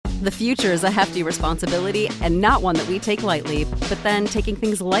The future is a hefty responsibility and not one that we take lightly, but then taking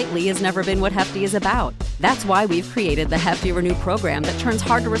things lightly has never been what Hefty is about. That's why we've created the Hefty Renew program that turns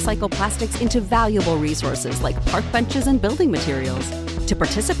hard-to-recycle plastics into valuable resources like park benches and building materials. To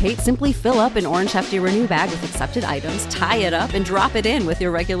participate, simply fill up an orange Hefty Renew bag with accepted items, tie it up, and drop it in with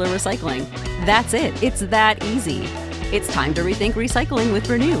your regular recycling. That's it. It's that easy. It's time to rethink recycling with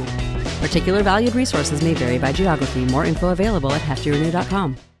Renew. Particular valued resources may vary by geography. More info available at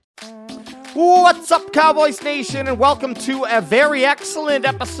heftyrenew.com. What's up, Cowboys Nation, and welcome to a very excellent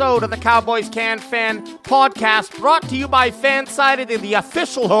episode of the Cowboys Can Fan podcast, brought to you by Fansided in the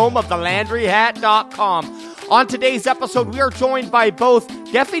official home of thelandryhat.com. On today's episode, we are joined by both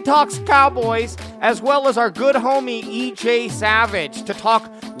Definitely Talks Cowboys as well as our good homie EJ Savage to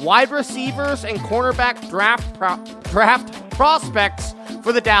talk wide receivers and cornerback draft prospects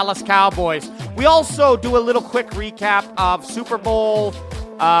for the Dallas Cowboys. We also do a little quick recap of Super Bowl,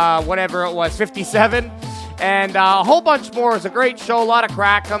 whatever it was, 57, and a whole bunch more. It's a great show, a lot of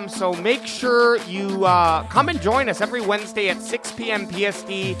crack'em, so make sure you come and join us every Wednesday at 6 p.m.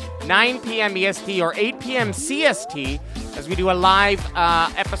 PST, 9 p.m. EST, or 8 p.m. CST, as we do a live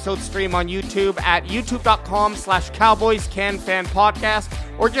episode stream on YouTube at youtube.com/Cowboys Can Fan Podcast,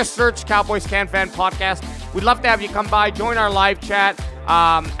 or just search Cowboys Can Fan Podcast. We'd love to have you come by, join our live chat,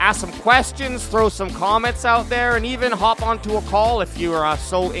 ask some questions, throw some comments out there, and even hop onto a call if you are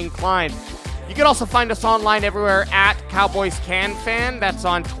so inclined. You can also find us online everywhere at Cowboys Can Fan. That's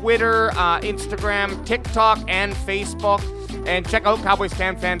on Twitter, Instagram, TikTok, and Facebook. And check out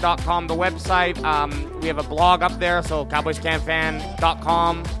cowboyscanfan.com, the website. We have a blog up there, so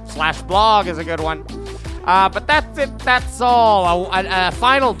cowboyscanfan.com/blog is a good one. But that's it. That's all. A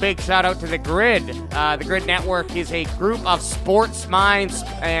final big shout out to The Grid. The Grid Network is a group of sports minds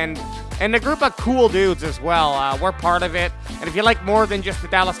and a group of cool dudes as well. We're part of it. And if you like more than just the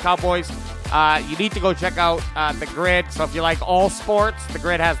Dallas Cowboys, you need to go check out The Grid. So if you like all sports, The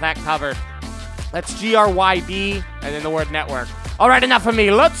Grid has that covered. That's GRYD and then the word network. All right, enough of me.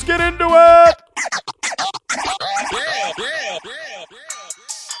 Let's get into it.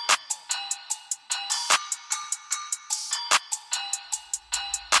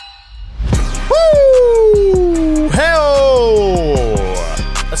 Woo! Hey-oh!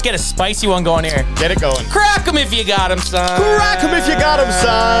 Let's get a spicy one going here. Get it going. Crack 'em if you got 'em, son. Crack 'em if you got 'em,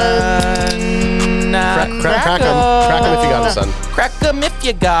 son. Crack 'em if you got 'em, son. Crack 'em if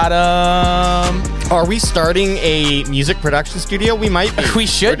you got 'em. Are we starting a music production studio? We might be. We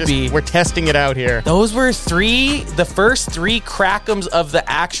should be. We're testing it out here. Those were the first three crack'ems of the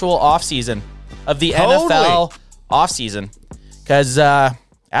actual offseason, of the NFL offseason. Because,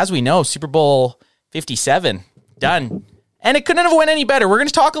 as we know, Super Bowl 57, done. And it couldn't have went any better. We're going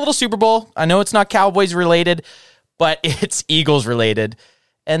to talk a little Super Bowl. I know it's not Cowboys related, but it's Eagles related.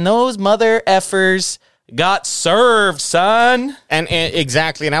 And those mother effers got served, son. And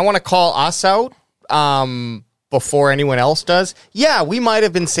exactly. And I want to call us out before anyone else does. Yeah, we might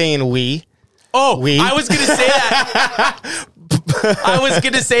have been saying we. Oh, we. I was going to say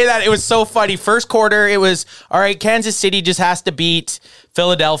that. It was so funny. First quarter, it was, all right, Kansas City just has to beat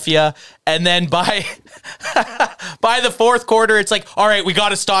Philadelphia. And then by the fourth quarter, it's like, all right, we got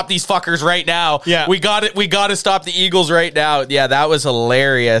to stop these fuckers right now. Yeah. We got to stop the Eagles right now. Yeah, that was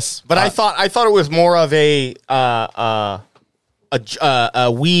hilarious. But I thought it was more of a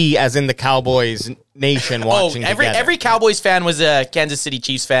we, as in the Cowboys nation, watching together. Every Cowboys fan was a Kansas City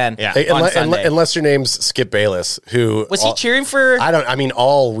Chiefs fan. Yeah. Unless your name's Skip Bayless, who was he cheering for?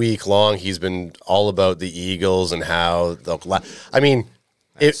 All week long he's been all about the Eagles and how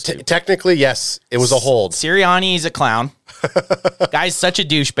technically, yes, it was a hold. Sirianni's a clown. Guy's such a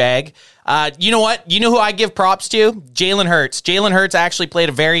douchebag. You know what? You know who I give props to? Jalen Hurts. Jalen Hurts actually played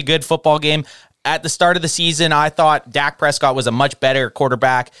a very good football game. At the start of the season, I thought Dak Prescott was a much better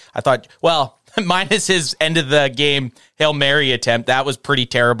quarterback. I thought, minus his end of the game Hail Mary attempt, that was pretty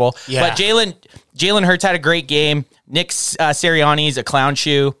terrible. Yeah. But Jalen Hurts had a great game. Nick Sirianni's a clown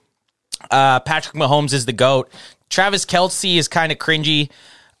shoe. Patrick Mahomes is the GOAT. Travis Kelce is kind of cringy.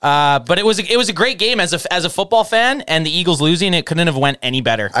 But it was a great game as a football fan, and the Eagles losing, it couldn't have went any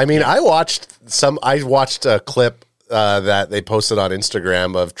better. I mean, I watched a clip that they posted on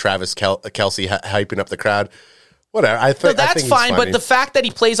Instagram of Travis Kelce hyping up the crowd. Whatever. I think that's fine, but the fact that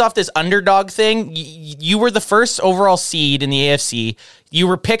he plays off this underdog thing, you were the first overall seed in the AFC. You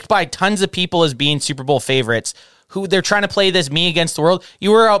were picked by tons of people as being Super Bowl favorites. Who they're trying to play this me against the world.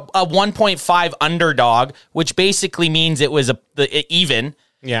 You were a 1.5 underdog, which basically means it was even.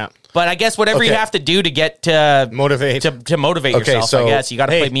 Yeah. But I guess whatever you Okay. have to do to get to Motivate. to motivate Okay, yourself, so- I guess you got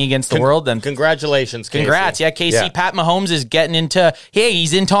to play me against the world. Then Congratulations, Casey. congrats, yeah, KC. Yeah. Pat Mahomes is getting into. Hey,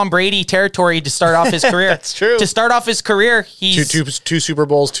 he's in Tom Brady territory to start off his career. That's true. To start off his career, he's Two Super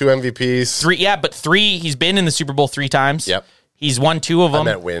Bowls, 2 MVPs. three. Yeah, but three. He's been in the Super Bowl 3 times. Yep. He's won 2 of them. I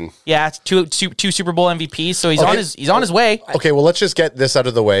meant win. Yeah, it's two Super Bowl MVPs. So he's Okay. on his way. Okay, well, let's just get this out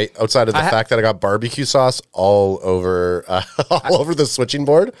of the way. Outside of the fact that I got barbecue sauce all over the switching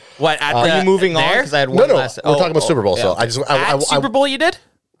board. What at Are the, you moving on? there? Because I had No, one no, last. we're talking about Super Bowl. yeah. So I just At Super Bowl you did?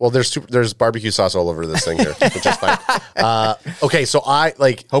 well, there's barbecue sauce all over this thing here, which is fine. Okay, so I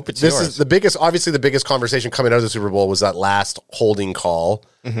Hope it's this yours. is the biggest. Obviously, the biggest conversation coming out of the Super Bowl was that last holding call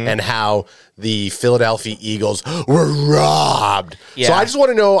and how the Philadelphia Eagles were robbed. Yeah. So I just want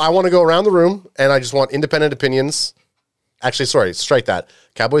to know. I want to go around the room and I just want independent opinions. Actually, sorry, strike that.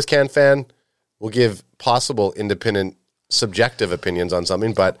 Cowboys Can fan will give possible independent, subjective opinions on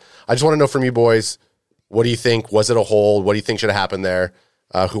something, but I just want to know from you boys. What do you think? Was it a hold? What do you think should have happened there?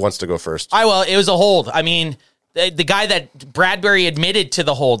 Who wants to go first? Well, it was a hold. I mean, the guy that Bradbury admitted to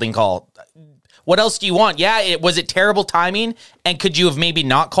the holding call. What else do you want? Yeah, was it terrible timing? And could you have maybe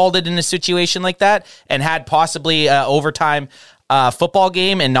not called it in a situation like that and had possibly overtime football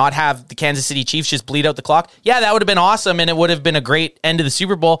game and not have the Kansas City Chiefs just bleed out the clock? Yeah, that would have been awesome, and it would have been a great end of the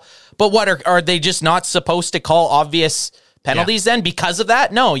Super Bowl. But what are they just not supposed to call obvious penalties then because of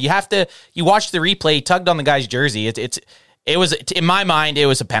that? No, you have to. You watch the replay, he tugged on the guy's jersey. It was, in my mind, it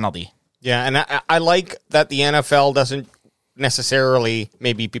was a penalty. Yeah, and I like that the NFL doesn't necessarily,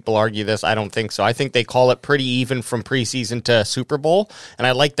 maybe people argue this, I don't think so. I think they call it pretty even from preseason to Super Bowl, and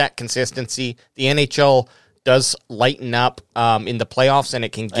I like that consistency. The NHL does lighten up in the playoffs, and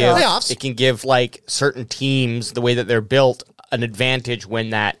it can give like certain teams, the way that they're built, an advantage when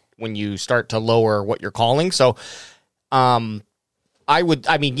you start to lower what you're calling. So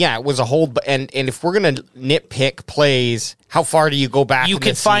it was a hold, and if we're gonna nitpick plays, how far do you go back? You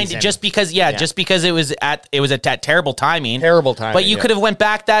could find season? just because it was at that terrible timing. But you could have went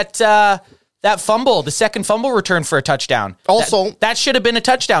back that fumble, the second fumble return for a touchdown. Also, that should have been a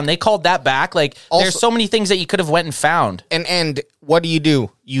touchdown. They called that back. Like there's so many things that you could have went and found. And what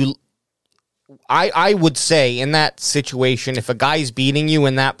do? I would say in that situation, if a guy's beating you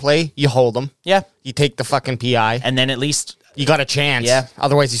in that play, you hold him. Yeah. You take the fucking PI. And then at least You got a chance. Yeah.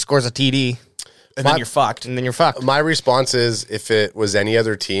 Otherwise, he scores a TD. and then you're fucked. And then you're fucked. My response is, if it was any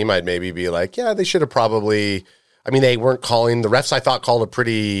other team, I'd maybe be like, yeah, they should have probably. I mean, they weren't calling. The refs, I thought, called a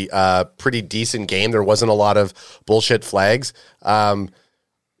pretty decent game. There wasn't a lot of bullshit flags.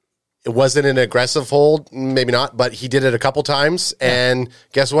 It wasn't an aggressive hold, maybe not, but he did it a couple times. And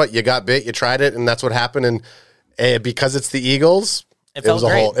guess what? You got bit. You tried it, and that's what happened. And because it's the Eagles, it was a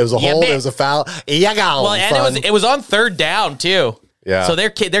great. hold. It was a hold. It was a foul. Well, and it was on third down too. Yeah. So they're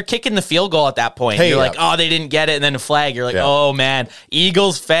kicking the field goal at that point. Hey, you're like, yeah. oh, they didn't get it, and then a flag. You're like, Yeah. oh man,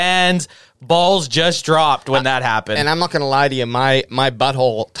 Eagles fans, balls just dropped when that happened. And I'm not going to lie to you, my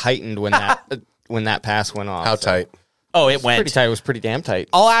butthole tightened when that pass went off. How tight? oh, it went. Pretty tight. It was pretty damn tight.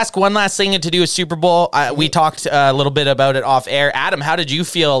 I'll ask one last thing to do with Super Bowl. We talked a little bit about it off air. Adam, how did you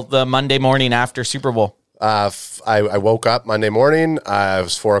feel the Monday morning after Super Bowl? I woke up Monday morning. It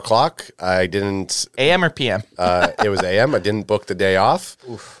was 4:00. I didn't. AM or PM? It was AM. I didn't book the day off.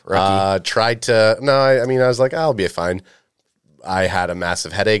 Tried to. No, I mean, I was like, I'll be fine. I had a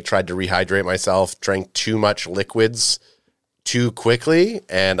massive headache. Tried to rehydrate myself. Drank too much liquids too quickly,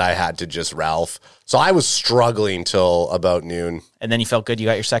 and I had to just Ralph. So I was struggling till about noon. And then you felt good. You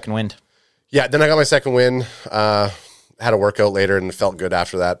got your second wind. Yeah. Then I got my second win. Had a workout later and felt good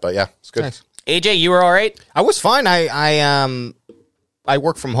after that. But yeah, it's good. Nice. AJ, you were all right? I was fine. I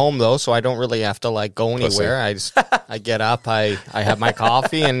work from home though, so I don't really have to like go anywhere. I get up, I have my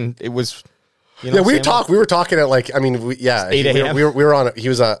coffee, and it was. You know, Yeah, we same old. were talking at like, I mean, 8 a.m. we were on.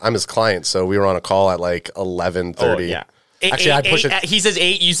 I'm his client, so we were on a call at like 11:30. Oh, yeah. Actually, I push it. He says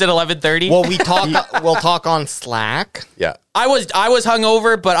 8. You said 11:30. Well, we'll talk on Slack. Yeah, I was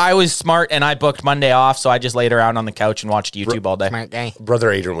hungover, but I was smart, and I booked Monday off, so I just laid around on the couch and watched YouTube all day. Smart guy. Brother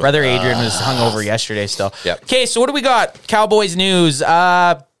Adrian was. Brother Adrian was hungover yesterday still. Yep. Okay, so what do we got? Cowboys news.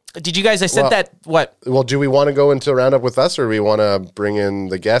 Did you guys? I said that. What? Well, do we want to go into a roundup with us, or do we want to bring in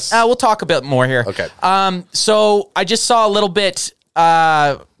the guests? We'll talk a bit more here. Okay. So I just saw a little bit.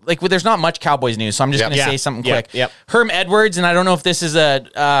 There's not much Cowboys news, so I'm just going to say something quick. Yep. Herm Edwards, and I don't know if this is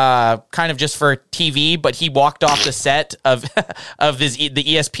a kind of just for TV, but he walked off the set of the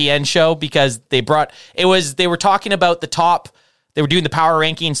ESPN show because they were talking about they were doing the power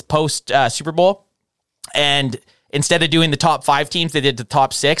rankings post Super Bowl, and instead of doing the top 5 teams, they did the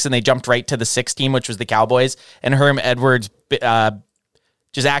top 6, and they jumped right to the 6th team, which was the Cowboys. And Herm Edwards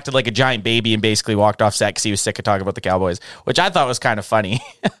just acted like a giant baby and basically walked off set because he was sick of talking about the Cowboys, which I thought was kind of funny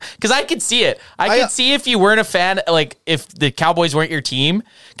because I could see it. I could see if you weren't a fan, like if the Cowboys weren't your team,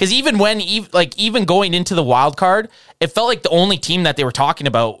 because even going into the wild card, it felt like the only team that they were talking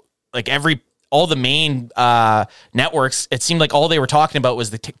about, like all the main networks, it seemed like all they were talking about was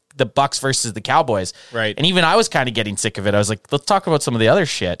the Bucks versus the Cowboys. Right. And even I was kind of getting sick of it. I was like, let's talk about some of the other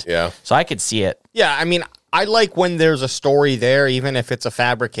shit. Yeah. So I could see it. Yeah, I mean, I like when there's a story there, even if it's a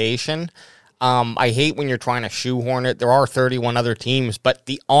fabrication. I hate when you're trying to shoehorn it. There are 31 other teams, but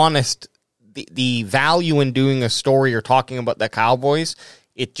the value in doing a story or talking about the Cowboys,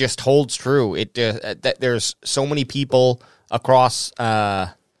 it just holds true. There's so many people across,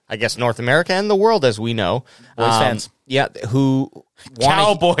 I guess, North America and the world, as we know. Boys fans. Yeah, who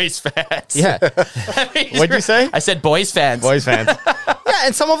Cowboys fans. Yeah. What'd you say? I said boys fans. Boys fans. Yeah,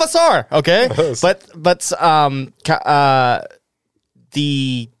 and some of us are, okay? There's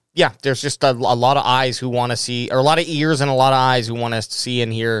just a lot of eyes who want to see, or a lot of ears and a lot of eyes who want to see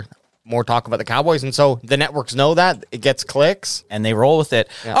and hear more talk about the Cowboys. And so the networks know that. It gets clicks. And they roll with it.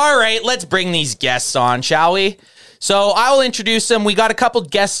 Yeah. All right, let's bring these guests on, shall we? So I will introduce them. We got a couple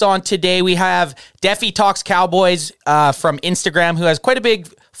guests on today. We have Deffy Talks Cowboys from Instagram, who has quite a big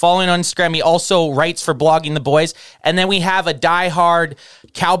following on Instagram. He also writes for Blogging the Boys. And then we have a diehard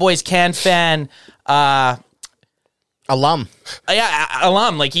Cowboys Can fan. Alum.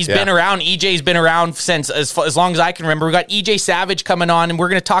 Alum. Like he's been around. EJ's been around since as long as I can remember. We got EJ Savage coming on, and we're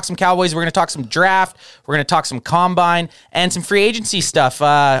going to talk some Cowboys. We're going to talk some draft. We're going to talk some combine and some free agency stuff.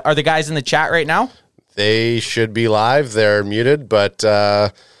 Are the guys in the chat right now? They should be live. They're muted, but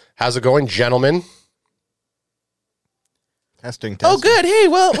how's it going, gentlemen? Testing. Oh, good. Hey,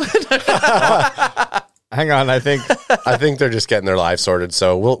 well, hang on. I think they're just getting their live sorted.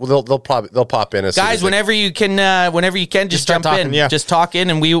 So they'll pop in as guys. Soon as whenever you can, just jump talking, in. yeah. Just talk in,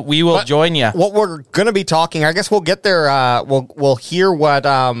 and we will join you. What we're gonna be talking, I guess we'll get there. We'll hear what.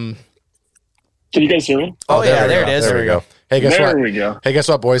 Can you guys hear me? Oh yeah, there it is. There we go. Hey, guess there what? we go. Hey, guess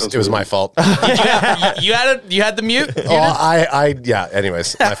what, boys? It was my fault. You had the mute. Yeah.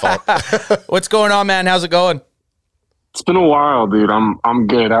 Anyways, my fault. What's going on, man? How's it going? It's been a while, dude. I'm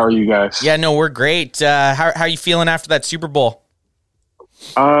good. How are you guys? Yeah, no, we're great. How are you feeling after that Super Bowl?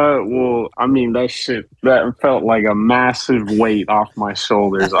 Well, I mean, that felt like a massive weight off my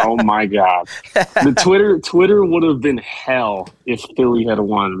shoulders. Oh my God. The Twitter would have been hell if Philly had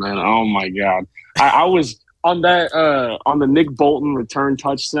won, man. Oh my God. I was on that, on the Nick Bolton return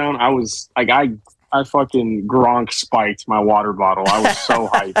touchdown. I was like, I fucking Gronk spiked my water bottle. I was so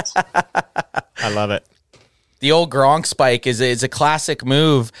hyped. I love it. The old Gronk spike is a classic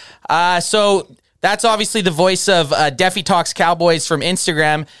move. So that's obviously the voice of Deffy Talks Cowboys from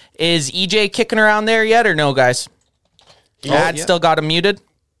Instagram. Is EJ kicking around there yet or no, guys? Still got him muted?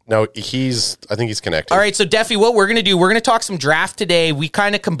 No, I think he's connected. All right, so Deffy, what we're going to do, we're going to talk some draft today. We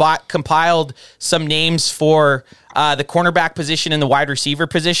kind of compiled some names for the cornerback position and the wide receiver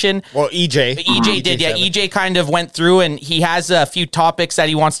position. Well, EJ did, yeah. EJ kind of went through, and he has a few topics that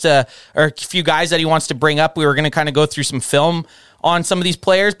he wants to, or a few guys that he wants to bring up. We were going to kind of go through some film on some of these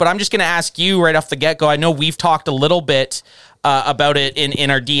players, but I'm just going to ask you right off the get-go. I know we've talked a little bit about it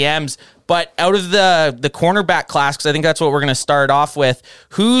in our DMs, but out of the cornerback class, because I think that's what we're going to start off with,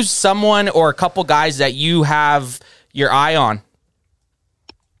 who's someone or a couple guys that you have your eye on?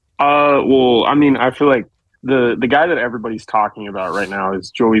 Well, I mean, I feel like the guy that everybody's talking about right now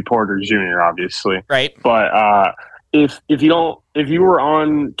is Joey Porter Jr., obviously. Right. But if you were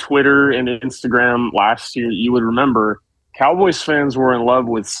on Twitter and Instagram last year, you would remember Cowboys fans were in love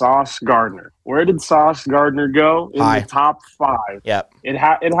with Sauce Gardner. Where did Sauce Gardner go? In the top 5. Yep. It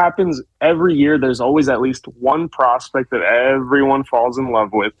happens every year. There's always at least one prospect that everyone falls in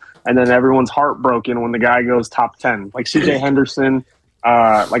love with, and then everyone's heartbroken when the guy goes top 10. Like C.J. Henderson,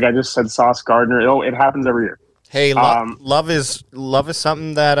 like I just said, Sauce Gardner. It happens every year. Hey, love is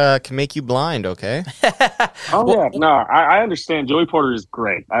something that can make you blind, okay? Yeah. No, I understand. Joey Porter is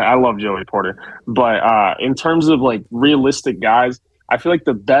great. I love Joey Porter. But in terms of like realistic guys, I feel like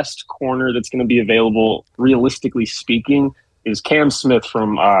the best corner that's going to be available, realistically speaking, is Cam Smith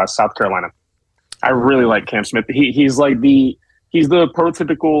from South Carolina. I really like Cam Smith. He's the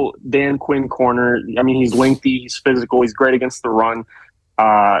prototypical Dan Quinn corner. I mean, he's lengthy, he's physical, he's great against the run.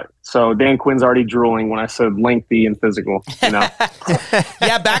 So Dan Quinn's already drooling when I said lengthy and physical, you know?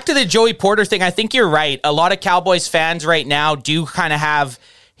 Yeah, back to the Joey Porter thing. I think you're right. A lot of Cowboys fans right now do kind of have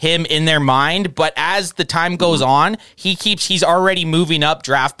him in their mind, but as the time goes on, he's already moving up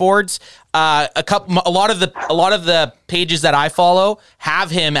draft boards. A lot of the pages that I follow have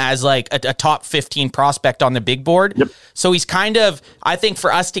him as like a top 15 prospect on the big board. Yep. So he's kind of, I think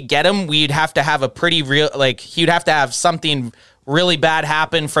for us to get him, we'd have to have a pretty real, like he'd have to have something really bad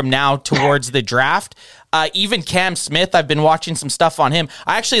happen from now towards the draft. Even Cam Smith, I've been watching some stuff on him.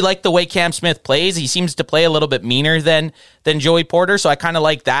 I actually like the way Cam Smith plays. He seems to play a little bit meaner than Joey Porter, so I kind of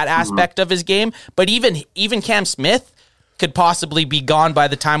like that aspect of his game. But even Cam Smith could possibly be gone by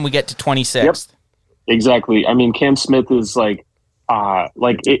the time we get to 26th. Yep. Exactly. I mean, Cam Smith is like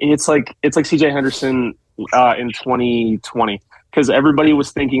it's like CJ Henderson in 2020. Because everybody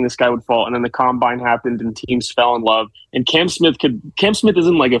was thinking this guy would fall, and then the combine happened, and teams fell in love. And Cam Smith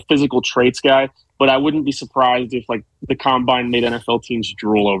isn't like a physical traits guy, but I wouldn't be surprised if like the combine made NFL teams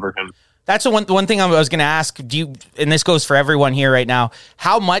drool over him. That's the one thing I was going to ask. And this goes for everyone here right now.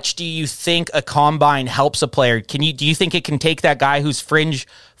 How much do you think a combine helps a player? Do you think it can take that guy who's fringe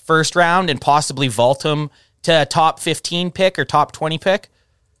first round and possibly vault him to a top 15 pick or top 20 pick?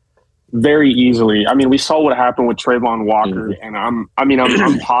 Very easily. I mean, we saw what happened with Trayvon Walker, and I'm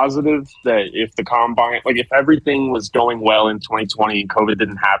positive that if the combine, like if everything was going well in 2020 and COVID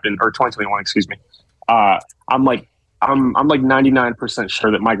didn't happen, or 2021, excuse me, I'm like 99%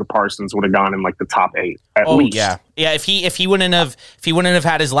 sure that Micah Parsons would have gone in like the top 8 at least. Yeah. If he wouldn't have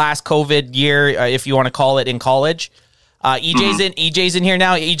had his last COVID year, if you want to call it, in college. EJ's in here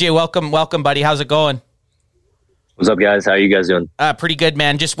now. EJ, welcome, buddy. How's it going? What's up, guys? How are you guys doing? Pretty good,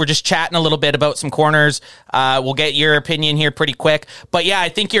 man. We're just chatting a little bit about some corners. We'll get your opinion here pretty quick. But yeah, I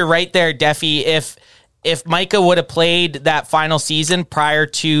think you're right there, Deffy. If Micah would have played that final season prior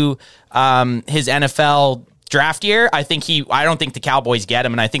to his NFL draft year, I don't think the Cowboys get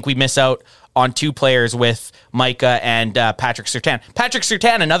him, and I think we miss out on 2 players with Micah and Patrick Surtain. Patrick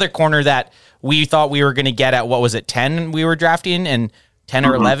Surtain, another corner that we thought we were going to get at, what was it, 10 we were drafting, and 10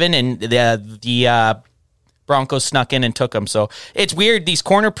 or 11, and the Broncos snuck in and took him. So it's weird. These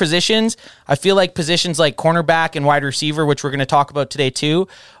corner positions, I feel like positions like cornerback and wide receiver, which we're going to talk about today too,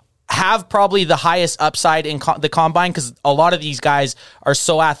 have probably the highest upside in the combine, because a lot of these guys are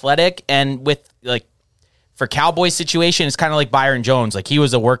so athletic, and with like for Cowboys situation, it's kind of like Byron Jones. Like he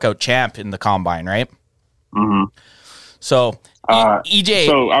was a workout champ in the combine, right? Mm-hmm. So EJ.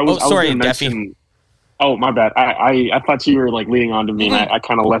 So I was sorry, Deffy. Oh, my bad. I thought you were like leading on to me, and I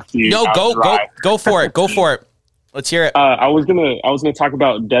kind of left you. No, go for it. Go for it. Let's hear it. I was gonna talk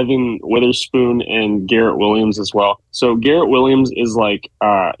about Devin Witherspoon and Garrett Williams as well. So Garrett Williams is like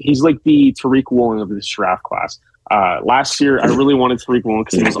he's like the Tariq Woolen of this draft class. Last year, I really wanted Tariq Woolen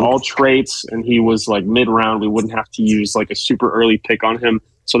because he was all traits and he was like mid round. We wouldn't have to use like a super early pick on him.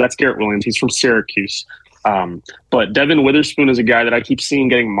 So that's Garrett Williams. He's from Syracuse. But Devin Witherspoon is a guy that I keep seeing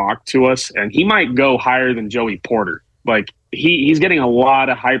getting mocked to us, and he might go higher than Joey Porter. Like he's getting a lot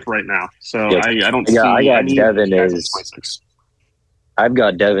of hype right now. So yeah. I don't. Yeah, see I got Devin I've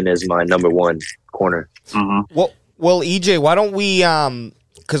got Devin as my number 1 corner. Mm-hmm. Well, EJ, why don't we?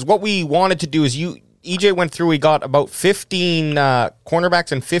 Because what we wanted to do is EJ went through, we got about 15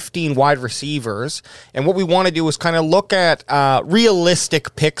 cornerbacks and 15 wide receivers. And what we want to do is kind of look at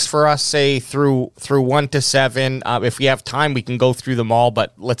realistic picks for us, say through 1 to 7. If we have time, we can go through them all,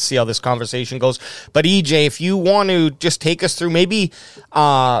 but let's see how this conversation goes. But EJ, if you want to just take us through maybe,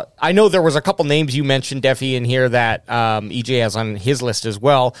 I know there was a couple names you mentioned, Deffy, in here that EJ has on his list as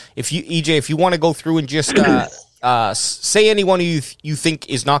well. If you want to go through and just... say anyone you think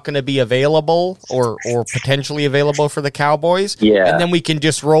is not going to be available or potentially available for the Cowboys. Yeah. And then we can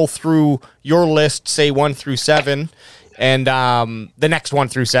just roll through your list, say 1 through 7, and the next 1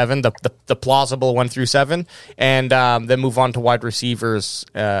 through 7, the plausible 1 through 7, and then move on to wide receivers.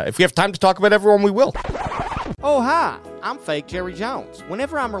 If we have time to talk about everyone, we will. Oh, hi, I'm Fake Jerry Jones.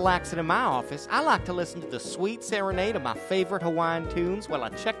 Whenever I'm relaxing in my office, I like to listen to the sweet serenade of my favorite Hawaiian tunes while I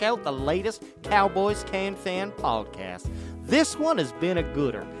check out the latest Cowboys Can Fan podcast. This one has been a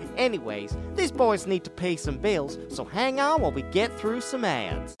gooder. Anyways, these boys need to pay some bills, so hang on while we get through some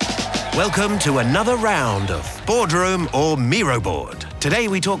ads. Welcome to another round of Boardroom or Miro Board. Today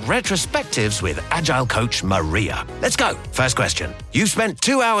we talk retrospectives with Agile coach Maria. Let's go. First question. You've spent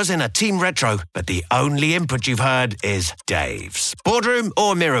 2 hours in a team retro, but the only input you've heard is Dave's. Boardroom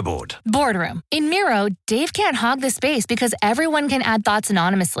or Miro Board? Boardroom. In Miro, Dave can't hog the space because everyone can add thoughts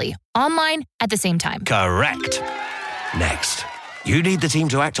anonymously, online at the same time. Correct. Next. You need the team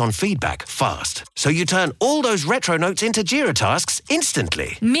to act on feedback fast, so you turn all those retro notes into Jira tasks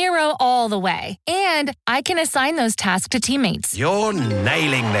instantly. Miro all the way. And I can assign those tasks to teammates. You're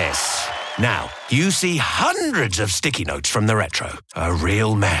nailing this. Now, you see hundreds of sticky notes from the Retro. A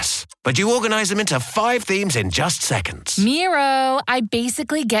real mess. But you organize them into 5 themes in just seconds. Miro, I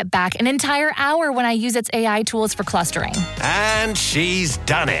basically get back an entire hour when I use its AI tools for clustering. And she's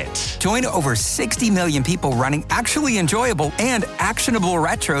done it. Join over 60 million people running actually enjoyable and actionable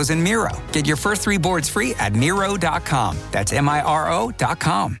retros in Miro. Get your first 3 boards free at Miro.com. That's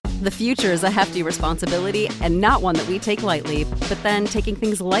Miro.com. The future is a hefty responsibility and not one that we take lightly. But then taking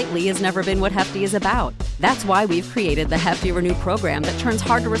things lightly has never been what Hefty is about. That's why we've created the Hefty Renew program that turns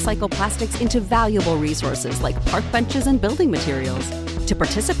hard-to-recycle plastics into valuable resources like park benches and building materials. To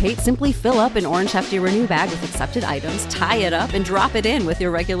participate, simply fill up an orange Hefty Renew bag with accepted items, tie it up, and drop it in with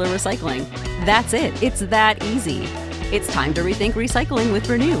your regular recycling. That's it. It's that easy. It's time to rethink recycling with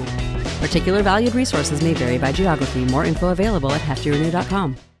Renew. Particular valued resources may vary by geography. More info available at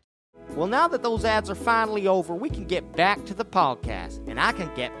heftyrenew.com. Well, now that those ads are finally over, we can get back to the podcast, and I can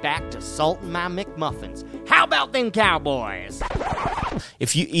get back to salting my McMuffins. How about them Cowboys?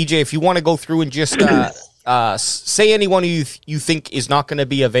 If you want to go through and just say anyone who you think is not going to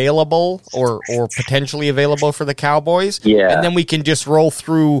be available or potentially available for the Cowboys, and then we can just roll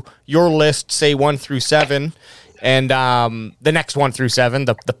through your list, say 1 through 7. And the next 1 through 7,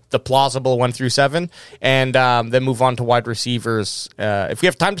 the plausible 1 through 7, and then move on to wide receivers. If we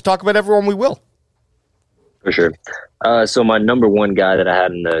have time to talk about everyone, we will. For sure. So my number 1 guy that I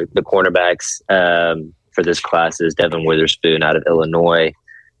had in the cornerbacks for this class is Devin Witherspoon out of Illinois.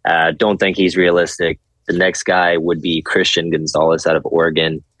 Don't think he's realistic. The next guy would be Christian Gonzalez out of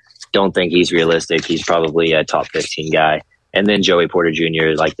Oregon. Don't think he's realistic. He's probably a top 15 guy. And then Joey Porter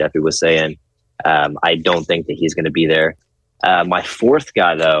Jr., like Duffy was saying. I don't think that he's going to be there. My 4th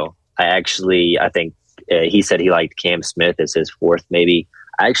guy, though, I think he said he liked Cam Smith as his 4th, maybe.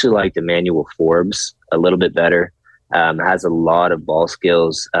 I actually liked Emmanuel Forbes a little bit better. Has a lot of ball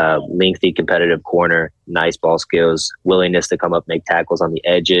skills, lengthy competitive corner, nice ball skills, willingness to come up, make tackles on the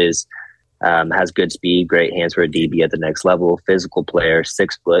edges, has good speed, great hands for a DB at the next level, physical player,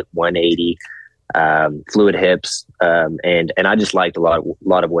 6 foot, 180, fluid hips. And I just liked a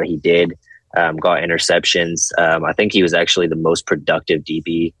lot of what he did. Got interceptions. I think he was actually the most productive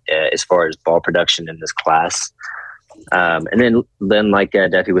DB as far as ball production in this class. And then like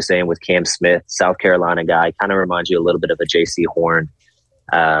Duffy was saying with Cam Smith, South Carolina guy, kind of reminds you a little bit of a J.C. Horn.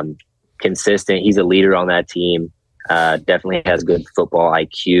 Consistent. He's a leader on that team. Definitely has good football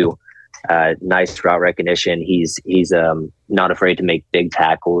IQ. Nice route recognition. He's not afraid to make big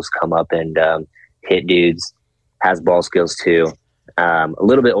tackles, come up and hit dudes. Has ball skills too. A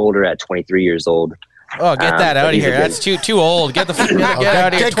little bit older at 23 years old. Oh, get that out of here. That's too old. Get out of here.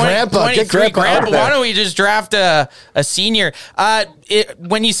 Get grandpa. Get grandpa. Why don't we just draft a senior?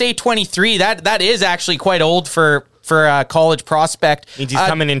 When you say 23, that is actually quite old for a college prospect. Means he's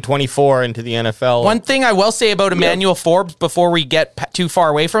coming in 24 into the NFL. One thing I will say about Emmanuel Forbes before we get too far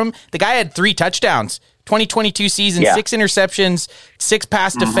away from him, the guy had 3 touchdowns. 2022 season, 6 interceptions, 6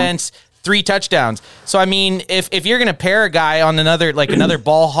 pass defense, 3 touchdowns. So, I mean, if you're going to pair a guy on another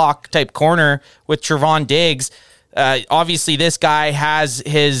ball hawk type corner with Trevon Diggs, obviously this guy has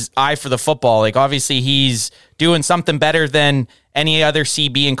his eye for the football. Like, obviously he's doing something better than any other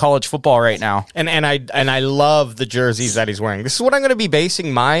CB in college football right now. And I love the jerseys that he's wearing. This is what I'm going to be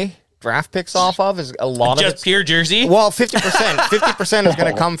basing my draft picks off of, is a lot of just pure jersey. Well, 50%. 50% is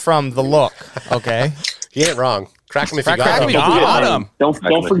going to come from the look. Okay. He ain't wrong. Crack him if you Crack got me him. on him.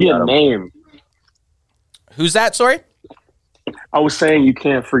 Don't forget name. Who's that? Sorry? I was saying you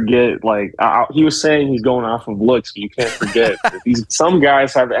can't forget. He was saying he's going off of looks, but you can't forget. Some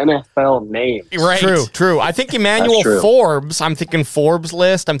guys have NFL names. Right. True. I think Emmanuel Forbes. I'm thinking Forbes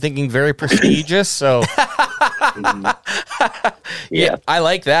list. I'm thinking very prestigious. So yeah, I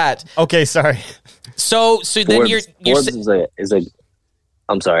like that. Okay, sorry. Forbes, So then you're is a.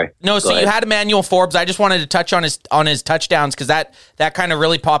 I'm sorry. No, so you had Emmanuel Forbes. I just wanted to touch on his touchdowns because that kind of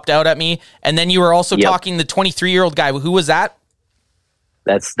really popped out at me. And then you were also talking the 23-year-old guy. Who was that?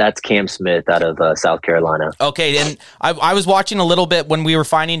 That's Cam Smith out of South Carolina. Okay, and I was watching a little bit when we were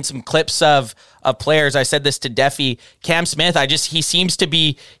finding some clips of players. I said this to Deffy. Cam Smith,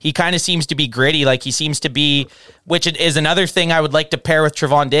 he kind of seems to be gritty. Like he seems to be, which is another thing I would like to pair with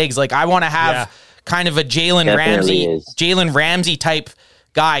Trevon Diggs. Like I want to have kind of a Jalen Ramsey type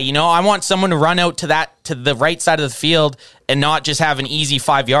guy. You know, I want someone to run out to the right side of the field and not just have an easy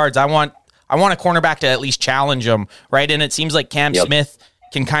 5 yards. I want a cornerback to at least challenge him, right? And it seems like Cam Smith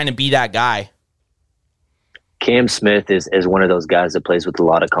can kind of be that guy. Cam Smith is one of those guys that plays with a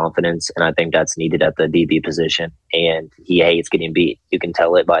lot of confidence, and I think that's needed at the DB position. And he hates getting beat. You can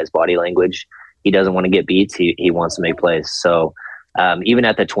tell it by his body language. He doesn't want to get beat. He wants to make plays. So even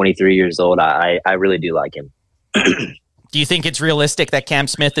at the 23 years old, I really do like him. Do you think it's realistic that Cam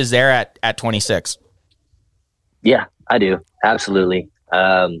Smith is there at 26? Yeah, I do. Absolutely.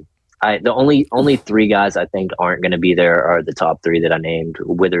 The only three guys I think aren't going to be there are the top three that I named: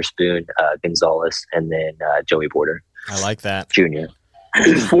 Witherspoon, Gonzalez, and then Joey Porter. I like that. Junior.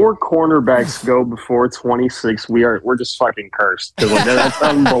 If 4 cornerbacks go before 26, we're just fucking cursed. That's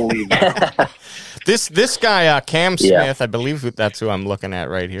unbelievable. This guy, Cam Smith, I believe that's who I'm looking at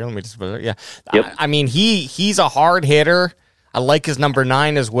right here. Let me just, Yep. I mean, he's a hard hitter. I like his number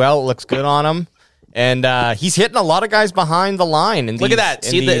 9 as well. It looks good on him. And he's hitting a lot of guys behind the line. And look at that!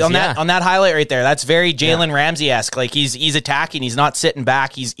 See on that highlight right there. That's very Jalen Ramsey-esque. Like he's attacking. He's not sitting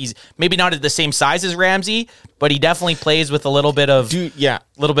back. He's maybe not at the same size as Ramsey, but he definitely plays with a little bit of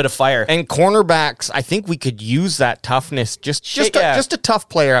fire. And cornerbacks, I think we could use that toughness. Just a tough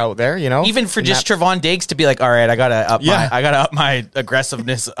player out there, you know. Even for just Trevon Diggs to be like, all right, I gotta up my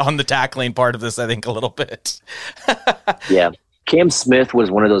aggressiveness on the tackling part of this. I think a little bit. Yeah. Cam Smith was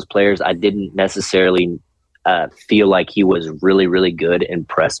one of those players I didn't necessarily feel like he was really, really good in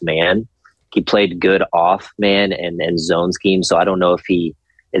press man. He played good off man and zone scheme, so I don't know if he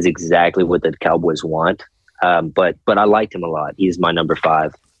is exactly what the Cowboys want. But I liked him a lot. He's my number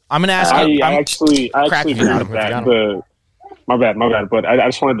 5. I'm going to ask you. I actually agree with that. My bad. But I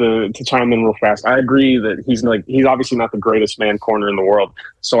just wanted to chime in real fast. I agree that he's obviously not the greatest man corner in the world.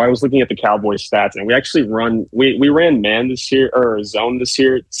 So I was looking at the Cowboys stats, and we actually we ran man this year or zone this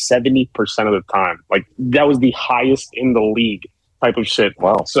year 70% of the time. Like that was the highest in the league type of shit.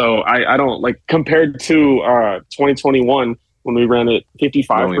 Wow. So I don't like compared to 2021 when we ran it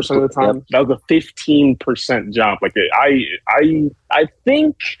 55% of the time. That was a 15% jump. Like I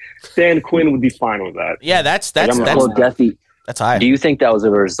think Dan Quinn would be fine with that. Yeah, that's Definitely. That's high. Do you think that was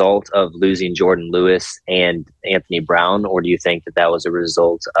a result of losing Jordan Lewis and Anthony Brown, or do you think that was a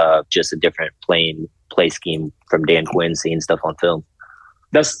result of just a different play scheme from Dan Quinn, seeing stuff on film?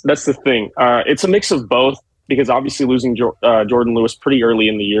 That's the thing. It's a mix of both, because obviously losing Jordan Lewis pretty early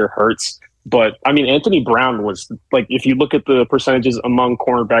in the year hurts. But I mean, Anthony Brown was like, if you look at the percentages among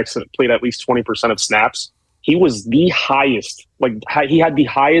cornerbacks that played at least 20% of snaps, he was the highest. Like he had the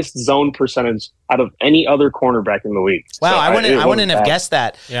highest zone percentage out of any other cornerback in the league. Wow, so I wouldn't have guessed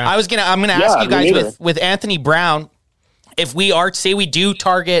that. Yeah. I'm gonna ask you guys with Anthony Brown, if we do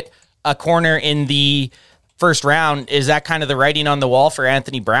target a corner in the first round, is that kind of the writing on the wall for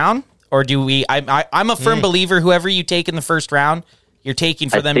Anthony Brown, or do we? I'm a firm believer. Whoever you take in the first round, you're taking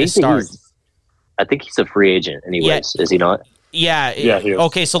for them to start. I think he's a free agent, anyways. Is he not? Yeah. He is.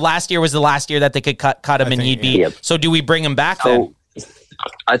 Okay, so last year was the last year that they could cut him, and he'd be. Yep. So do we bring him back then?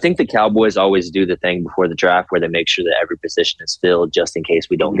 I think the Cowboys always do the thing before the draft where they make sure that every position is filled just in case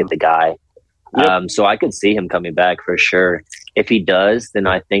we don't get the guy. Yep. So I could see him coming back for sure. If he does, then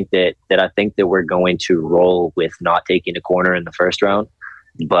I think that we're going to roll with not taking a corner in the first round.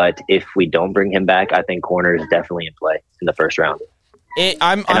 But if we don't bring him back, I think corner is definitely in play in the first round.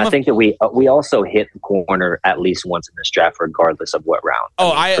 I think that we also hit the corner at least once in this draft, regardless of what round.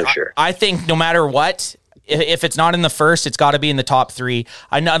 For sure. I think no matter what, if it's not in the first, it's got to be in the top 3.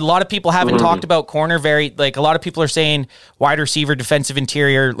 I know a lot of people haven't talked about corner a lot of people are saying wide receiver, defensive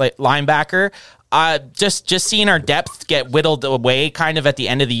interior, linebacker. Just seeing our depth get whittled away kind of at the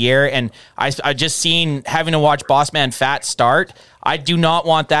end of the year, and I just seen having to watch Bossman Fat start. I do not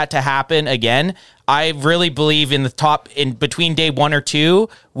want that to happen again. I really believe in between day 1 or 2,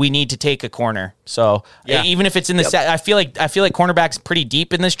 we need to take a corner. So even if it's in the set, I feel like cornerback's pretty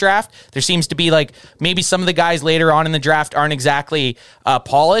deep in this draft. There seems to be like maybe some of the guys later on in the draft aren't exactly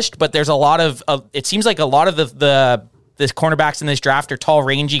polished, but there's a lot of it seems like a lot of the cornerbacks in this draft are tall,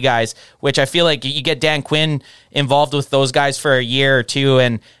 rangy guys, which I feel like you get Dan Quinn involved with those guys for a year or 2,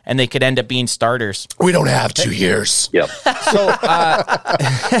 and they could end up being starters. We don't have 2 years. Yep. So,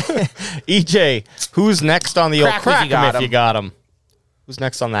 EJ, who's next on the old crack if you got him? Who's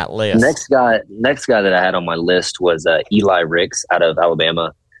next on that list? Next guy that I had on my list was Eli Ricks out of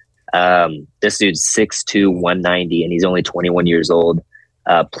Alabama. This dude's 6'2", 190, and he's only 21 years old.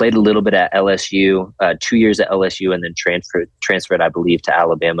 Played a little bit at LSU, 2 years at LSU, and then transferred, I believe, to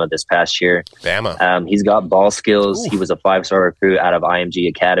Alabama this past year. Bama. He's got ball skills. Ooh. He was a 5-star recruit out of IMG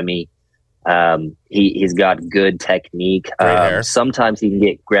Academy. He's got good technique. Sometimes he can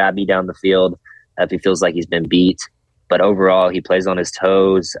get grabby down the field if he feels like he's been beat. But overall, he plays on his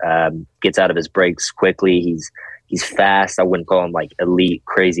toes, gets out of his breaks quickly. He's fast. I wouldn't call him like elite,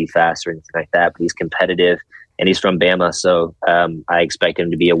 crazy fast or anything like that, but he's competitive. And he's from Bama, so I expect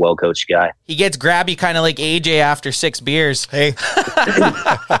him to be a well-coached guy. He gets grabby kind of like AJ after 6 beers. Hey,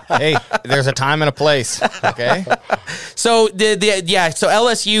 hey, there's a time and a place, okay? So so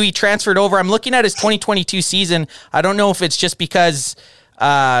LSU, he transferred over. I'm looking at his 2022 season. I don't know if it's just because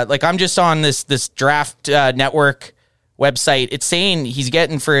I'm just on this draft network website. It's saying he's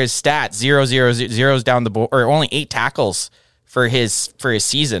getting for his stats 0, 0, 0s down the board, or only 8 tackles for his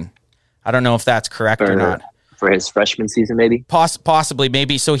season. I don't know if that's correct or not. For his freshman season, maybe? Possibly,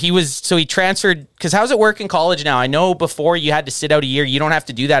 maybe. So he transferred, because how's it work in college now? I know before you had to sit out a year. You don't have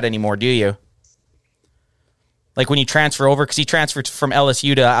to do that anymore, do you? Like when you transfer over, because he transferred from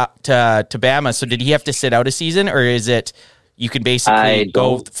LSU to Bama. So did he have to sit out a season, or is it you can basically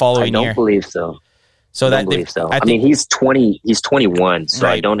go the following year? I don't believe so. So I mean, he's 20. He's 21, so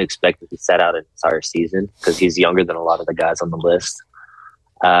right. I don't expect him to set out an entire season because he's younger than a lot of the guys on the list.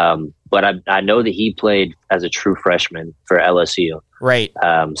 But I know that he played as a true freshman for LSU. Right.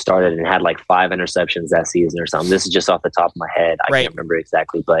 Started and had like 5 interceptions that season or something. This is just off the top of my head. I can't remember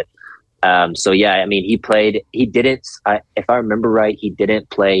exactly, but so yeah, I mean, he played. He didn't. If I remember right, he didn't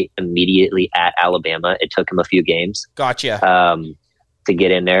play immediately at Alabama. It took him a few games. Gotcha. To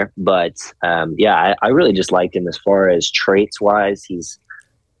get in there, but yeah, I really just liked him as far as traits wise. He's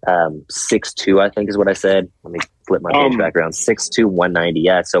 6'2", I think is what I said. Let me flip my page back around. 6'2", 190.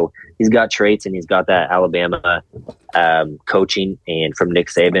 Yeah, so he's got traits, and he's got that Alabama coaching and from Nick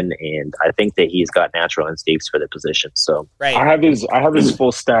Saban, and I think that he's got natural instincts for the position. So right. I have his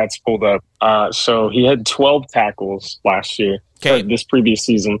full stats pulled up. So he had 12 tackles last year. Okay. This previous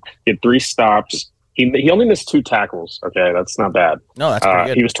season, he had 3 stops. He only missed 2 tackles. Okay, that's not bad. No, that's pretty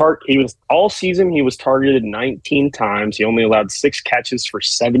good. He was all season. He was targeted 19 times. He only allowed 6 catches for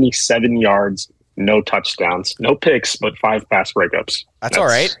 77 yards, no touchdowns, no picks, but 5 pass breakups. That's all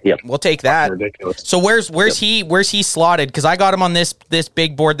right. Yep. We'll take that. Ridiculous. So where's he slotted? Because I got him on this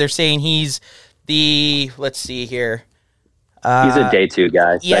big board. They're saying he's the. Let's see here. He's a day 2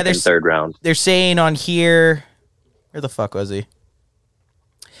 guy. Second, third round. They're saying on here. Where the fuck was he?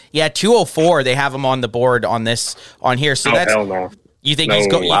 Yeah, 204. They have him on the board on here. So that's hell no. You think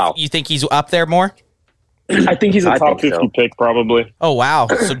you think he's up there more? I think he's a top 50 pick probably. Oh wow!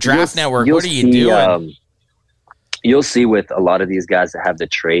 So Draft Network, what are you doing? You'll see with a lot of these guys that have the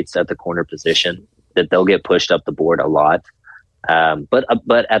traits at the corner position that they'll get pushed up the board a lot.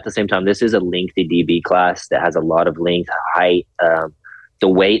 But at the same time, this is a lengthy DB class that has a lot of length, height. The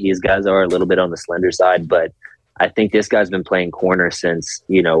weight, these guys are a little bit on the slender side, but I think this guy's been playing corner since,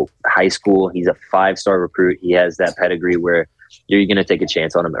 high school. He's a 5-star recruit. He has that pedigree where you're going to take a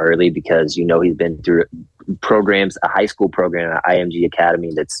chance on him early because he's been through programs, a high school program at IMG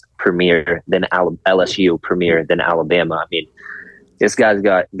Academy that's premier, then LSU premier, then Alabama. I mean, this guy's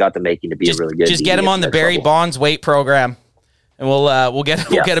got the making to be a really good. Just get him on the Barry Bonds weight program, and we'll get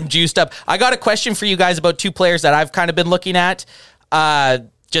him juiced up. I got a question for you guys about 2 players that I've kind of been looking at.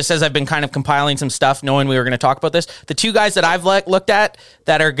 Just as I've been kind of compiling some stuff, knowing we were going to talk about this. The 2 guys that I've looked at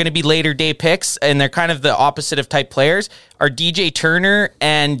that are going to be later day picks, and they're kind of the opposite of type players, are DJ Turner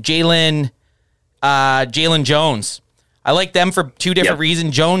and Jalen Jones. I like them for 2 different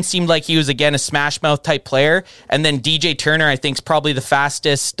reasons. Jones seemed like he was, again, a smash mouth type player, and then DJ Turner, I think, is probably the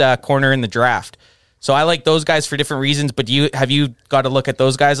fastest corner in the draft. So I like those guys for different reasons, but have you got to look at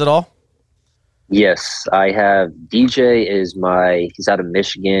those guys at all? Yes, I have. DJ he's out of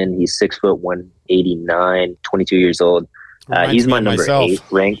Michigan. He's 6 foot 189, 22 years old. He's my number 8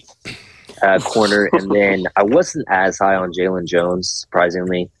 ranked corner. And then I wasn't as high on Jalen Jones,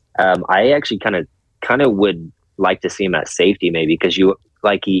 surprisingly. I actually kind of would like to see him at safety maybe because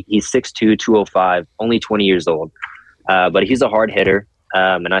he's 6'2", 205, only 20 years old. But he's a hard hitter.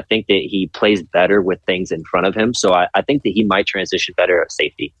 And I think that he plays better with things in front of him. So I think that he might transition better at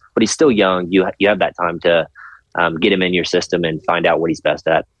safety. But he's still young. You have that time to get him in your system and find out what he's best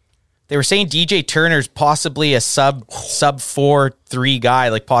at. They were saying DJ Turner's possibly a sub 4-3 guy,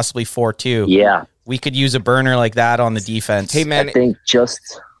 like possibly 4-2. Yeah. We could use a burner like that on the defense. Hey, man. I think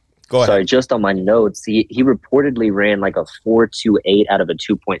just on my notes, he reportedly ran like a 4.28 out of a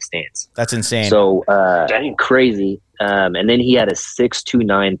 2-point stance. That's insane. So crazy. And then he had a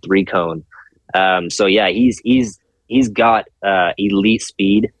 6.29 3-cone. So yeah, he's got elite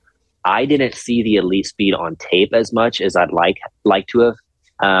speed. I didn't see the elite speed on tape as much as I'd like to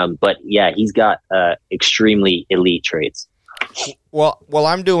have. But yeah, he's got extremely elite traits. Well,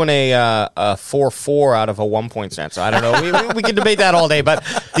 I'm doing a 4.4 out of a 1-point stance. So I don't know. We can debate that all day, but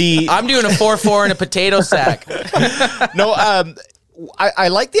I'm doing a 4.4 in a potato sack. No, I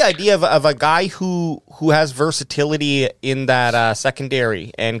like the idea of a guy who has versatility in that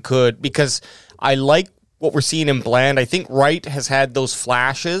secondary and because I like what we're seeing in Bland. I think Wright has had those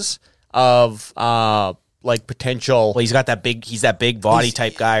flashes of like potential. Well, he's that big body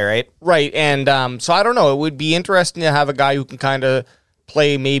type guy, right? Right. And so I don't know. It would be interesting to have a guy who can kind of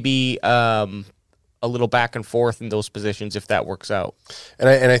play maybe a little back and forth in those positions if that works out. And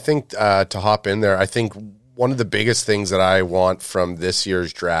I think to hop in there, I think one of the biggest things that I want from this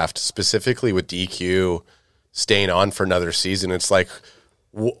year's draft, specifically with DQ staying on for another season, it's like,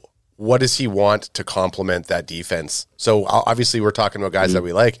 what does he want to complement that defense? So obviously we're talking about guys that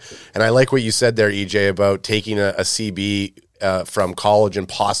we like. And I like what you said there, EJ, about taking a CB from college and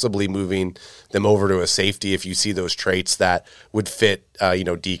possibly moving them over to a safety if you see those traits that would fit,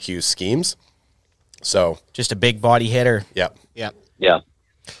 DQ's schemes. So just a big body hitter. Yeah.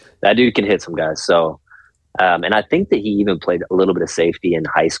 That dude can hit some guys. So, and I think that he even played a little bit of safety in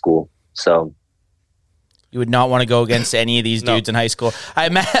high school. So you would not want to go against any of these dudes in high school. I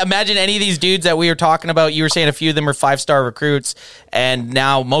imagine any of these dudes that we were talking about. You were saying a few of them are 5-star recruits, and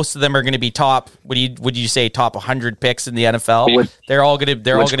now most of them are going to be top. Would you say top 100 picks in the NFL? They're all going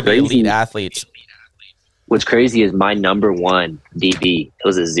to be elite athletes. What's crazy is my number one DB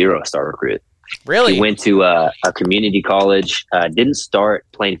was a 0-star recruit. Really? He went to a community college. Didn't start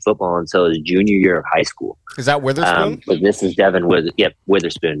playing football until his junior year of high school. Is that Witherspoon? But this is Devin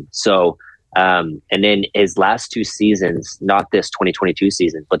Witherspoon. So. And then his last 2 seasons, not this 2022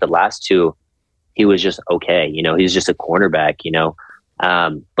 season, but the last 2, he was just okay. He was just a cornerback,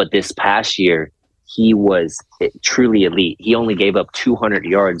 but this past year, he was truly elite. He only gave up 200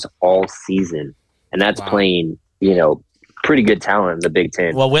 yards all season, and that's playing, pretty good talent in the Big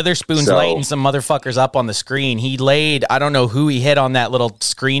Ten. Well, Witherspoon's lighting some motherfuckers up on the screen. He laid, I don't know who he hit on that little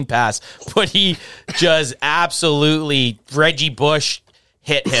screen pass, but he just absolutely, Reggie Bush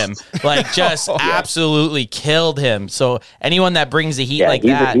hit him, absolutely killed him. So anyone that brings the heat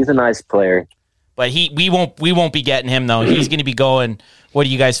he's a nice player. But we won't be getting him though. He's going to be going. What do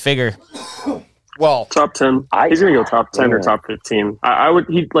you guys figure? Well, top 10. He's going to go top 10 or top 15. I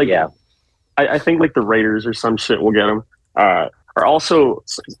think like the Raiders or some shit will get him. Are also.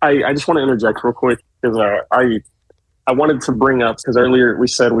 I just want to interject real quick because I wanted to bring up because earlier we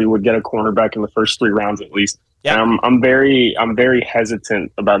said we would get a cornerback in the first 3 rounds at least. Yeah, I'm very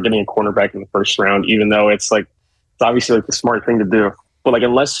hesitant about getting a cornerback in the first round, even though it's obviously the smart thing to do. But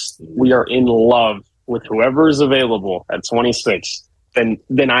unless we are in love with whoever is available at 26, then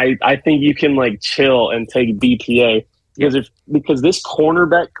I think you can chill and take BPA because this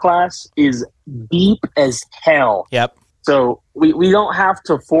cornerback class is deep as hell. Yep. So we don't have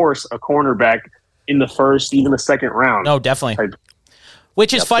to force a cornerback in the first, even the second round. No, definitely.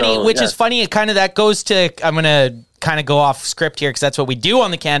 Which is funny. Is funny. It kind of that goes to. I'm gonna kind of go off script here because that's what we do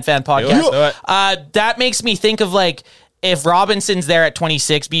on the Can Fan podcast. That makes me think of if Robinson's there at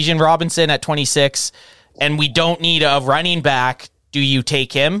 26, Bijan Robinson at 26, and we don't need a running back. Do you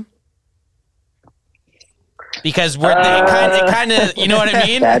take him? Because we're kind of, you know what I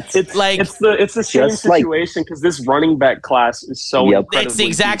mean? It's the same situation because this running back class is so incredibly it's the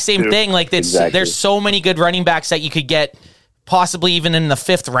exact same thing. There's so many good running backs that you could get. Possibly even in the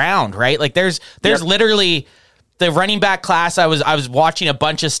 5th round, right? There's literally the running back class. I was watching a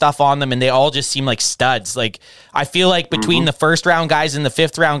bunch of stuff on them, and they all just seem like studs. I feel like between the 1st round guys and the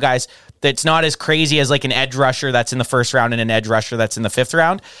 5th round guys, that's not as crazy as an edge rusher that's in the 1st round and an edge rusher that's in the 5th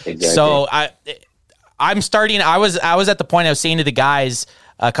round. Exactly. So I'm starting. I was at the point I was saying to the guys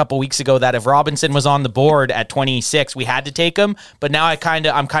a couple weeks ago that if Robinson was on the board at 26, we had to take him. But now I'm kind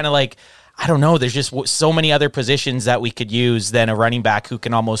of like. I don't know. There's just so many other positions that we could use than a running back who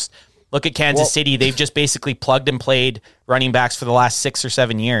can almost look at Kansas City. They've just basically plugged and played running backs for the last 6 or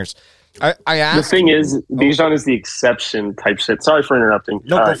 7 years. I asked. The thing is, Bijan is the exception type shit. Sorry for interrupting.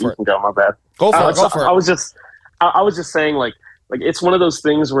 No, go for it. You can go. My bad. Go for it. I was just saying, it's one of those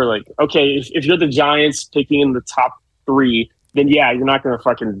things where, okay, if you're the Giants picking in the top 3, then yeah, you're not going to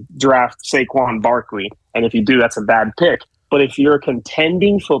fucking draft Saquon Barkley, and if you do, that's a bad pick. But if you're a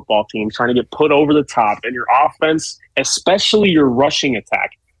contending football team trying to get put over the top and your offense, especially your rushing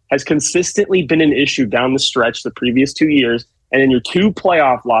attack, has consistently been an issue down the stretch the previous 2 years, and then your 2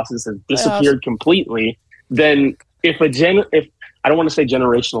 playoff losses have disappeared completely, then if I don't want to say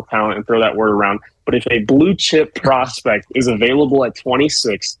generational talent and throw that word around, but if a blue chip prospect is available at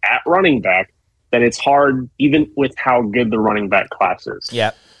 26 at running back, then it's hard even with how good the running back class is.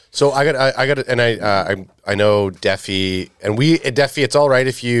 Yeah. So I got, and I know Deffy, and Deffy, it's all right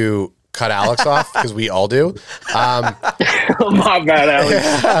if you cut Alex off because we all do. My bad,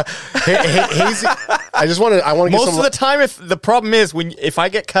 Alex. I want to get Most some. of the time, if the problem is if I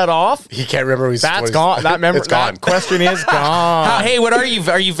get cut off, he can't remember. That's gone. It's gone. That question is gone. Hey, what are you?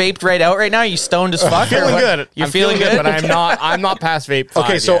 Are you vaped right out right now? Are you stoned as fuck? Feeling good. You're I'm feeling good, but I'm not past vape.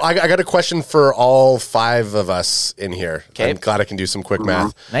 Okay, so I got a question for all 5 of us in here. Okay. I'm glad I can do some quick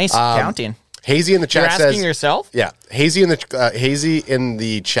math. Nice counting. Hazy in the chat You're says, asking yourself? Yeah, Hazy in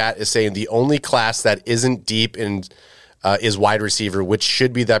the chat is saying the only class that isn't deep in is wide receiver, which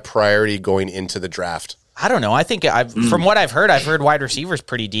should be that priority going into the draft. I don't know. I think from what I've heard wide receivers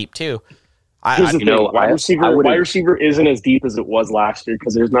pretty deep too. Here's the thing. Wide receiver isn't as deep as it was last year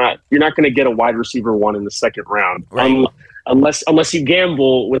because you're not going to get a wide receiver 1 in the second round, right? Unless you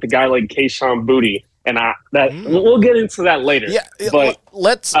gamble with a guy like Kayshon Boutte. And we'll get into that later. Yeah, but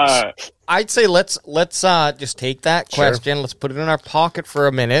let's. I'd say let's just take that question. Let's put it in our pocket for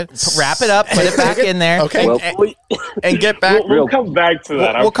a minute. Wrap it up. Put it back in there. Okay, and get back. We'll come back to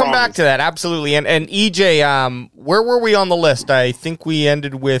that. We'll come back to that. Absolutely. And EJ, where were we on the list? I think we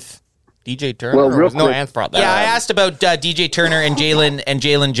ended with DJ Turner. Well, real quick, Anth brought that. Yeah, I asked about DJ Turner and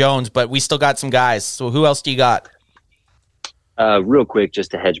Jalen Jones, but we still got some guys. So who else do you got? Real quick, just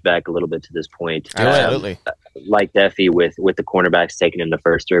to hedge back a little bit to this point. Absolutely. Like Duffy with the cornerbacks taken in the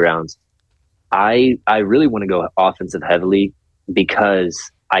first 3 rounds, I really want to go offensive heavily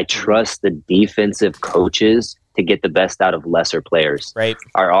because I trust the defensive coaches to get the best out of lesser players. Right.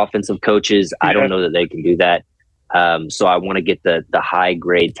 Our offensive coaches, I don't know that they can do that. So I want to get the high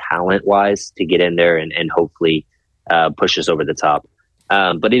grade talent wise to get in there and hopefully push us over the top.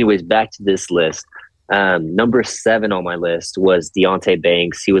 But anyways, back to this list. Number 7 on my list was Deonte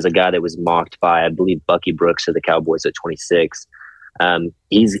Banks. He was a guy that was mocked by, I believe, Bucky Brooks of the Cowboys at 26.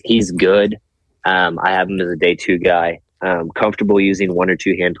 He's good. I have him as a day 2 guy. Comfortable using 1 or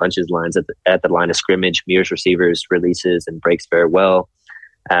 2 hand punches lines at the line of scrimmage, mirrors receivers, releases, and breaks very well.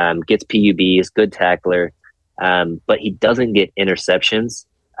 Gets PUBs, good tackler, but he doesn't get interceptions.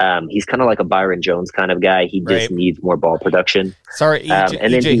 He's kind of like a Byron Jones kind of guy. He just needs more ball production. Sorry, EJ,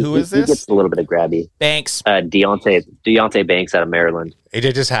 and then who is this? He gets a little bit of grabby. Banks. Deonte Banks out of Maryland.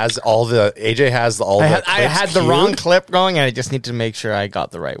 AJ just has all the. I had the wrong clip going, and I just need to make sure I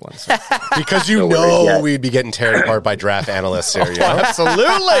got the right one. So. Because we'd be getting teared apart by draft analysts here. You know?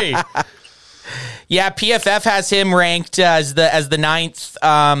 Absolutely. Yeah, PFF has him ranked as the ninth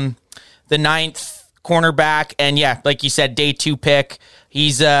cornerback, and yeah, like you said, day 2 pick.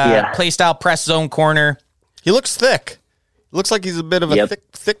 He's play style press zone corner. He looks thick. Looks like he's a bit of a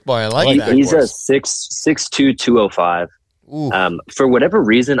thick boy. I like that. He's a 6'2", 205. For whatever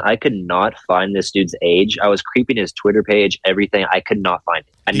reason, I could not find this dude's age. I was creeping his Twitter page, everything. I could not find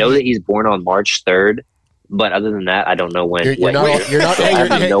it. I know that he's born on March 3rd, but other than that, I don't know when. You're not. I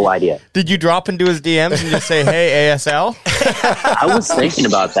have no idea. Did you drop into his DMs and just say, "Hey, ASL"? I was thinking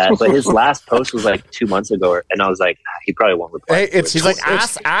about that, but his last post was like 2 months ago, and I was like, he probably won't reply. Hey, He's like,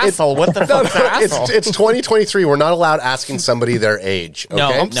 asshole. What the fuck, asshole? It's 2023. We're not allowed asking somebody their age. Okay? No,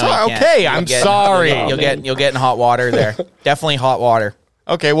 I'm sorry. Okay, I'm sorry. You'll get in hot water there. Definitely hot water.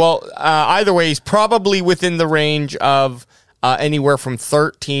 Okay, well, either way, he's probably within the range of anywhere from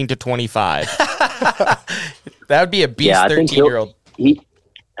 13 to 25. That would be a beast 13-year-old.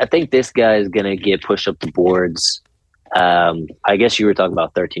 I think this guy is going to get pushed up the boards. I guess you were talking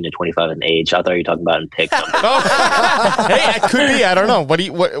about 13 to 25 in age. I thought you were talking about in pick numbers. Hey, it could be. I don't know.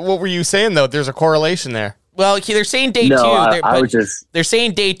 What were you saying, though? There's a correlation there. Well, they're saying day 2. They're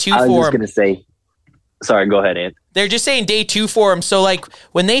saying day 2 for him. I was just going to say. Sorry, go ahead, Ant. They're just saying day 2 for him. So, like,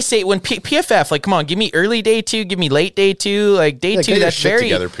 when they say, PFF, like, come on, give me early day 2, give me late day 2, like, day 2, that's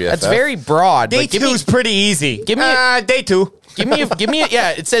very broad. Day 2 is pretty easy. Give me day 2. Give me,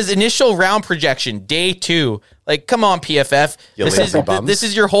 it says initial round projection, day 2. Like, come on, PFF. This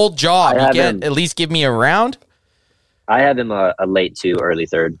is your whole job. At least give me a round. I have him a late 2, early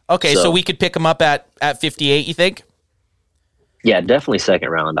 3rd. Okay, so we could pick him up at 58, you think? Yeah, definitely second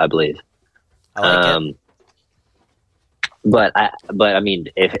round, I believe. I like it. But I mean,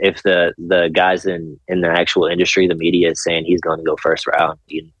 if the guys in the actual industry, the media is saying he's going to go first round,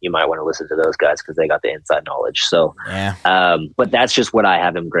 you might want to listen to those guys because they got the inside knowledge. So, but that's just what I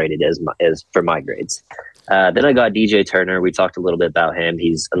have him graded as for my grades. Then I got DJ Turner. We talked a little bit about him.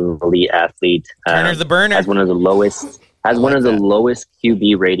 He's an elite athlete. Turner's the burner. Has one of the lowest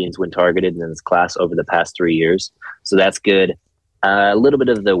QB ratings when targeted in his class over the past 3 years. So that's good. A little bit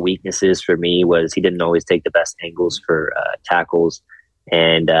of the weaknesses for me was he didn't always take the best angles for tackles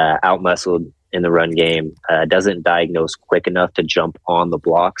and outmuscled in the run game. Doesn't diagnose quick enough to jump on the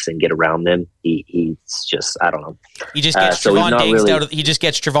blocks and get around them. He's just, I don't know. He just gets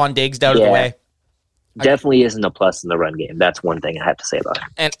Trevon Diggs out of the way. definitely isn't a plus in the run game. That's one thing I have to say about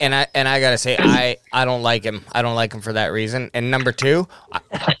him. And I gotta say, I don't like him. I don't like him for that reason. And number two,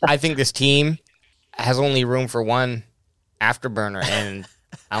 I think this team has only room for one afterburner, and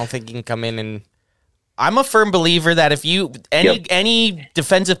I don't think he can come in and. I'm a firm believer that if you any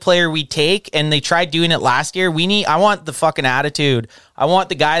defensive player we take and they tried doing it last year, I want the fucking attitude. I want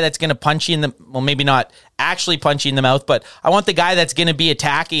the guy that's going to punch you in the, well, maybe not actually punch you in the mouth, but I want the guy that's going to be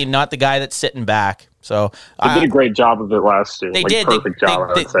attacking, not the guy that's sitting back. So they did a great job of it last year. They like, did. Perfect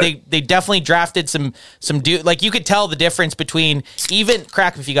job. They definitely drafted some dude. Like you could tell the difference between even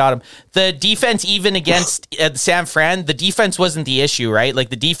crack if you got him. The defense even against San Fran, the defense wasn't the issue, right?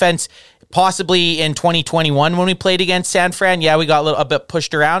 Like the defense possibly in 2021 when we played against San Fran, we got a bit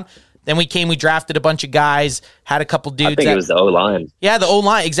pushed around. Then we drafted a bunch of guys, had a couple dudes. I think it was the O-line. Yeah, the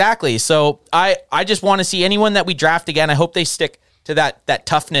O-line, exactly. So I just want to see anyone that we draft again. I hope they stick to that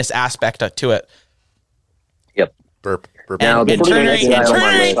toughness aspect to it. Yep. Burp. And Turner ain't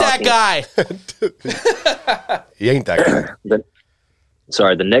that guy. He ain't that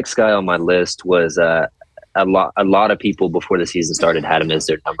guy. The next guy on my list was a lot of people before the season started had him as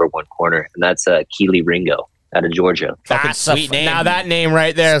their number one corner, and that's Kelee Ringo out of Georgia. Fucking sweet name. Now that name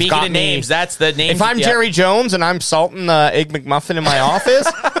right there. Speaking of names, that's the name. If I'm Jerry Jones and I'm salting the Egg McMuffin in my office,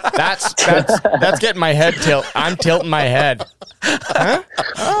 that's getting my head tilt. I'm tilting my head. Huh?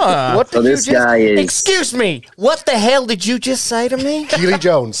 Oh, what did this guy is. Excuse me. What the hell did you just say to me? Kelee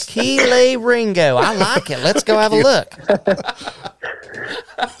Jones. Kelee Ringo. I like it. Let's go have a look.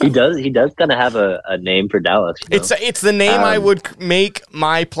 He does kind of have a name for Dallas. You know? It's the name I would make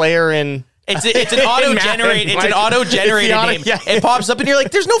my player in. It's an auto-generated. It's an auto-generated name. Yeah. It pops up, and you're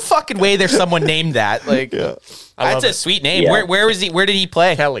like, "There's no fucking way there's someone named that." Like, that's a sweet name. Yeah. Where was he? Where did he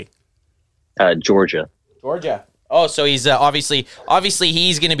play? Kelly. Georgia. Oh, so he's obviously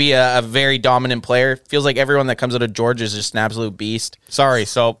he's going to be a very dominant player. Feels like everyone that comes out of Georgia is just an absolute beast. Sorry.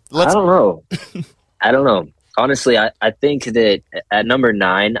 So I don't know. Honestly, I think that at number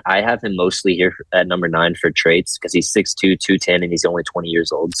 9, I have him mostly here at number 9 for traits because he's 6'2", 210, and he's only 20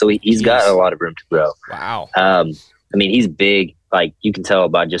 years old. So he's got a lot of room to grow. Wow. I mean, he's big. Like, you can tell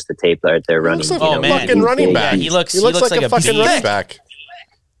by just the tape right there running. He looks like a fucking running back. He looks like a fucking running back.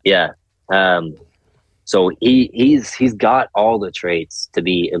 Yeah. So he's got all the traits to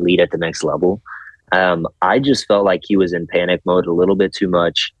be elite at the next level. I just felt like he was in panic mode a little bit too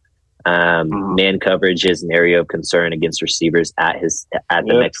much. Man coverage is an area of concern against receivers at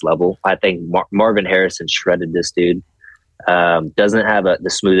the next level. I think Marvin Harrison shredded this dude. Doesn't have the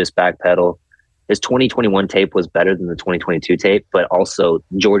smoothest back pedal. His 2021 tape was better than the 2022 tape, but also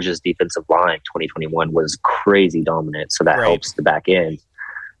Georgia's defensive line 2021 was crazy dominant, so that helps the back end.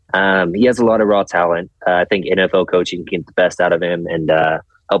 He has a lot of raw talent. I think NFL coaching can get the best out of him and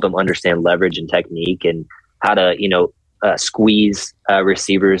help him understand leverage and technique and how to, squeeze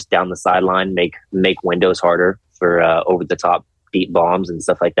receivers down the sideline, make windows harder for over the top deep bombs and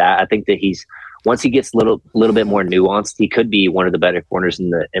stuff like that. I think that once he gets a little bit more nuanced, he could be one of the better corners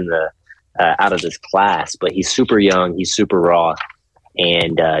in the out of this class. But he's super young, he's super raw,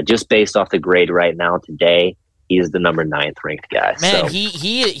 and just based off the grade right now today, he is the number 9th ranked guy. Man, so,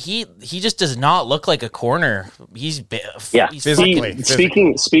 he just does not look like a corner. He's physically.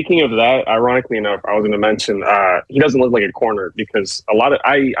 Speaking of that, ironically enough, I was going to mention he doesn't look like a corner because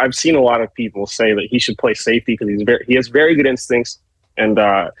I've seen a lot of people say that he should play safety because he has very good instincts and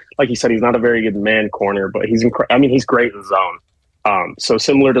like you said, he's not a very good man corner, but he's great in zone. So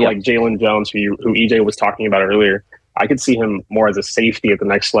similar to like Jalen Jones, who EJ was talking about earlier, I could see him more as a safety at the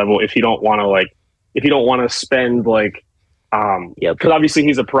next level if you don't want to spend because obviously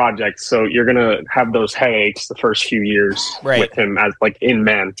he's a project, so you're gonna have those headaches the first few years with him as in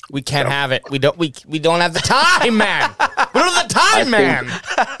man. We can't have it. We don't have the time, man. We don't have the time, man.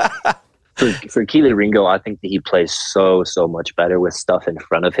 For Kelee Ringo, I think that he plays so much better with stuff in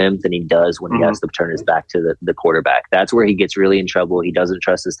front of him than he does when he has to turn his back to the quarterback. That's where he gets really in trouble. He doesn't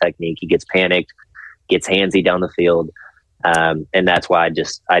trust his technique. He gets panicked, gets handsy down the field. And that's why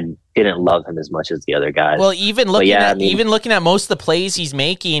I didn't love him as much as the other guys. Well, even looking at most of the plays he's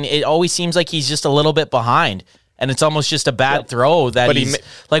making, it always seems like he's just a little bit behind, and it's almost just a bad throw that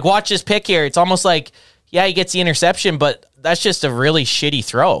watch his pick here. It's almost like, he gets the interception, but that's just a really shitty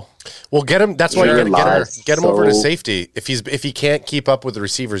throw. Well, get him. That's why you're going to get him over to safety. If he can't keep up with the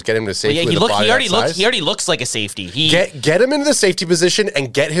receivers, get him to safety. He already looks like a safety. Get him into the safety position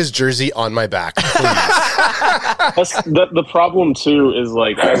and get his jersey on my back, please. the problem too is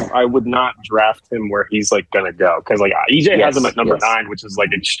I would not draft him where he's going to go because EJ has him at number 9, which is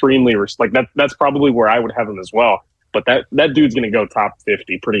extremely that's probably where I would have him as well. but that dude's going to go top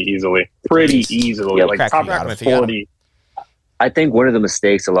 50 pretty easily. Yep. Like top 40. I think one of the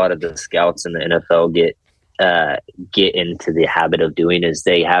mistakes a lot of the scouts in the NFL get into the habit of doing is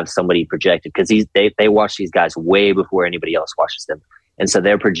they have somebody projected, because they watch these guys way before anybody else watches them. And so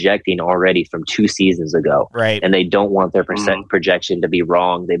they're projecting already from 2 seasons ago. Right. And they don't want their projection to be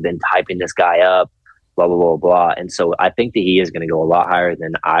wrong. They've been typing this guy up, blah, blah, blah, blah. And so I think that he is going to go a lot higher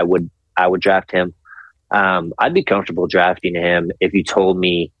than I would draft him. I'd be comfortable drafting him if you told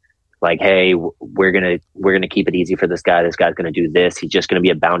me, like, hey, we're gonna keep it easy for this guy. This guy's gonna do this. He's just gonna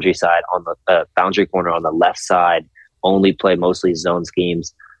be a boundary corner on the left side. Only play mostly zone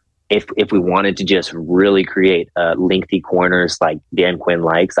schemes. If we wanted to just really create lengthy corners like Dan Quinn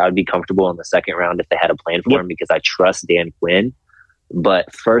likes, I would be comfortable in the second round if they had a plan for him, because I trust Dan Quinn.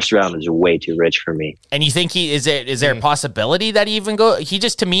 But first round is way too rich for me. And you think is there a possibility that he even go? He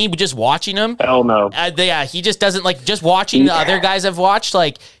just, to me, just watching him. Hell no. He just doesn't, like, just watching the other guys I've watched.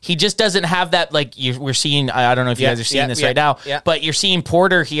 Like, he just doesn't have that. Like, we're seeing. I don't know if you guys are seeing this right now, but you're seeing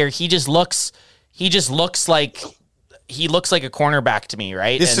Porter here. He just looks like a cornerback to me,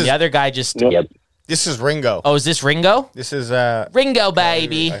 right? The other guy just. Yep. This is Ringo. Oh, is this Ringo? This is Ringo,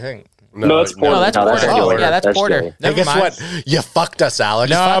 baby. I think. No, that's Porter. No, that's Porter. Joey. Yeah, that's Porter. Joey. Never Guess mind. what? You fucked us, Alex.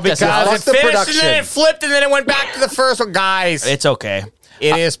 No, because Fuck it the finished production. and then it flipped and then it went back to the first one. Guys, It's okay.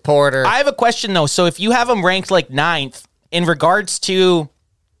 it is Porter. I have a question, though. So if you have him ranked like 9th in regards to,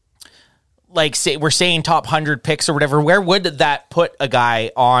 like, say we're saying top 100 picks or whatever, where would that put a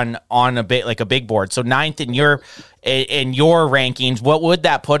guy on a bit like a big board? So 9th in your rankings, what would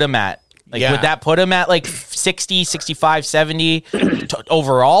that put him at? Like, would that put him at like 60, 65, 70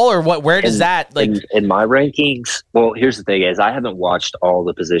 overall, or what? Where does that like in my rankings? Well, here's the thing: is I haven't watched all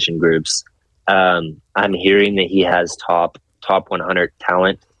the position groups. I'm hearing that he has top 100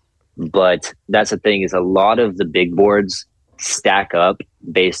 talent, but that's the thing: is a lot of the big boards stack up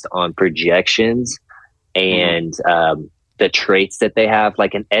based on projections and the traits that they have.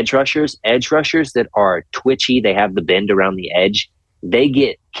 Like an edge rushers that are twitchy, they have the bend around the edge. They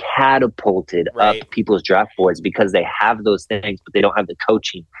get catapulted up people's draft boards because they have those things, but they don't have the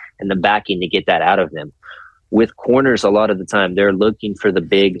coaching and the backing to get that out of them. With corners, a lot of the time, they're looking for the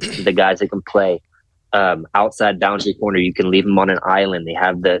guys that can play outside boundary corner. You can leave them on an island. They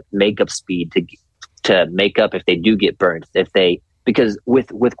have the makeup speed to make up if they do get burned. Because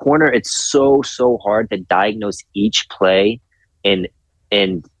with corner, it's so hard to diagnose each play and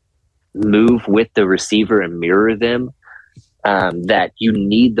move with the receiver and mirror them. That you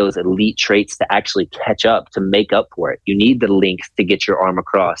need those elite traits to actually catch up, to make up for it. You need the length to get your arm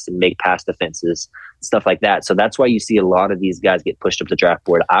across and make pass defenses, stuff like that. So that's why you see a lot of these guys get pushed up the draft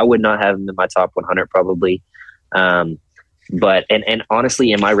board. I would not have them in my top 100 probably. But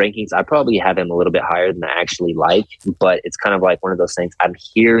honestly, in my rankings, I probably have him a little bit higher than I actually like, but it's kind of like one of those things. I'm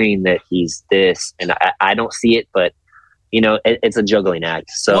hearing that he's this, and I don't see it, but it's a juggling act.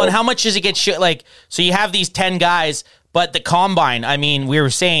 So, well, and how much does it get so you have these 10 guys, but the combine, I mean, we were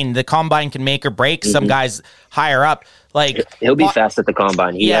saying the combine can make or break some guys higher up. Like, he'll be fast at the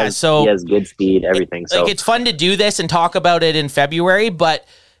combine. He has good speed, everything. So it's fun to do this and talk about it in February, but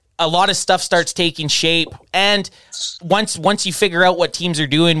a lot of stuff starts taking shape, and once you figure out what teams are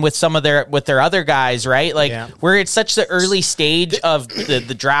doing with some of their other guys, right? Like, we're at such the early stage of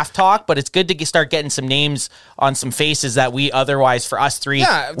the draft talk, but it's good to start getting some names on some faces that we otherwise, for us three,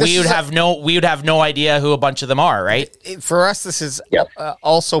 we would have no idea who a bunch of them are, right? For us, this is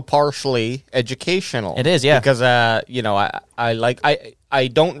also partially educational. It is, yeah, because I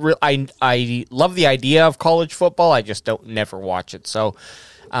love the idea of college football. I just don't never watch it. So.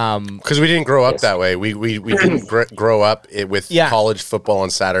 Because we didn't grow up that way. We didn't grow up with college football on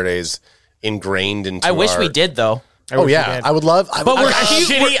Saturdays ingrained into. I wish we did, though. Oh yeah, I would love. But we're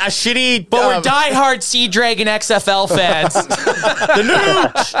shitty. But we're diehard Sea Dragon XFL fans. The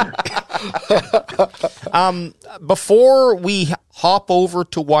Nuge. Before we hop over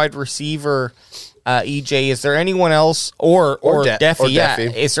to wide receiver, EJ, is there anyone else or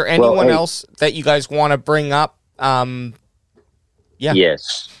Deffy? Is there anyone else that you guys want to bring up? Yeah.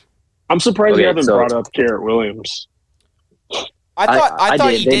 Yes. I'm surprised you haven't brought up Garrett Williams. I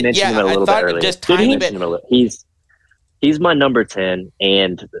thought you did. Mention him a little bit earlier. Just tiny bit. He's my number 10,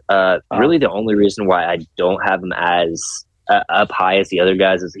 and really the only reason why I don't have him as up high as the other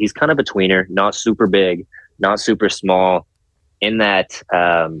guys is he's kind of a tweener, not super big, not super small, in that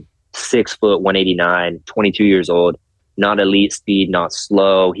 6 foot, 189, 22 years old, not elite speed, not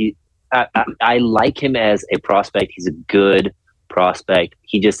slow. I like him as a prospect. He's a good prospect.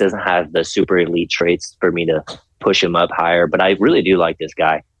 He just doesn't have the super elite traits for me to push him up higher, but I really do like this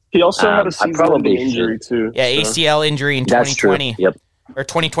guy. He also had a I season probably injury too. Yeah, so. ACL injury in That's 2020. true. Yep. Or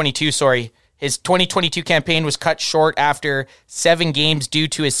 2022, sorry. His 2022 campaign was cut short after 7 games due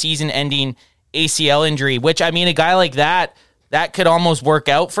to a season-ending ACL injury, which, I mean, a guy like that could almost work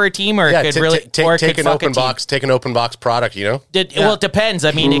out for a team, or it could really take an open box, take an open box product, you know? Well, it depends.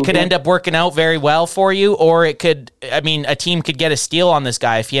 I mean, it could end up working out very well for you, or it could, I mean, a team could get a steal on this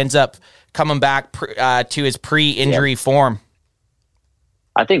guy if he ends up coming back to his pre-injury form.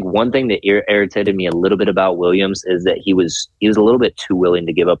 I think one thing that irritated me a little bit about Williams is that he was a little bit too willing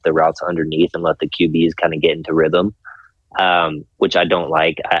to give up the routes underneath and let the QBs kind of get into rhythm, which I don't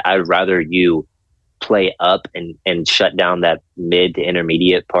like. I'd rather you play up and shut down that mid to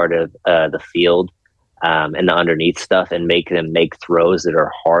intermediate part of the field and the underneath stuff, and make them make throws that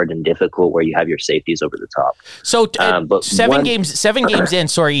are hard and difficult where you have your safeties over the top. So but 7 games in,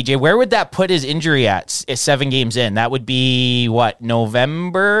 sorry, EJ, where would that put his injury at? 7 games in, that would be what,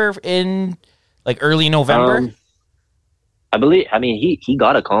 November, in like early November? I believe. I mean, he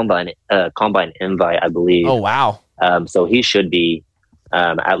got a combine invite, I believe. Oh wow! So he should be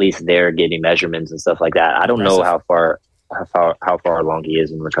at least there getting measurements and stuff like that. I don't know how far along he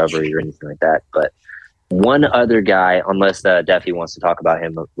is in recovery or anything like that. But one other guy, unless Duffy wants to talk about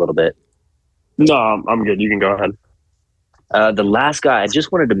him a little bit. No, I'm good. You can go ahead. The last guy, I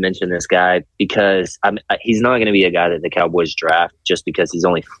just wanted to mention this guy because he's not going to be a guy that the Cowboys draft just because he's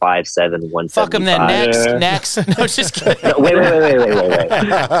only 5'7", 175. Fuck him then. Next. No, just kidding. No, wait.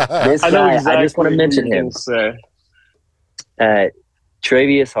 This guy, I just want to mention him.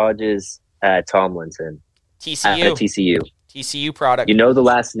 Travius Hodges Tomlinson. TCU. TCU. TCU product. You know the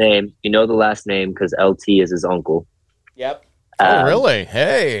last name because LT is his uncle. Yep. Oh, really?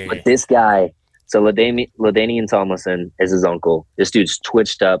 Hey. But this guy, so LaDainian Tomlinson is his uncle. This dude's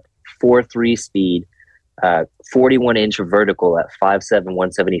twitched up, 4.3 speed, 41-inch vertical at 5'7",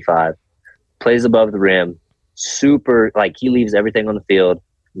 175. Plays above the rim. Super, like, he leaves everything on the field.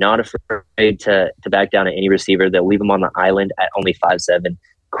 Not afraid to back down at any receiver. They'll leave him on the island at only 5'7".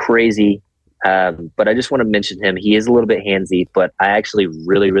 Crazy. But I just want to mention him. He is a little bit handsy, but I actually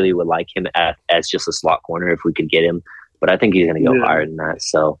really, really would like him as just a slot corner if we could get him. But I think he's going to go higher than that.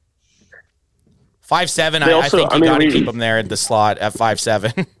 So 5'7", I think you got to keep him there at the slot at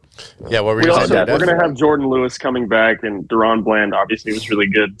 5'7". Yeah, what were you saying? We're going to have Jordan Lewis coming back, and Deron Bland obviously was really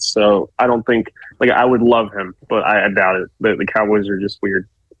good. So I don't think, like, I would love him, but I doubt it. The Cowboys are just weird.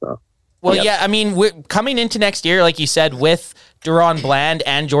 So. Well, yeah, I mean, we're coming into next year, like you said, with Deron Bland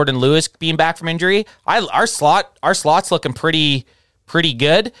and Jordan Lewis being back from injury, our slot's looking pretty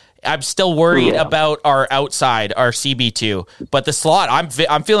good. I'm still worried about our outside, our CB2, but the slot,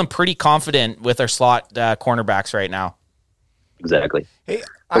 I'm feeling pretty confident with our slot cornerbacks right now. Exactly. Hey,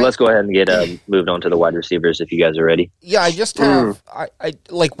 let's go ahead and get moved on to the wide receivers if you guys are ready. Yeah, I just have I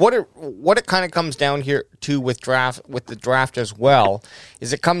like what it kind of comes down here to with the draft as well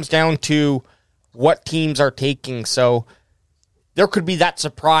is it comes down to what teams are taking. So there could be that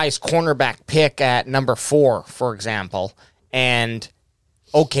surprise cornerback pick at number 4, for example, and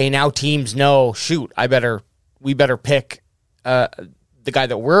okay, now teams know, shoot, we better pick the guy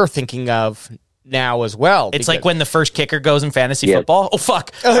that we're thinking of now as well. It's like when the first kicker goes in fantasy football. Oh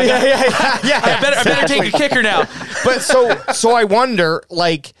fuck! Oh yeah. I better take a kicker now. But so I wonder,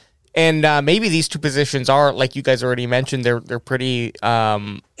 like, and maybe these two positions are, like you guys already mentioned, they're pretty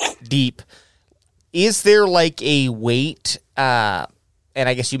deep. Is there like a weight? And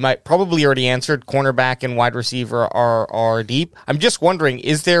I guess you might probably already answered. Cornerback and wide receiver are deep. I'm just wondering,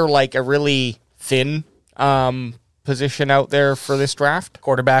 is there like a really thin position out there for this draft?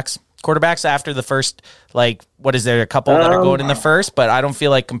 Quarterbacks after the first, like, what is there, a couple that are going in the first, but I don't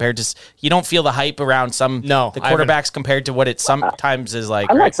feel like compared to, you don't feel the hype around the quarterbacks compared to what it sometimes is like.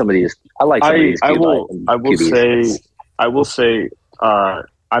 I like some of these. I will say, I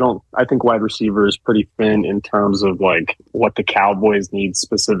think wide receiver is pretty thin in terms of like what the Cowboys need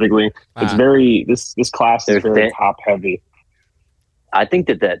specifically. It's very, this class is very top heavy. I think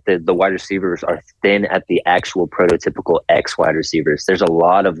that the wide receivers are thin at the actual prototypical X wide receivers. There's a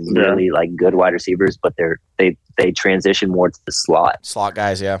lot of really like good wide receivers, but they transition more to the slot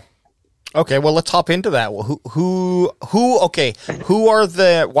guys. Yeah. Okay, well, let's hop into that. Well, who are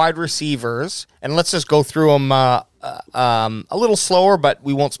the wide receivers? And let's just go through them a little slower, but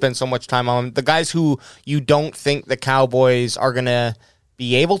we won't spend so much time on them. The guys who you don't think the Cowboys are going to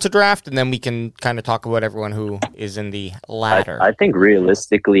be able to draft, and then we can kind of talk about everyone who is in the latter. I think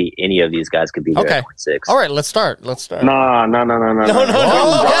realistically, any of these guys could be there at 6. All right, let's start. No. Okay.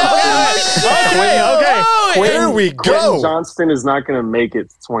 Here we go. Quentin Johnston is not going to make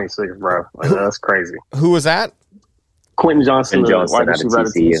it to 26, bro. Like, that's crazy. Who was that? Quentin Johnson, And the Johnson wide out of receiver out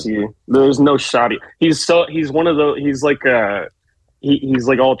of TCU. There's no shot. He's one of the. He's like he's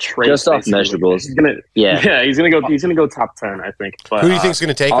like all traits. Just off basically. measurables. He's gonna go top 10, I think. But Who do you think's going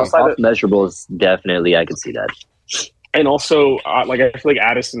to take him? Off measurables, definitely, I could see that. And also, I feel like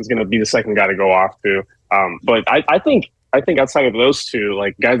Addison's going to be the second guy to go off too. But I think outside of those two,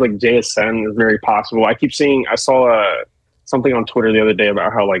 like guys like JSN is very possible. I saw something on Twitter the other day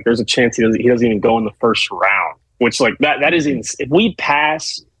about how like there's a chance he doesn't even go in the first round, which like that is if we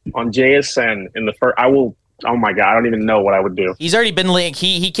pass on JSN in the first, I will. Oh my God, I don't even know what I would do. He's already been linked.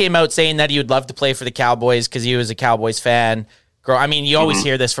 He came out saying that he would love to play for the Cowboys because he was a Cowboys fan. I mean, you always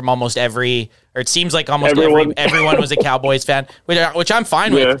hear this from almost or it seems like almost everyone was a Cowboys fan, which I'm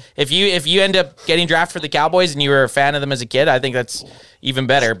fine with. If you end up getting drafted for the Cowboys and you were a fan of them as a kid, I think that's even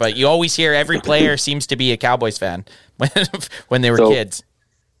better. But you always hear every player seems to be a Cowboys fan when they were kids.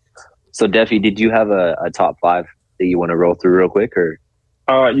 So, Deffy, did you have a top 5 that you want to roll through real quick, or?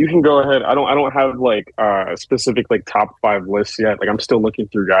 You can go ahead. I don't have like a specific like top 5 lists yet. Like I'm still looking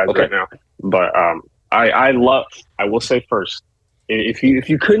through guys right now. But I will say first, if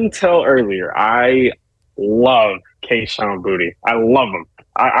you couldn't tell earlier, I love Kayshon Boutte. I love him.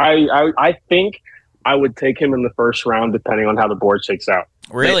 I think I would take him in the first round depending on how the board shakes out.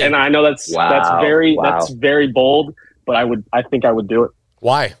 Really? And I know that's very bold, but I think I would do it.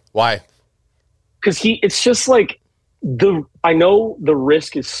 Why? Because it's just like I know the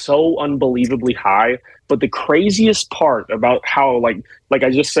risk is so unbelievably high, but the craziest part about how like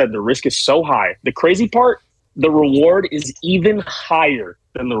I just said, the risk is so high. The crazy part, the reward is even higher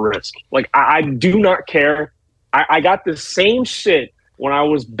than the risk. Like I do not care. I got the same shit when I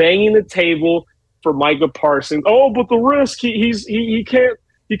was banging the table for Micah Parsons. Oh, but the risk, he can't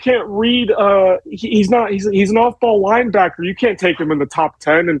read. He's an off-ball linebacker. You can't take him in the top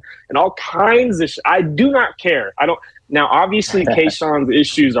 10 and all kinds of shit. I do not care. I don't. Now, obviously, Kayshon's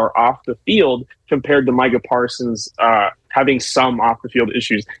issues are off the field compared to Micah Parsons having some off the field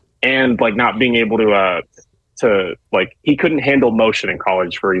issues and like not being able to like he couldn't handle motion in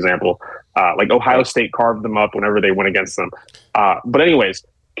college, for example. Like Ohio State carved them up whenever they went against them. But anyways,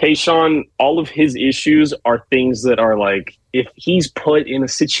 Kayshon, all of his issues are things that are like if he's put in a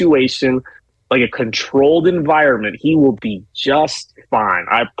situation like a controlled environment, he will be just fine.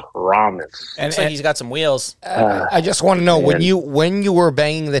 I promise. And he's got some wheels. I just want to know when you were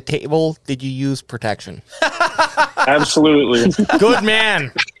banging the table, did you use protection? Absolutely. Good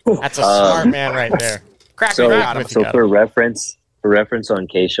man. That's a smart man right there. So for reference on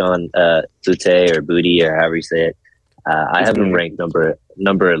Kayshon Boutte or Boutte or however you say it, I have him ranked number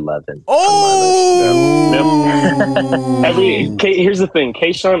 11. Here's the thing,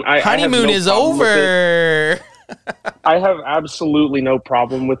 Kayshon. Honeymoon is over. I have absolutely no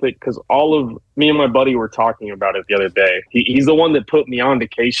problem with it because all of me and my buddy were talking about it the other day. He's the one that put me on to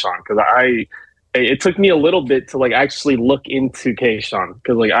Kayshon because it took me a little bit to like actually look into Kayshon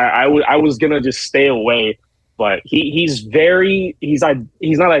because like I was gonna just stay away. But he's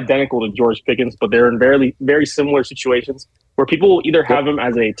not identical to George Pickens, but they're in very, very similar situations where people will either have him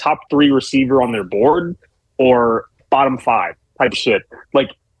as a top 3 receiver on their board or bottom 5 type shit.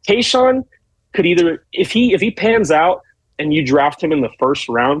 Like Kayshon could either, if he pans out and you draft him in the first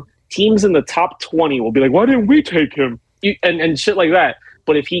round, teams in the top 20 will be like, why didn't we take him? And shit like that.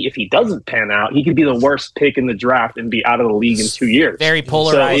 But if he doesn't pan out, he could be the worst pick in the draft and be out of the league in 2 years. Very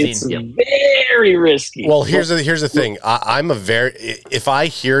polarizing. So it's very risky. Well, here's the thing. If I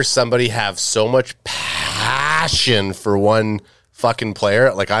hear somebody have so much passion for one fucking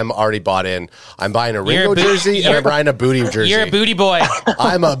player, like I'm already bought in. I'm buying a Ringo jersey and I'm buying a Boutte jersey. You're a booty boy.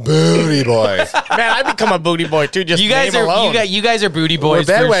 I'm a booty boy. Man, I become a booty boy too. Just you guys are booty boys.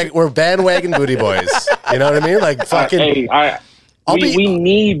 We're bandwagon booty boys. You know what I mean? Like fucking. We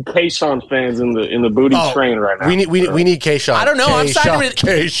need Kayshon fans in the booty train right now. We need Kayshon. I don't know. I'm siding with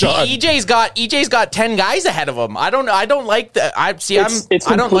Kayshon. EJ's got 10 guys ahead of him. I don't like the. I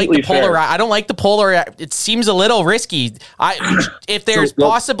don't like the polar. I don't like the polar. It seems a little risky. If there's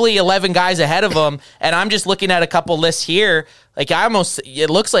possibly 11 guys ahead of him, and I'm just looking at a couple lists here. Like it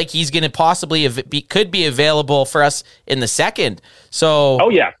looks like he's going to possibly could be available for us in the second. So. Oh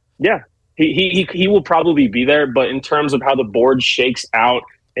yeah. He will probably be there, but in terms of how the board shakes out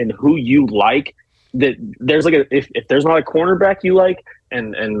and who you like, that there's like if there's not a cornerback you like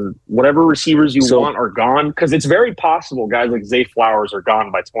and whatever receivers you want are gone, because it's very possible guys like Zay Flowers are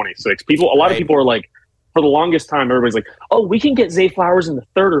gone by 26. A lot of people are like, for the longest time, everybody's like, oh, we can get Zay Flowers in the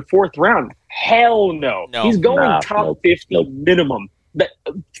 3rd or 4th round. Hell no. He's going top 50 minimum. That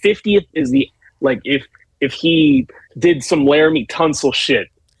 50th is the like if he did some Laramie Tunsil shit.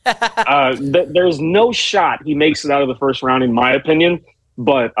 There's no shot he makes it out of the first round, in my opinion.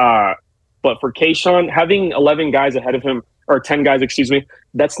 But for Kayshawn, having 11 guys ahead of him, or 10 guys, excuse me,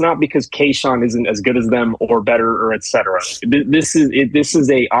 that's not because Kayshawn isn't as good as them or better or etc. This is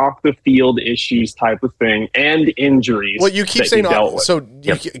a off the field issues type of thing and injuries. Well, you keep saying so.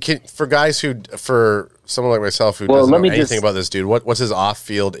 For guys for someone like myself who doesn't know anything about this dude, what's his off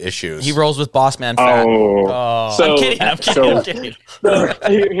field issues? He rolls with boss man fat. I'm kidding. I'm kidding.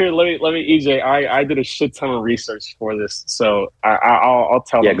 Here, let me, EJ. I did a shit ton of research for this, so I'll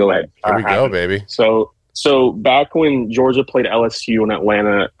tell. Yeah, go ahead. Here we go, baby. So back when Georgia played LSU in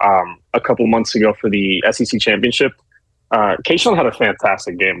Atlanta a couple months ago for the SEC championship, Kayshawn had a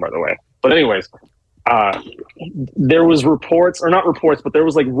fantastic game, by the way. But anyways, there was reports, or not reports, but there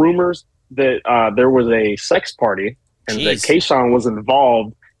was like rumors that there was a sex party and that Kayshawn was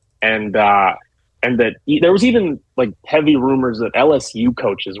involved, and that there was even like heavy rumors that LSU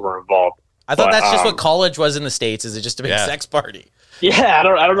coaches were involved. I thought that's just what college was in the States. Is it just a big sex party? Yeah, I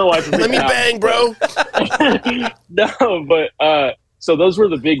don't know why. Let me bang, bro. No, but so those were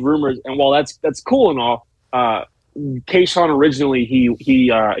the big rumors, and while that's cool and all, Kayshawn originally he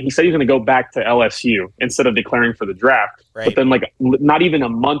said he's going to go back to LSU instead of declaring for the draft. Right. But then, like, not even a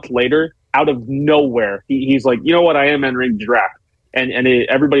month later, out of nowhere, he's like, you know what, I am entering the draft, and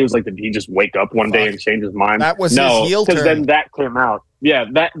everybody was like, did he just wake up one day and change his mind? That was his heel turn. Because then that came out. Yeah,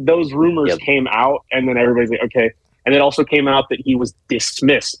 those rumors came out, and then everybody's like, okay. And it also came out that he was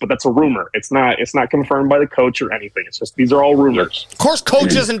dismissed, but that's a rumor. It's not confirmed by the coach or anything. It's just, these are all rumors. Of course,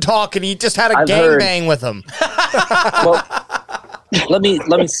 coach isn't talking. He just had a gangbang with him. Well, let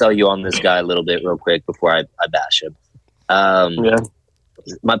me sell you on this guy a little bit real quick before I bash him.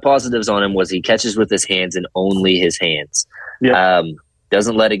 My positives on him was he catches with his hands and only his hands. Yeah.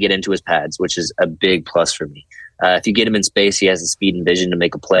 Doesn't let it get into his pads, which is a big plus for me. If you get him in space, he has the speed and vision to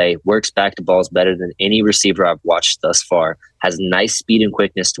make a play, works back to balls better than any receiver I've watched thus far, has nice speed and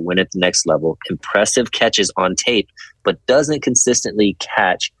quickness to win at the next level, impressive catches on tape, but doesn't consistently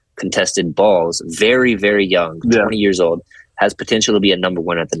catch contested balls. Very, very young, 20 years old, has potential to be a number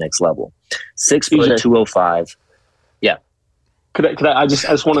one at the next level. 6 foot, 205. Yeah. Could I? I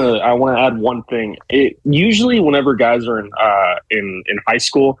just want to add one thing. Usually, whenever guys are in high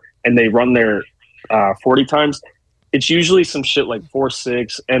school and they run their 40 times, it's usually some shit like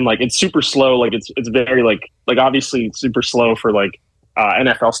 4.6, and like it's super slow. Like it's very like obviously super slow for like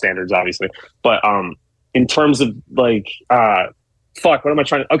NFL standards, obviously. But in terms of like what am I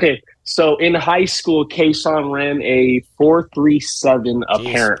trying to? Okay, so in high school, Kayshawn ran a 4.37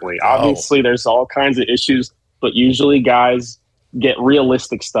 apparently. Obviously, there's all kinds of issues, but usually guys get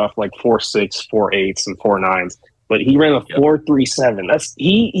realistic stuff like 4.6, 4.8s, and 4.9s. But he ran a 4.37. That's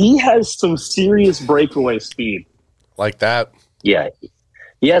he has some serious breakaway speed. Like that. Yeah.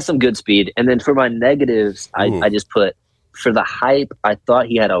 He has some good speed. And then for my negatives, I just put, for the hype, I thought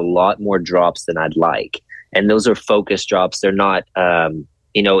he had a lot more drops than I'd like. And those are focus drops. They're not,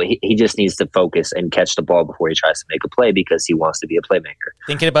 he just needs to focus and catch the ball before he tries to make a play because he wants to be a playmaker.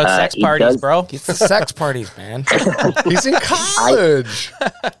 Thinking about sex parties, bro. It's the sex parties, man. He's in college.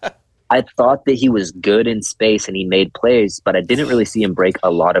 I thought that he was good in space and he made plays, but I didn't really see him break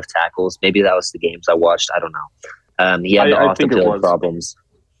a lot of tackles. Maybe that was the games I watched. I don't know. He had the off-the-field problems.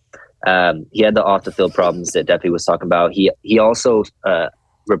 He had the off-the-field problems that Duffy was talking about. He also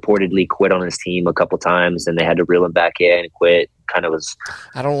reportedly quit on his team a couple times, and they had to reel him back in and quit. Kind of was,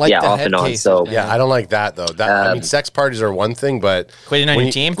 I don't like the off head and on. cases, So I don't like that though. I mean, sex parties are one thing, but quitting on your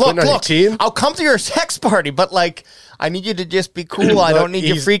team. Look, I'll come to your sex party, but like, I need you to just be cool. I don't need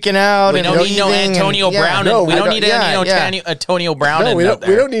you freaking out. We don't need no Antonio Brown. We don't need any Antonio Brown. No, we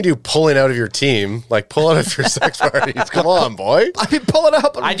don't need you pulling out of your team. Like, pull out of your sex parties. Come on, boy. I mean, pull it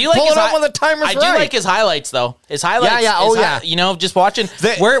up. I do like his when the timer's I do like his highlights though. His highlights. Just watching.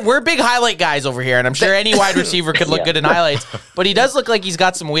 We're big highlight guys over here, and I'm sure any wide receiver could look good in highlights. But he does look like he's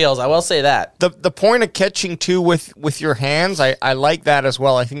got some wheels. I will say that. The point of catching too with your hands, I like that as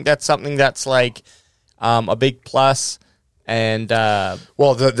well. I think that's something that's like a big plus. And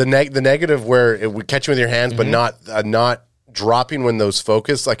the negative where it would catch you with your hands, but not dropping when those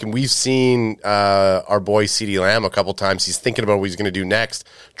focus. Like, and we've seen our boy CeeDee Lamb a couple times. He's thinking about what he's going to do next,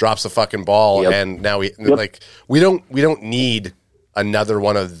 drops a fucking ball, and now we don't need another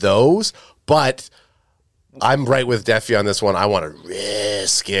one of those. But I'm right with Deffy on this one. I want to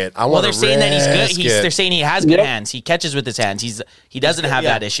risk it. They're saying that he's good. They're saying he has good hands. He catches with his hands. He doesn't have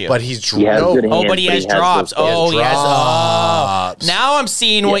that issue. But he has drops. He has. Now I'm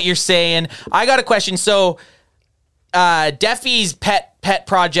seeing what you're saying. I got a question. So, Deffy's pet pet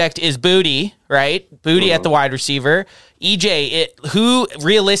project is Booty, right? Booty at the wide receiver. EJ, who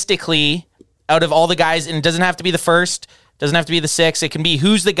realistically, out of all the guys, and it doesn't have to be the first, doesn't have to be the sixth, it can be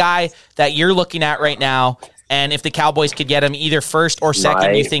who's the guy that you're looking at right now, and if the Cowboys could get him either first or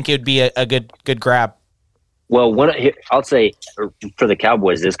second, you think it would be a good grab? Well, I'll say for the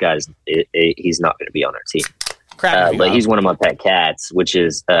Cowboys, this guy's he's not going to be on our team. But he's one of my pet cats, which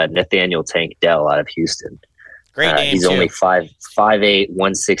is Nathaniel Tank Dell out of Houston. Great name, he's too. only 5'8",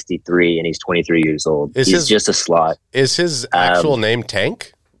 163, and he's 23 years old. He's just a slot. Is his actual name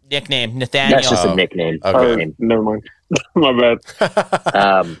Tank? Nickname, Nathaniel. That's just a nickname. Okay. Never mind. My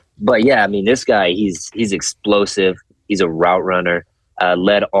bad. But yeah, I mean, this guy, he's explosive. He's a route runner.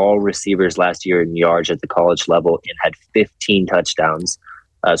 Led all receivers last year in yards at the college level and had 15 touchdowns.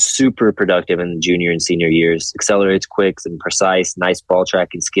 Super productive in the junior and senior years. Accelerates quick and precise. Nice ball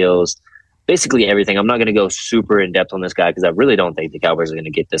tracking skills. Basically everything. I'm not going to go super in depth on this guy because I really don't think the Cowboys are going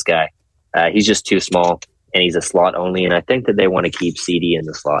to get this guy. He's just too small, and he's a slot only. And I think that they want to keep CD in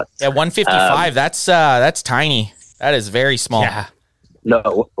the slot. Yeah, 155. That's tiny. That is very small. Yeah.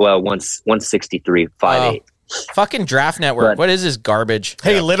 No, well, 163, 5'8". Fucking Draft Network. What is this garbage?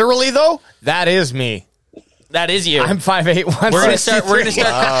 Hey, literally though, that is me. That is you. I'm 5'8", 163.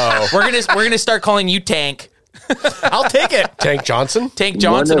 We're gonna start calling you Tank. I'll take it. Tank Johnson? Tank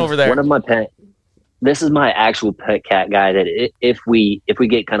Johnson over there. One of my pet. This is my actual pet cat guy. That if we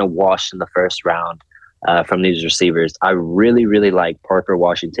get kind of washed in the first round from these receivers, I really like Parker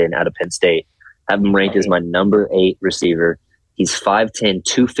Washington out of Penn State. I have him ranked as my number 8 receiver. He's 5'10",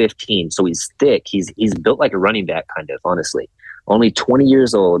 215, so he's thick. He's built like a running back, kind of, honestly. Only 20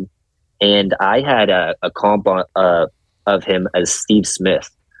 years old, and I had a comp of him as Steve Smith.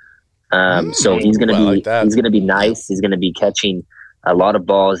 So he's gonna be nice. He's gonna be catching a lot of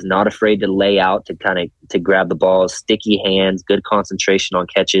balls, not afraid to lay out to grab the balls, sticky hands, good concentration on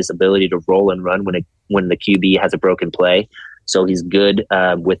catches, ability to roll and run when the QB has a broken play. So he's good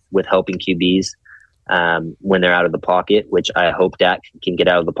with helping QBs when they're out of the pocket, which I hope Dak can get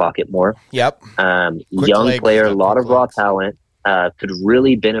out of the pocket more. Yep. Young player, a lot of raw talent, could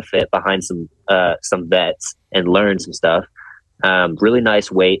really benefit behind some vets and learn some stuff. Really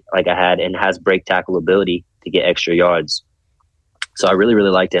nice weight, like I had, and has break tackle ability to get extra yards. So I really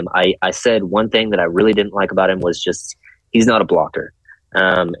liked him. I said one thing that I really didn't like about him was just he's not a blocker.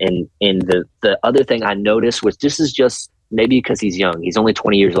 And the other thing I noticed was this is just maybe because he's young. He's only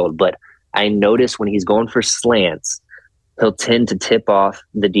 20 years old, but I noticed when he's going for slants, he'll tend to tip off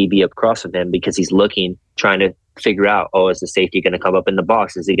the DB across from him because he's looking, trying to figure out, is the safety going to come up in the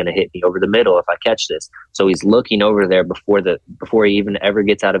box? Is he going to hit me over the middle if I catch this? So he's looking over there before he even ever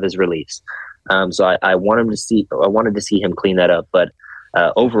gets out of his release. So I wanted to see him clean that up. But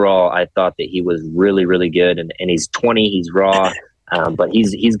overall, I thought that he was really good. And he's 20, he's raw, but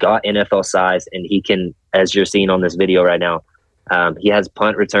he's got NFL size, and he can, as you're seeing on this video right now, he has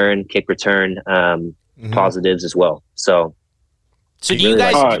punt return, kick return positives as well. So do you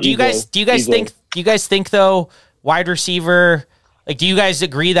guys think though, wide receiver, like, do you guys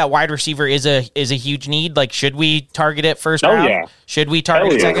agree that wide receiver is a huge need? Like, should we target it first round? Yeah. Should we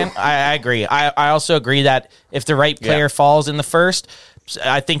target it second? I agree. I also agree that if the right player falls in the first,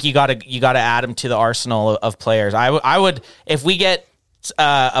 I think you gotta add him to the arsenal of players. I would, if we get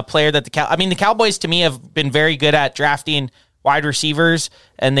a player that the Cowboys to me have been very good at drafting wide receivers,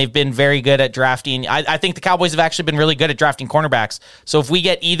 and they've been very good at drafting. I think the Cowboys have actually been really good at drafting cornerbacks. So if we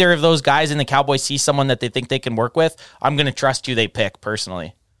get either of those guys and the Cowboys see someone that they think they can work with, I'm going to trust who they pick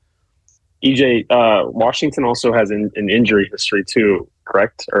personally. EJ, Washington also has an injury history too,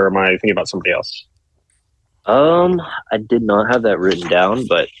 correct? Or am I thinking about somebody else? I did not have that written down,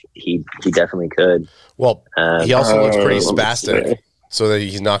 but he definitely could. Well, he also looks pretty spastic. So that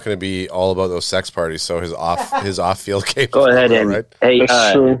he's not going to be all about those sex parties. So his off field game. Go ahead and right? Hey,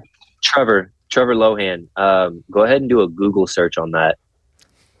 Trevor Lohan. Go ahead and do a Google search on that.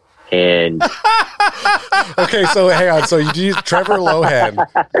 And okay, so hang on. So you do Trevor Lohan.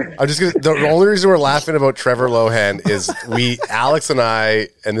 The only reason we're laughing about Trevor Lohan is Alex and I,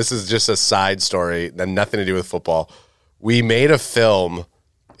 and this is just a side story and nothing to do with football. We made a film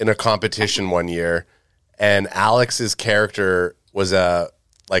in a competition one year, and Alex's character was a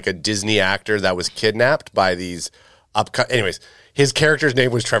Disney actor that was kidnapped by these Anyways, his character's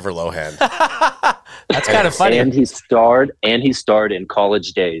name was Trevor Lohan. That's kind of funny. And he starred in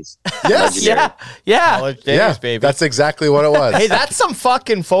College Days. Yes. Yeah. College days, baby. That's exactly what it was. Hey, that's some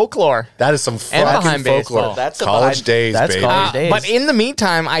fucking folklore. That is some fucking behind folklore. baseball. That's College days, that's baby. college days. But in the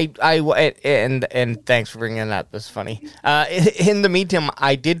meantime, and thanks for bringing that up. That's funny. In the meantime,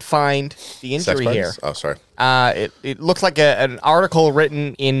 I did find the Sex injury buttons? here. Oh, sorry. It looks like an article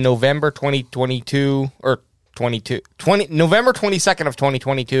written in November 2022 or 20 November 22nd of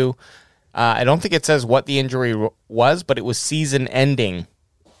 2022. I don't think it says what the injury was, but it was season ending.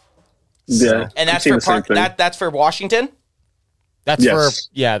 Yeah, and that's I've for seen the same thing. that's for Washington. That's Yes.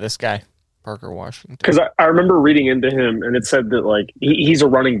 for this guy, Parker Washington. Because I remember reading into him, and it said that like he's a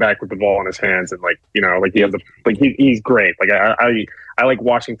running back with the ball in his hands, and he has he's great. Like I like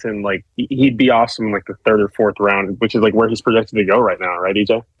Washington. Like he'd be awesome in like the third or fourth round, which is like where he's projected to go right now, right,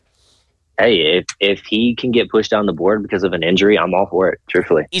 EJ? Hey, if he can get pushed down the board because of an injury, I'm all for it.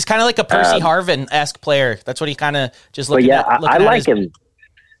 Truthfully, He's kind of like a Percy Harvin-esque player. That's what he kind of just but looking yeah, at. I like him.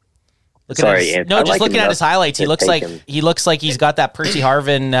 Looking at his, Anthony, no, I just like looking him at his enough highlights, he to looks take like him. he's got that Percy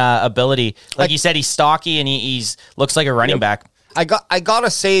Harvin ability. Like you said, he's stocky and he's looks like a running back. I gotta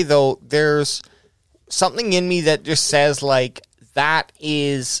say though, there's something in me that just says like that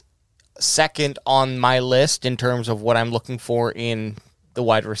is second on my list in terms of what I'm looking for in the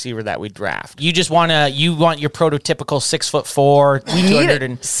wide receiver that we draft. You just want your prototypical 6'4". We need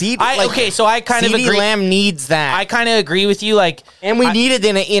it. Okay, so I kind of CeeDee agree. Lamb needs that. I kind of agree with you. Like, and we need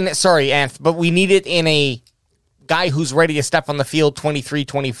it but we need it in a guy who's ready to step on the field 23,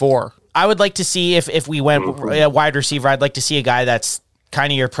 24. I would like to see if we went a wide receiver, I'd like to see a guy that's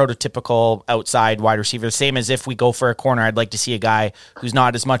kind of your prototypical outside wide receiver. Same as if we go for a corner, I'd like to see a guy who's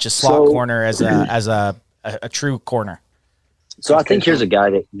not as much a slot corner as a true corner. So I think here's a guy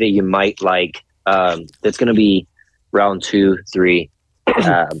that you might like. That's going to be round 2, 3.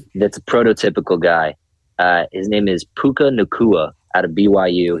 That's a prototypical guy. His name is Puka Nacua out of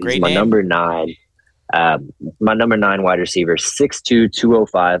BYU. He's Great my name. number 9. My number 9 wide receiver, 6'2",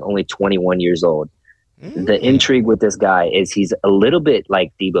 205, only 21 years old. The intrigue with this guy is he's a little bit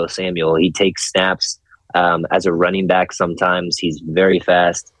like Deebo Samuel. He takes snaps as a running back sometimes. He's very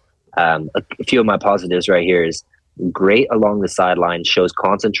fast. A few of my positives right here is great along the sideline, shows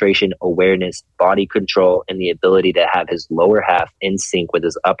concentration, awareness, body control, and the ability to have his lower half in sync with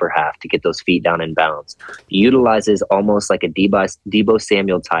his upper half to get those feet down in bounds. He utilizes almost like a Deebo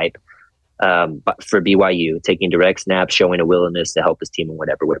Samuel type, but for BYU, taking direct snaps, showing a willingness to help his team in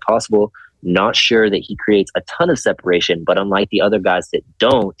whatever way possible. Not sure that he creates a ton of separation, but unlike the other guys that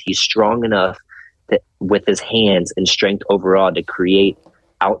don't, he's strong enough that with his hands and strength overall to create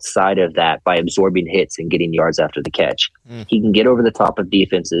outside of that by absorbing hits and getting yards after the catch. He can get over the top of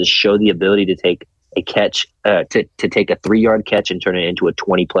defenses, show the ability to take a catch, to take a 3-yard catch and turn it into a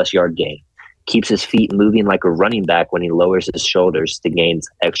 20-plus yard gain. Keeps his feet moving like a running back when he lowers his shoulders to gain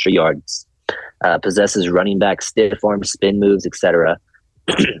extra yards. Possesses running back stiff arm spin moves, etc.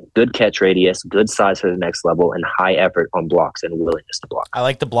 Good catch radius, good size for the next level, and high effort on blocks and willingness to block. I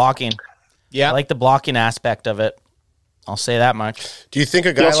like the blocking. Yeah. I like the blocking aspect of it. I'll say that much. Do you think a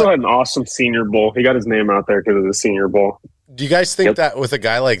He guy also like, had an awesome Senior Bowl. He got his name out there because of the Senior Bowl. do you guys think that with a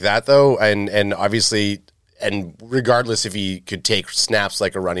guy like that though, and obviously, and regardless if he could take snaps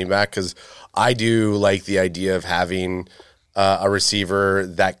like a running back, because I do like the idea of having a receiver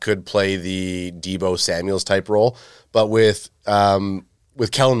that could play the Deebo Samuels type role, but with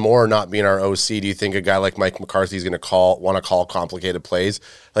Kellen Moore not being our OC, do you think a guy like Mike McCarthy is going to want to call complicated plays?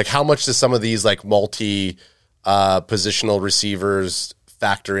 Like, how much does some of these like positional receivers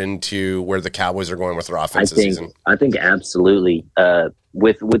factor into where the Cowboys are going with their offense this season? I think absolutely.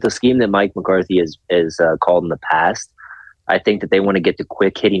 With the scheme that Mike McCarthy is called in the past, I think that they want to get the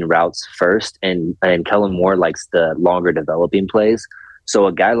quick hitting routes first, and Kellen Moore likes the longer developing plays. So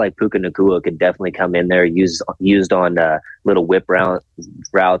a guy like Puka Nacua could definitely come in there, used on little whip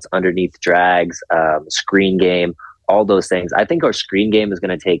routes underneath drags, screen game, all those things. I think our screen game is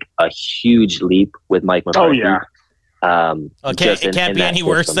going to take a huge leap with Mike McCarthy. Oh, yeah. It can't be any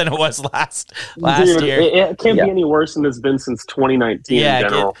worse than it was last Dude, year. It can't be any worse than it's been since 2019 in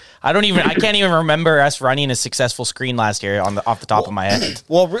general. I can't even remember us running a successful screen last year off the top of my head.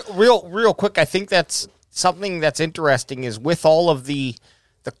 Well, real quick, I think that's something that's interesting is with all of the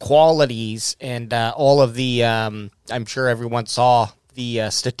qualities and all of the, I'm sure everyone saw the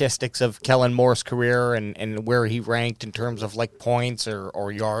statistics of Kellen Moore's career and where he ranked in terms of like points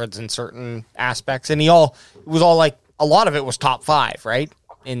or yards in certain aspects. And it was all like, a lot of it was top 5, right?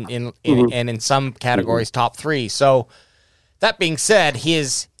 And in some categories, top 3. So that being said,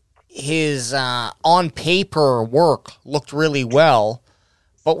 his his on paper work looked really well,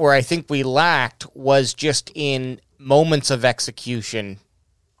 but where I think we lacked was just in moments of execution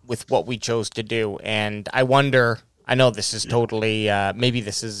with what we chose to do. And I wonder, I know this is totally, maybe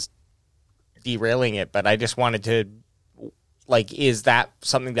this is derailing it, but I just wanted to, like, is that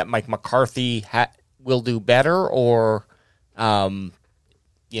something that Mike McCarthy will do better, or,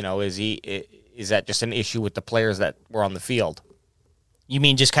 is that just an issue with the players that were on the field? You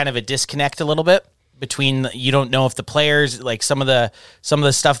mean just kind of a disconnect a little bit between you don't know if the players, like some of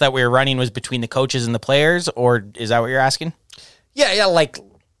the stuff that we were running was between the coaches and the players, or is that what you're asking? Yeah, like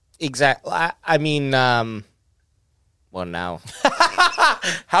exactly. I mean, well, now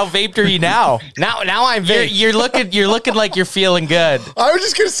how vaped are you now? now I'm vaped. You're looking like you're feeling good. I was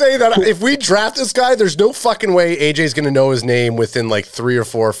just gonna say that if we draft this guy, there's no fucking way AJ's gonna know his name within like 3 or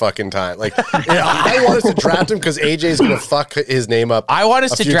 4 fucking times. Like, I want us to draft him because AJ's gonna fuck his name up. I want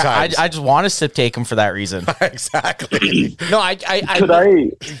us to draft. I just want us to take him for that reason. Exactly. No, I could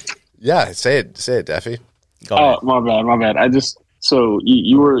I? Yeah, say it, Daffy. Oh, my bad. So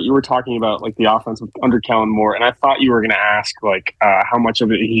you were talking about like the offense under Kellen Moore, and I thought you were going to ask like how much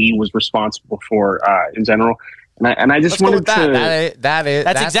of it he was responsible for in general, and I just wanted to.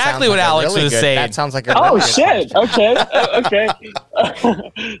 That's exactly what Alex was saying. That sounds like a shit. Okay.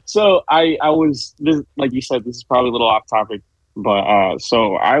 So I was like you said, this is probably a little off topic, but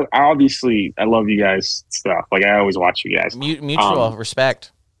so I obviously I love you guys stuff. Like I always watch you guys. Mutual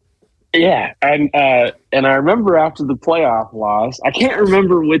respect. Yeah, and I remember after the playoff loss, I can't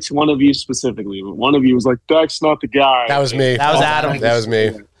remember which one of you specifically, but one of you was like, "Dak's not the guy." That was me. That was Adam. That was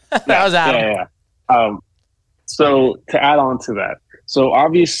me. That was Adam. Yeah. So to add on to that, so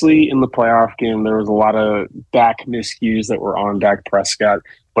obviously in the playoff game, there was a lot of Dak miscues that were on Dak Prescott,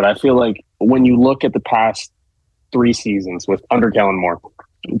 but I feel like when you look at the past 3 seasons under Kellen Moore,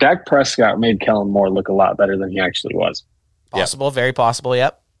 Dak Prescott made Kellen Moore look a lot better than he actually was. Possible, yep. Very possible.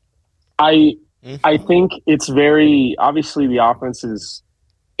 Yep. I think it's very obviously the offense is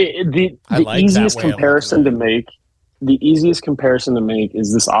the easiest comparison to make. The easiest comparison to make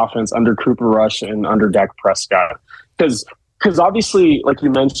is this offense under Cooper Rush and under Dak Prescott, because obviously, like you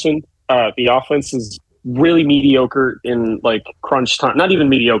mentioned, the offense is really mediocre in like crunch time. Not even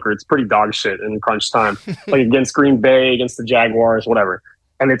mediocre; it's pretty dog shit in crunch time, like against Green Bay, against the Jaguars, whatever.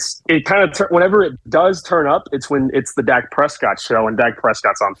 And it kind of whenever it does turn up, it's when it's the Dak Prescott show and Dak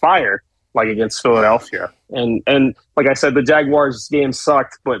Prescott's on fire. Like against Philadelphia. And like I said, the Jaguars game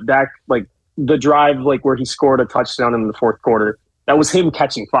sucked, but Dak, like the drive, like where he scored a touchdown in the 4th quarter, that was him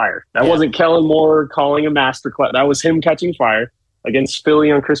catching fire. That wasn't Kellen Moore calling a masterclass. That was him catching fire against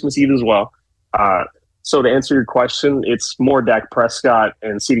Philly on Christmas Eve as well. So to answer your question, it's more Dak Prescott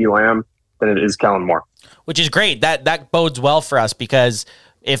and CeeDee Lamb than it is Kellen Moore. Which is great. That bodes well for us because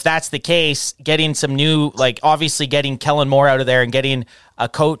if that's the case, getting some new, like obviously getting Kellen Moore out of there and getting a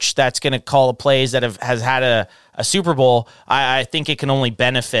coach that's going to call the plays that has had a Super Bowl, I think it can only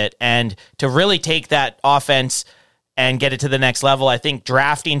benefit. And to really take that offense and get it to the next level, I think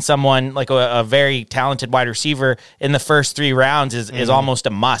drafting someone like a very talented wide receiver in the first 3 rounds is almost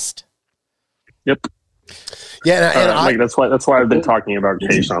a must. Yep. Yeah, and that's why I've been talking about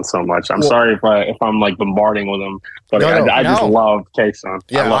Kayshon so much. I'm sorry if I'm like bombarding with him, but I just love Kayshon.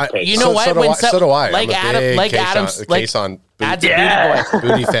 Yeah, I love Kayshon. You know what? So do I. Like Adam's Kayshon adds a booty boy.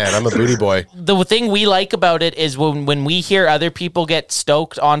 Booty fan. I'm a booty boy. The thing we like about it is when we hear other people get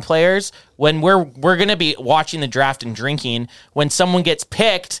stoked on players, when we're going to be watching the draft and drinking, when someone gets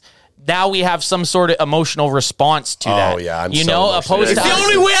picked, now we have some sort of emotional response to that. Oh yeah, opposed to it's the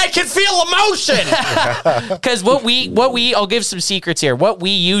only way I can feel emotion. Because what we I'll give some secrets here. What we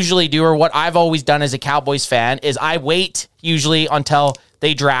usually do, or what I've always done as a Cowboys fan, is I wait usually until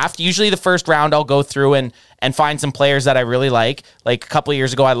they draft. Usually the first round I'll go through and find some players that I really like. Like a couple of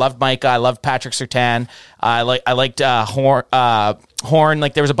years ago, I loved Micah. I loved Patrick Surtain. I liked Horn.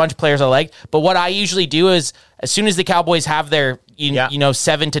 Like there was a bunch of players I liked. But what I usually do is as soon as the Cowboys have their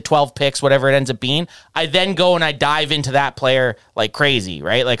 7 to 12 picks, whatever it ends up being, I then go and I dive into that player like crazy,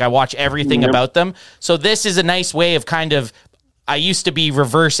 right? Like I watch everything about them. So this is a nice way of kind of, I used to be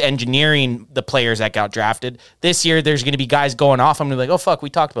reverse engineering the players that got drafted. This year, there's going to be guys going off. I'm going to be like, oh, fuck, we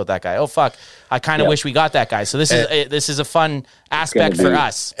talked about that guy. Oh, fuck, I kind of wish we got that guy. So this is a fun aspect for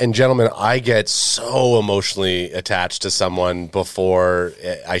us. And gentlemen, I get so emotionally attached to someone before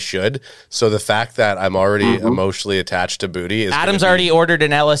I should. So the fact that I'm already emotionally attached to Booty is Adam's already ordered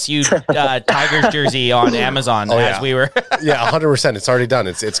an LSU Tigers jersey on Amazon we were. Yeah, 100%. It's already done.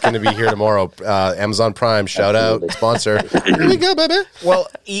 It's going to be here tomorrow. Amazon Prime, shout out, sponsor. Here we go, baby. Well,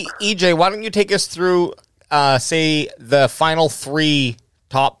 EJ, why don't you take us through, say, the final 3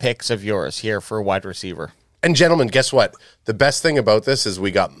 top picks of yours here for wide receiver. And gentlemen, guess what? The best thing about this is we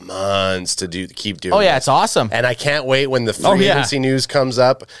got months to keep doing. Oh yeah, this. it's awesome. And I can't wait when the free agency news comes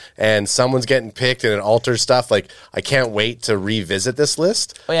up and someone's getting picked and it alters stuff. Like I can't wait to revisit this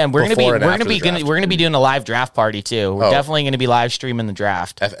list. Oh yeah, and we're gonna be doing a live draft party too. We're definitely gonna be live streaming the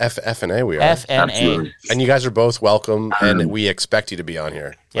draft. FNA we are. FNA. And you guys are both welcome, and we expect you to be on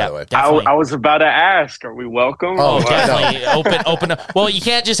here. Yeah, by the way. I was about to ask, are we welcome? Oh, definitely open. Well, you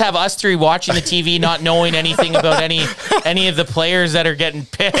can't just have us three watching the TV, not knowing anything about any of the players that are getting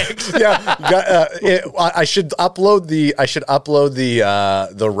picked. I should upload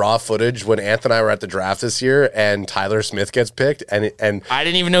the raw footage when Anthony and I were at the draft this year, and Tyler Smith gets picked, and I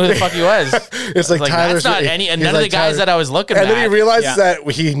didn't even know who the fuck he was. It's like Tyler's not none of the guys that I was looking at. And then he realizes that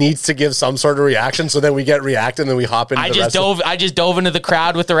he needs to give some sort of reaction, so then we get reacted, and then we hop into. I just dove into the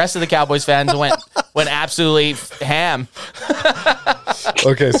crowd with the rest of the Cowboys fans and went absolutely ham.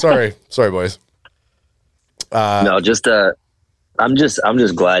 Okay, sorry, boys. No, just I'm just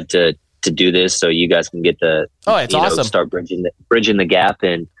glad to do this so you guys can get the it's awesome. Start bridging the gap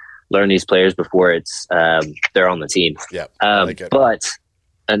and learn these players before it's they're on the team. Yeah, but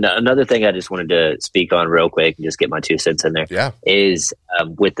another thing I just wanted to speak on real quick and just get my 2 cents in there. Yeah, is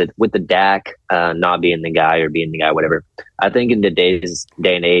with the Dak not being the guy or being the guy, whatever. I think in today's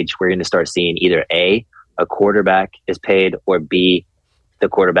day and age, we're going to start seeing either A, a quarterback is paid, or B, the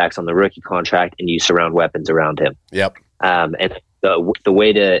quarterback's on the rookie contract and you surround weapons around him. Yep. And the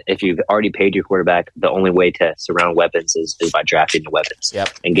way to, if you've already paid your quarterback, the only way to surround weapons is by drafting the weapons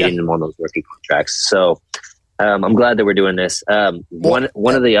and getting them on those rookie contracts. So I'm glad that we're doing this. One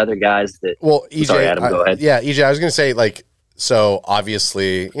of the other guys that. Well, EJ, sorry, Adam, go ahead. Yeah, EJ, I was going to say, like, so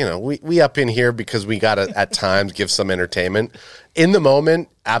obviously, we up in here because we got to at times give some entertainment. In the moment,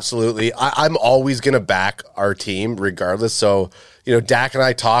 absolutely. I'm always going to back our team regardless. So, Dak and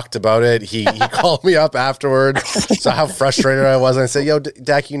I talked about it. He called me up afterwards, saw how frustrated I was. And I said, yo,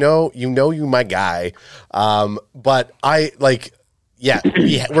 Dak, you my guy. But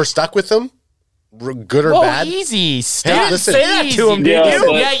we're stuck with him. Good or bad? Easy. Say that to him, did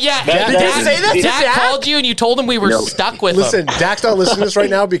you? Yeah. Did you say that to Dak called you and you told him we were stuck with him. Listen, Dak's not listening to this right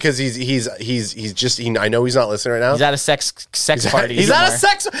now because I know he's not listening right now. He's at a sex party. He's at a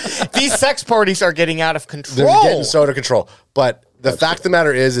sex. These sex parties are getting out of control. They're getting so out of control. But the fact of the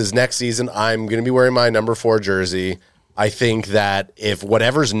matter is next season I'm going to be wearing my number 4 jersey. I think that if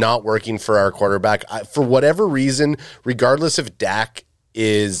whatever's not working for our quarterback, for whatever reason, regardless if Dak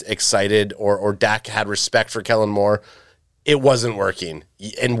is excited or Dak had respect for Kellen Moore, it wasn't working.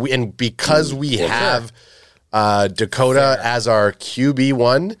 And because we have Dakota as our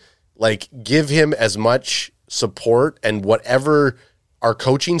QB1, like, give him as much support and whatever our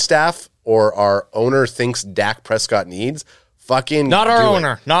coaching staff or our owner thinks Dak Prescott needs. Fucking not our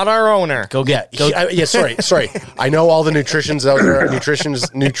owner. Sorry. I know all the nutritionists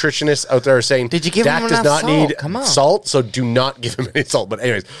out there are saying, did you give Dak him does not salt? need salt, so do not give him any salt. But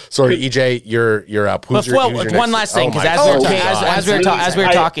anyways, sorry, EJ, you're up. Who's your one last thing, because as we were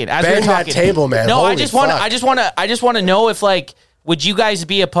talking, that table, man. No, Holy I just want to know if, like, would you guys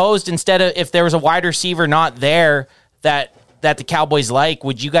be opposed, instead of, if there was a wide receiver not there that the Cowboys like,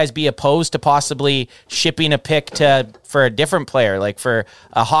 would you guys be opposed to possibly shipping a pick for a different player, like for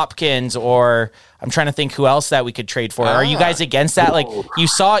a Hopkins, or I'm trying to think who else that we could trade for? Are you guys against that? Like, you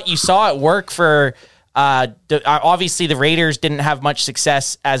saw it work for obviously the Raiders didn't have much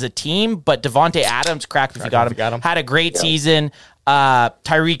success as a team, but Devontae Adams, cracked if you got him, had a great season.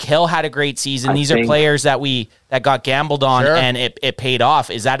 Tyreek Hill had a great season. These are players that got gambled on, and it paid off.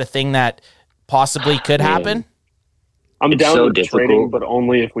 Is that a thing that possibly could happen? I'm down with trading, but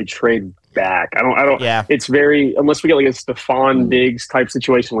only if we trade back. I don't. Yeah. It's unless we get like a Stephon Diggs type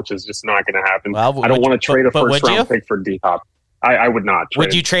situation, which is just not going to happen. Well, I don't want to trade a first round pick for D-Hop. I would not.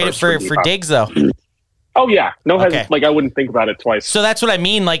 Would you trade it for Diggs though? Oh yeah, like I wouldn't think about it twice. So that's what I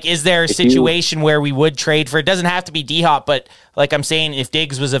mean. Like, is there a situation where we would trade for? It doesn't have to be D-Hop, but like I'm saying, if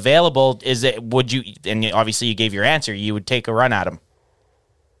Diggs was available, would you? And obviously, you gave your answer. You would take a run at him.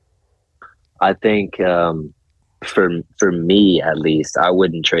 I think. For me, at least, I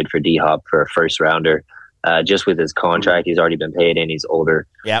wouldn't trade for D-Hop for a first rounder. Just with his contract, he's already been paid and he's older.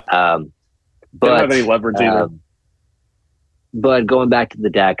 Yep. Don't have any leverage either. But going back to the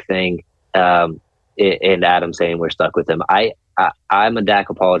Dak thing, and Adam saying we're stuck with him, I'm a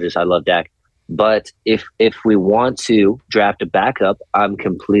Dak apologist. I love Dak, but if we want to draft a backup, I'm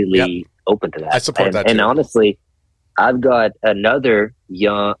completely open to that. I support that too. And honestly, I've got another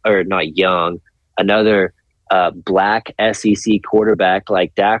black SEC quarterback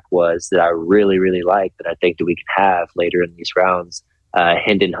like Dak was that I really, really like, that I think that we can have later in these rounds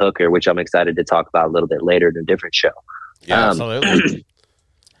Hendon Hooker, which I'm excited to talk about a little bit later in a different show. Yeah, absolutely.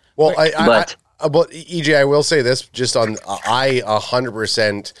 Well, but EJ, I will say this just on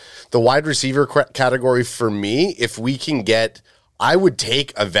 100% the wide receiver category for me. If we can get, I would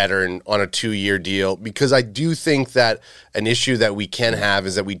take a veteran on a 2-year deal, because I do think that an issue that we can have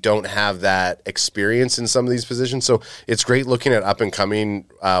is that we don't have that experience in some of these positions. So it's great looking at up and coming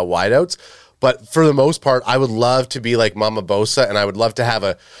wideouts. But for the most part, I would love to be like Mama Bosa, and I would love to have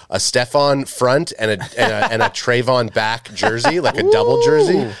a Stephon front and a Trayvon back jersey, like a double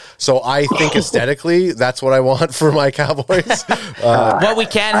jersey. So I think aesthetically, that's what I want for my Cowboys. What we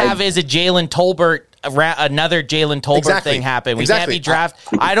can't have is a Jalen Tolbert, another Jalen Tolbert thing happen. We can't be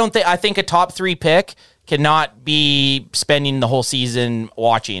drafted. I think a top 3 pick cannot be spending the whole season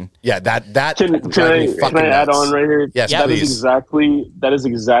watching. Yeah, that can I add on right here? Yes, that is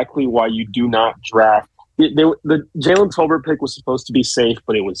exactly why you do not draft. The Jalen Tolbert pick was supposed to be safe,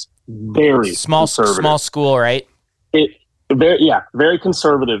 but it was very small school, right? Very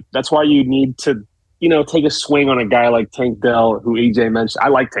conservative. That's why you need to, take a swing on a guy like Tank Dell, who EJ mentioned. I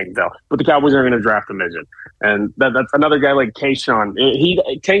like Tank Dell, but the Cowboys are going to draft a midget. And that's another guy like Kayshawn.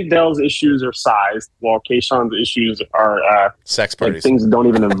 Tank Dell's issues are size, while Kayshawn's issues are sex parties. Like things that don't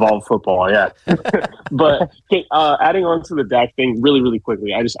even involve football. Yeah. But adding on to the Dak thing really, really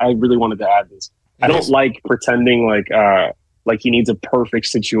quickly, I really wanted to add this. I don't like pretending like he needs a perfect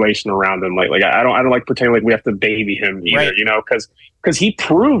situation around him. Like I don't like pretending like we have to baby him either, right. Because he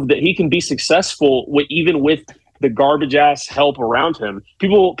proved that he can be successful even with the garbage ass help around him.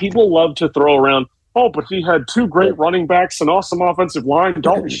 People love to throw around, but he had 2 great running backs, an awesome offensive line,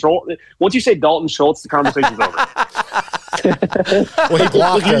 Dalton Schultz. Once you say Dalton Schultz, the conversation's over. Well, he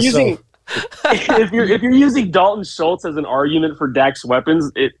blocked us, so. If you're using Dalton Schultz as an argument for Dak's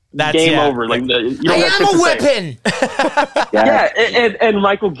weapons, that's game over. Like you don't I am a weapon. And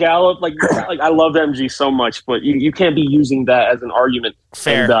Michael Gallup, like I love MG so much, but you can't be using that as an argument.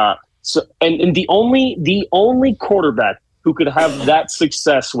 Fair. And the only quarterback who could have that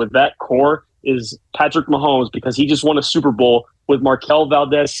success with that core is Patrick Mahomes, because he just won a Super Bowl with Markel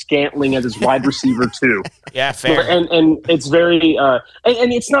Valdez-Scantling as his wide receiver too. Yeah, fair. And it's very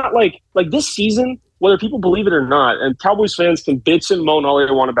and it's not like this season, whether people believe it or not, and Cowboys fans can bitch and moan all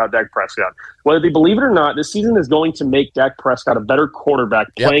they want about Dak Prescott. Whether they believe it or not, this season is going to make Dak Prescott a better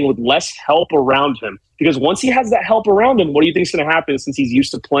quarterback playing with less help around him. Because once he has that help around him, what do you think is going to happen, since he's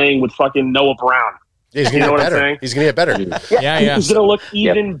used to playing with fucking Noah Brown? He's going to get better. He's going to get better. Yeah. He's going to look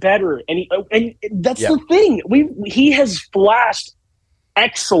even better. And that's the thing. He has flashed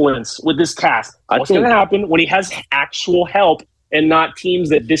excellence with this cast. What's going to happen when he has actual help and not teams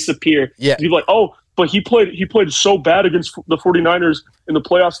that disappear? Yeah. People are like, but he played so bad against the 49ers in the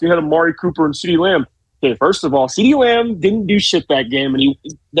playoffs. He had Amari Cooper and CeeDee Lamb. Okay, first of all, CeeDee Lamb didn't do shit that game, and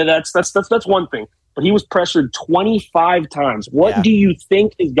that's one thing. But he was pressured 25 times. What do you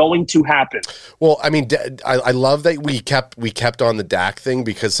think is going to happen? Well, I mean, I love that we kept on the Dak thing,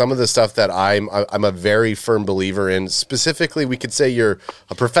 because some of the stuff that I'm a very firm believer in. Specifically, we could say you're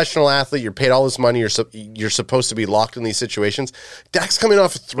a professional athlete, you're paid all this money, you're supposed to be locked in these situations. Dak's coming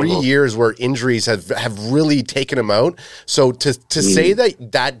off 3 years where injuries have really taken him out. So to say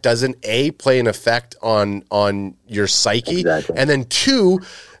that doesn't play an effect on your psyche, and then 2.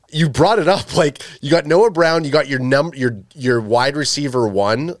 You brought it up, like you got Noah Brown, you got your wide receiver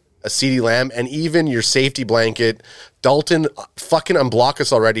 1, a CeeDee Lamb, and even your safety blanket, Dalton, fucking unblock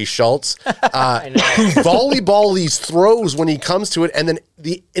us already, Schultz, who volleyball these throws when he comes to it, and then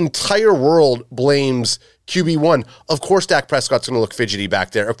the entire world blames QB1. Of course Dak Prescott's going to look fidgety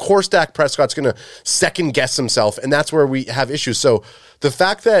back there. Of course Dak Prescott's going to second guess himself, and that's where we have issues. So the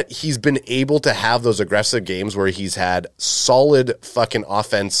fact that he's been able to have those aggressive games where he's had solid fucking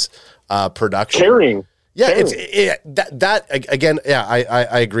offense production. Carrying. Yeah, again. Yeah,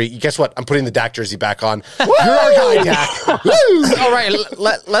 I agree. Guess what? I'm putting the Dak jersey back on. You're our guy, Dak. All right,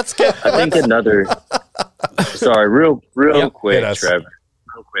 let's get. I think another. Sorry, real quick, Trevor.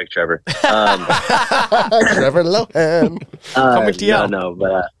 Real quick, Trevor. Trevor Lohan. Coming to you. No,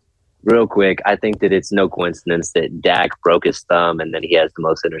 but real quick, I think that it's no coincidence that Dak broke his thumb and then he has the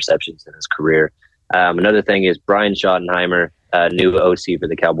most interceptions in his career. Another thing is Brian Schottenheimer, new OC for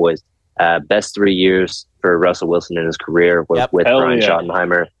the Cowboys. Best 3 years for Russell Wilson in his career with Brian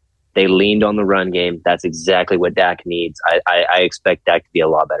Schottenheimer. They leaned on the run game. That's exactly what Dak needs. I expect Dak to be a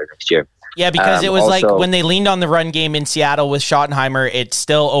lot better next year. Yeah, because it was also, like when they leaned on the run game in Seattle with Schottenheimer, it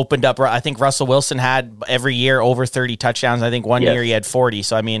still opened up. I think Russell Wilson had every year over 30 touchdowns. I think one year he had 40.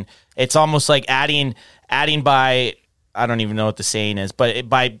 So, I mean, it's almost like adding by I don't even know what the saying is, but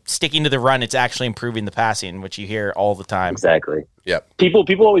by sticking to the run, it's actually improving the passing, which you hear all the time. Exactly. Yep. People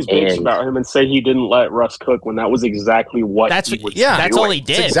always bitch about him and say he didn't let Russ cook when that was exactly what he was doing. That's all he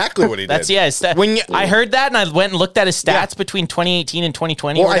did. That's exactly what he did. I heard that and I went and looked at his stats between 2018 and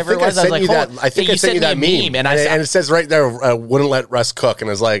 2020 or whatever it was. I think I sent you that meme and it says right there, wouldn't let Russ cook. And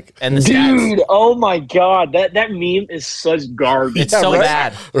I was like, and the dude, stats. Oh my God. That meme is such garbage. It's so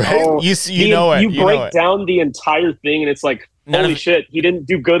bad. Right? Oh, you know it. You break down the entire thing and it's like, holy shit, he didn't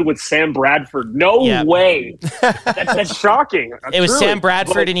do good with Sam Bradford. No way. That's shocking. It was Sam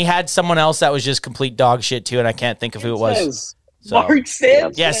Bradford, and he had someone else that was just complete dog shit, too, and I can't think of who it was. Mark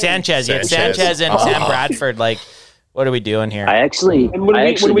Sanchez. Yeah, Sanchez. You had Sanchez and Sam Bradford. Like, what are we doing here? When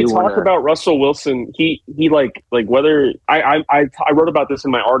we talk about Russell Wilson, he whether I wrote about this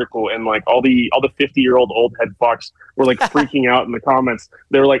in my article, and like all the 50-year-old old head fucks were like freaking out in the comments.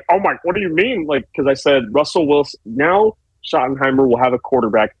 They were like, "Oh my, what do you mean?" Like, because I said Russell Wilson now. Schottenheimer will have a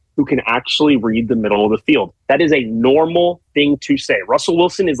quarterback who can actually read the middle of the field. That is a normal thing to say. Russell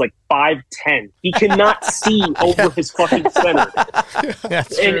Wilson is like 5'10". He cannot see over his fucking center.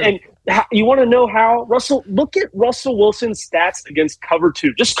 That's true. And you want to know how? Look at Russell Wilson's stats against cover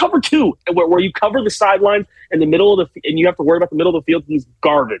 2. Just cover 2, where you cover the sidelines and the middle of and you have to worry about the middle of the field. He's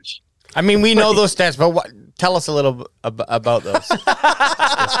garbage. I mean, we know those stats, but tell us a little about those.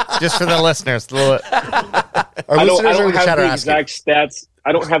 just for the listeners. I don't have the exact stats.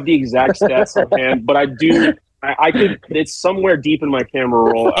 I don't have the exact stats on hand, but I do. I could. It's somewhere deep in my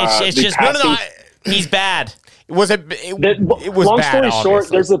camera roll. It's just he's bad. It was long bad, story short,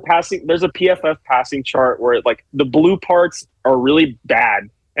 there's a PFF passing chart where like the blue parts are really bad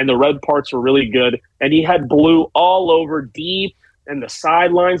and the red parts are really good, and he had blue all over deep and the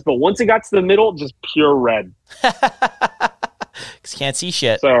sidelines, but once it got to the middle, just pure red. Can't see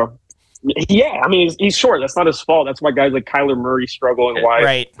shit. So, yeah, I mean, he's short. That's not his fault. That's why guys like Kyler Murray struggle and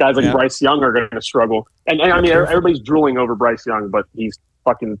why guys like Bryce Young are going to struggle. And I mean, everybody's drooling over Bryce Young, but he's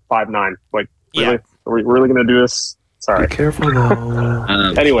fucking 5'9". Like, really? Are we really going to do this? Sorry. Be careful,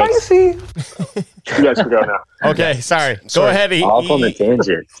 though. Anyways. You guys can go now. Okay, sorry. Go ahead, Off on the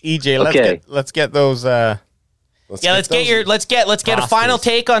tangent. EJ, let's get those... Let's get a final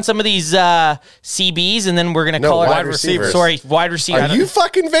take on some of these CBs, and then we're gonna call wide receivers. Sorry, wide receiver. Are you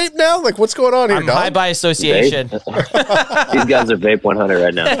fucking vape now? Like, what's going on here? I'm high by association. These guys are vape 100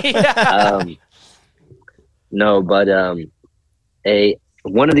 right now. No, but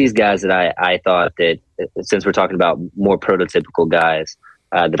one of these guys that I thought that, since we're talking about more prototypical guys,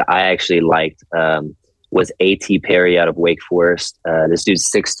 that I actually liked was A.T. Perry out of Wake Forest. This dude's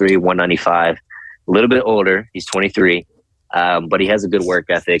 6'3", 195. A little bit older. He's 23, but he has a good work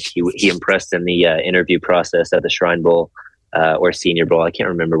ethic. He impressed in the interview process at the Shrine Bowl or Senior Bowl. I can't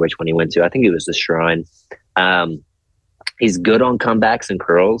remember which one he went to. I think it was the Shrine. He's good on comebacks and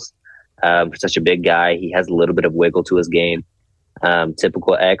curls. For such a big guy, he has a little bit of wiggle to his game.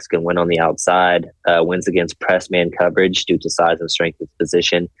 Typical X, can win on the outside, wins against press man coverage due to size and strength of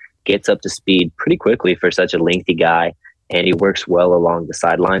position, gets up to speed pretty quickly for such a lengthy guy. And he works well along the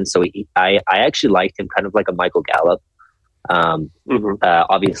sidelines. So I actually liked him kind of like a Michael Gallup.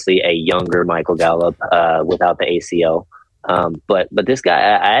 Obviously a younger Michael Gallup without the ACL. But this guy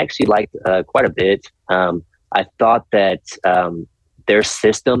I actually liked quite a bit. I thought that their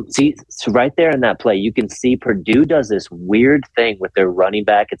system, so right there in that play, you can see Purdue does this weird thing with their running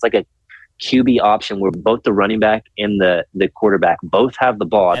back. It's like a QB option where both the running back and the quarterback both have the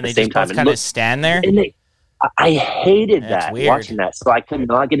ball at the same time. And they kind of stand there? I hated that, watching that. So I could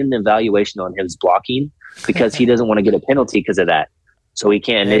not get an evaluation on his blocking because he doesn't want to get a penalty because of that. So he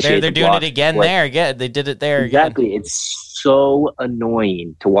can't initiate. They're doing it again there. Yeah, they did it there. Exactly. Again. It's so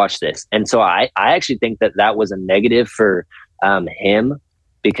annoying to watch this. And so I actually think that was a negative for him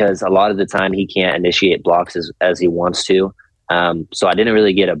because a lot of the time he can't initiate blocks as he wants to. So I didn't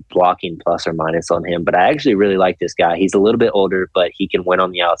really get a blocking plus or minus on him. But I actually really like this guy. He's a little bit older, but he can win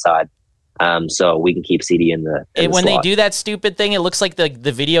on the outside. So we can keep CD in the when slot. they do that stupid thing, it looks like the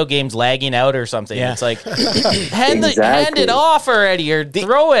video game's lagging out or something. Yeah. It's like hand it off already or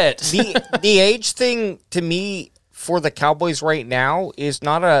throw it. The age thing to me for the Cowboys right now is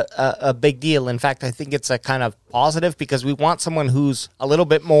not a big deal. In fact, I think it's a kind of positive because we want someone who's a little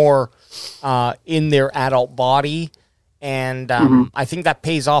bit more in their adult body, and I think that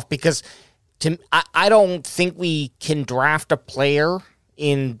pays off because I don't think we can draft a player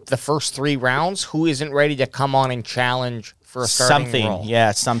in the first 3 rounds who isn't ready to come on and challenge for a starting role.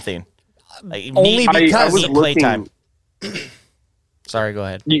 Yeah, something. Only because I was playtime. Sorry, go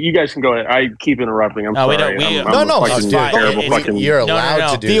ahead. You guys can go ahead. I keep interrupting. I'm No, we sorry. don't- we- I'm No, fucking it's fine. terrible It's- fucking- You're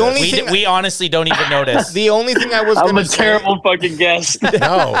allowed to do The this. only thing- We honestly don't even notice. The only thing I was I'm going a to say... terrible fucking guest.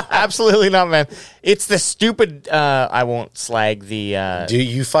 No. Absolutely not, man. It's the stupid... I won't slag the... Do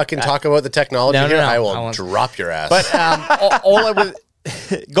you fucking talk about the technology No, no, here? no, I I will won't. drop your ass. But all I was...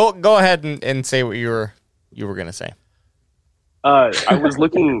 go ahead and say what you were going to say. I was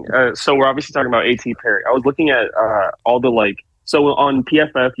looking. So we're obviously talking about A.T. Perry. I was looking at all the like. So on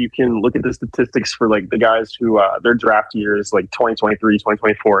PFF, you can look at the statistics for like the guys who their draft year is like 2023,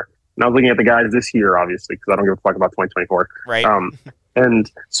 2024. And I was looking at the guys this year, obviously, because I don't give a fuck about 2024. Right.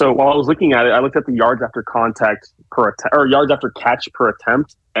 And so while I was looking at it, I looked at the yards after contact per attempt, or yards after catch per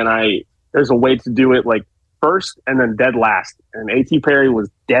attempt, and there's a way to do it like first and then dead last. And A.T. Perry was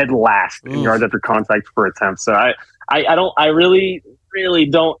dead last in yards after contact per attempt. So I really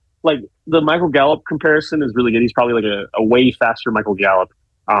don't like the Michael Gallup comparison is really good. He's probably like a way faster Michael Gallup.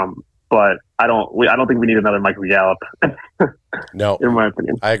 But I don't think we need another Michael Gallup. No, in my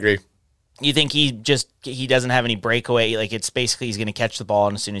opinion. I agree. You think he doesn't have any breakaway? Like it's basically he's going to catch the ball,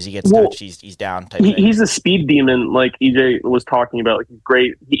 and as soon as he gets touched, he's down. Type thing. He's a speed demon, like EJ was talking about. Like he's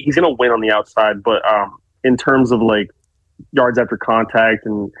great. He's going to win on the outside, but in terms of like yards after contact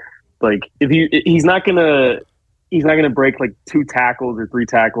and like he's not gonna break like 2 tackles or 3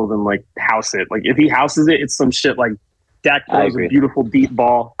 tackles and like house it. Like if he houses it, it's some shit like Dak throws a beautiful deep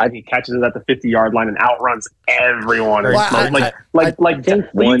ball. He catches it at the 50-yard line and outruns everyone.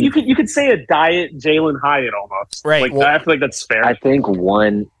 Well, You could say a diet Jalen Hyatt almost. Right. Like, I feel like that's fair. I think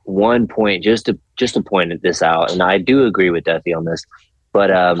one point just to point this out, and I do agree with Duffy on this, but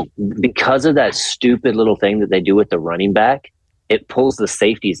because of that stupid little thing that they do with the running back, it pulls the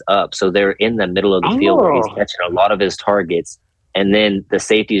safeties up, so they're in the middle of the field where he's catching a lot of his targets, and then the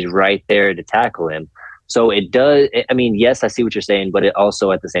safety's right there to tackle him. So it does. I mean, yes, I see what you're saying, but it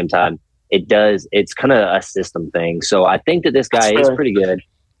also at the same time, it does. It's kind of a system thing. So I think that this guy is pretty good.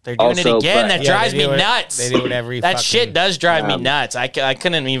 They're doing it again. That drives me nuts. They do it every. That shit does drive me nuts. I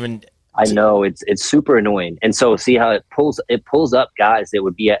couldn't even. I know it's super annoying, and so see how it pulls up guys that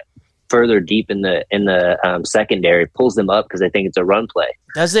would be at further deep in the secondary, pulls them up because they think it's a run play.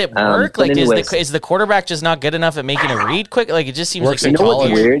 Does it work? Like is the quarterback just not good enough at making a read quick? Like it just seems Works like in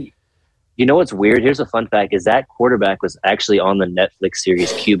college. Weird. You know what's weird? Here's a fun fact: is that quarterback was actually on the Netflix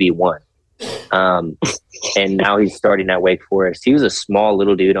series QB1, and now he's starting at Wake Forest. He was a small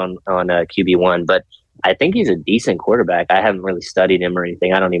little dude on QB1, but I think he's a decent quarterback. I haven't really studied him or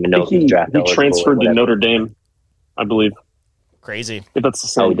anything. I don't even know if he's draft eligible. He transferred to Notre Dame, I believe. Crazy. If that's the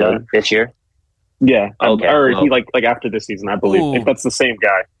same guy this year. Yeah. Okay. Or he like after this season, I believe. Ooh. If that's the same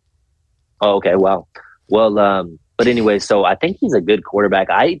guy. Oh, okay. Well, but anyway, so I think he's a good quarterback.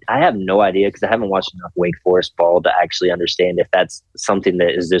 I have no idea because I haven't watched enough Wake Forest ball to actually understand if that's something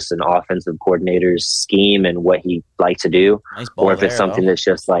that is just an offensive coordinator's scheme and what he likes to do, Nice ball or if it's there, something that's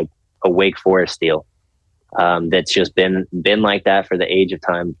just like a Wake Forest deal that's just been like that for the age of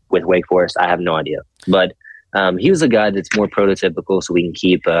time with Wake Forest. I have no idea, but he was a guy that's more prototypical, so we can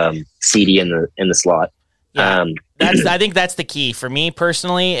keep CD in the slot. Yeah. I think that's the key for me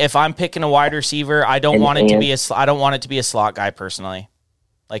personally. If I'm picking a wide receiver, I don't want it to be a slot guy personally.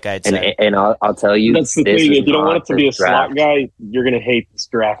 Like I had said, and I'll tell you, That's the thing. If you don't want it to be a slot guy, you're gonna hate this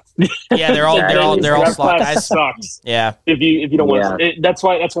draft. yeah, they're all Draft slot class guys. Sucks. Yeah, If you don't want it, that's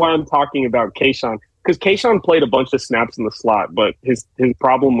why I'm talking about Kayshawn, because Kayshawn played a bunch of snaps in the slot, but his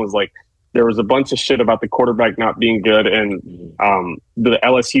problem was like there was a bunch of shit about the quarterback not being good and the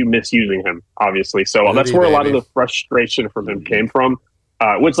LSU misusing him, obviously. So that's where a lot of the frustration from him came from,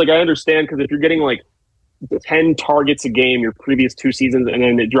 which like I understand, because if you're getting like 10 targets a game your previous 2 seasons and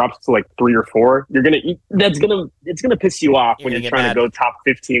then it drops to like 3 or 4, it's gonna piss you off when you're trying to go top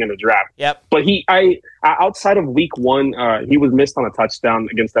 15 in the draft. Yep. But outside of week 1, he was missed on a touchdown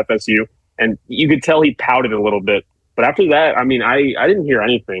against FSU, and you could tell he pouted a little bit. But after that, I mean, I didn't hear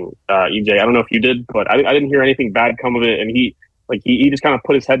anything, EJ. I don't know if you did, but I didn't hear anything bad come of it. And he just kind of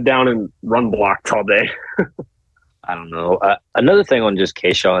put his head down and run blocked all day. I don't know. Another thing on just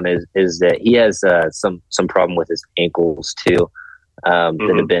Kayshawn is that he has some problem with his ankles too,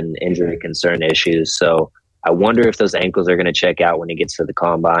 that have been injury concern issues. So I wonder if those ankles are going to check out when he gets to the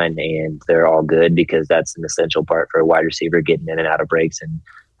combine and they're all good, because that's an essential part for a wide receiver, getting in and out of breaks and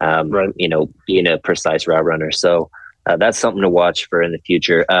being a precise route runner. So that's something to watch for in the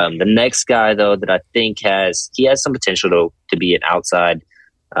future. The next guy though that I think has some potential to be an outside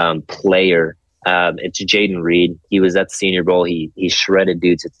player. It's Jaden Reed. He was at the Senior Bowl. He shredded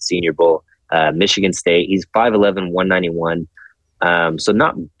dudes at the Senior Bowl. Michigan State. He's 5'11", 191. So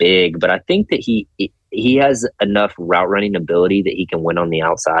not big, but I think that he has enough route running ability that he can win on the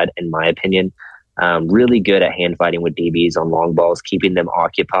outside, in my opinion. Really good at hand fighting with DBs on long balls, keeping them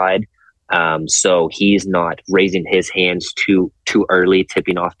occupied. So he's not raising his hands too early,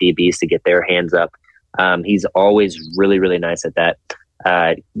 tipping off DBs to get their hands up. He's always really, really nice at that.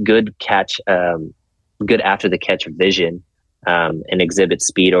 Good catch, good after the catch vision, and exhibits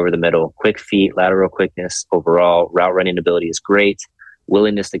speed over the middle. Quick feet, lateral quickness, overall route running ability is great.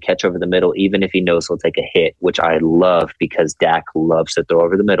 Willingness to catch over the middle, even if he knows he'll take a hit, which I love because Dak loves to throw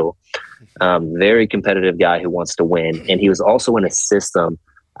over the middle. Very competitive guy who wants to win. And he was also in a system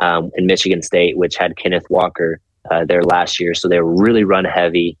in Michigan State, which had Kenneth Walker there last year. So they're really run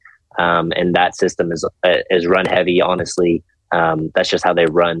heavy. And that system is run heavy, honestly. That's just how they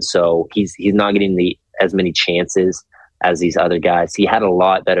run. So he's not getting as many chances as these other guys. He had a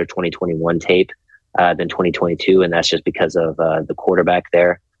lot better 2021 tape than 2022, and that's just because of the quarterback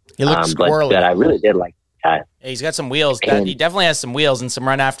there. He looks squirrely. But I really did like that. Yeah, he's got some wheels. He definitely has some wheels and some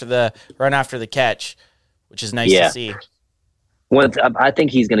run after the catch, which is nice to see. I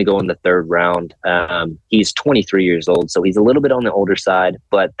think he's going to go in the third round. He's 23 years old, so he's a little bit on the older side.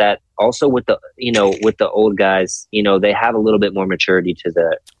 But that also with the old guys, they have a little bit more maturity to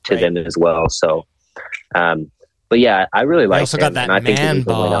them as well. So, but yeah, I really like him, and I think he's going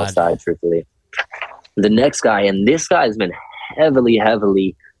to win outside. Truthfully, the next guy, and this guy has been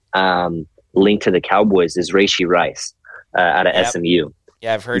heavily linked to the Cowboys, is Rashee Rice out of SMU.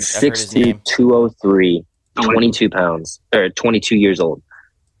 Yeah, I've heard 6'2", his name. 203. 22 pounds, or 22 years old.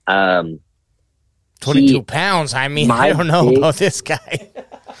 22 pounds? I mean, I don't know about this guy.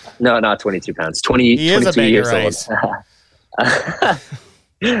 No, not 22 pounds. 22 years old.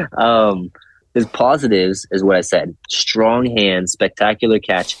 His positives is what I said. Strong hands, spectacular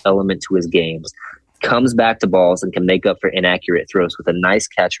catch element to his games. Comes back to balls and can make up for inaccurate throws with a nice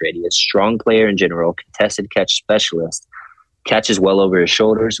catch radius. Strong player in general, contested catch specialist. Catches well over his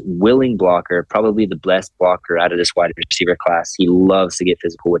shoulders, willing blocker, probably the best blocker out of this wide receiver class. He loves to get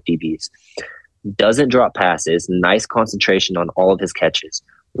physical with DBs. Doesn't drop passes, nice concentration on all of his catches.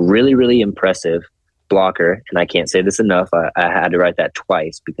 Really, really impressive blocker, and I can't say this enough. I had to write that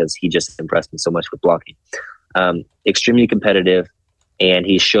twice because he just impressed me so much with blocking. Extremely competitive, and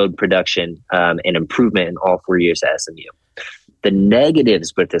he showed production and improvement in all 4 years at SMU. The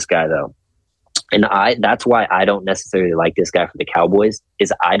negatives with this guy, though, and that's why I don't necessarily like this guy for the Cowboys,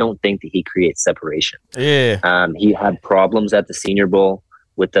 is I don't think that he creates separation. Yeah. He had problems at the Senior Bowl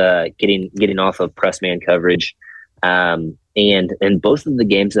with getting off of press man coverage. And in both of the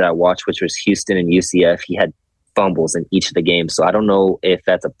games that I watched, which was Houston and UCF, he had fumbles in each of the games. So I don't know if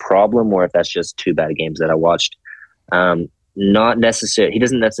that's a problem or if that's just two bad games that I watched. Not necessarily. He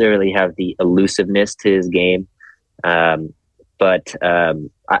doesn't necessarily have the elusiveness to his game. But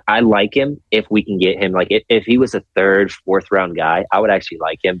I like him if we can get him. Like if he was a third, fourth round guy, I would actually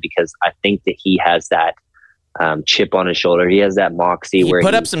like him because I think that he has that chip on his shoulder. He has that moxie. He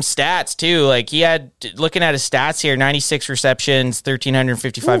put up some stats too. Like he had, looking at his stats here, 96 receptions,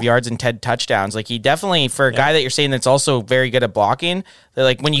 1,355 yards, and 10 touchdowns. Like he definitely, for a guy that you're saying that's also very good at blocking,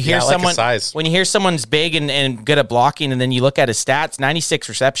 like when you hear when you hear someone's big and good at blocking, and then you look at his stats, 96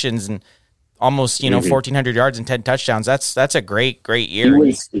 receptions and almost 1,400 yards and 10 touchdowns. That's a great year.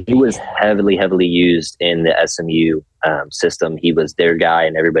 He was heavily used in the SMU system. He was their guy,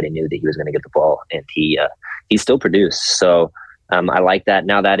 and everybody knew that he was going to get the ball, and he still produced. So I like that.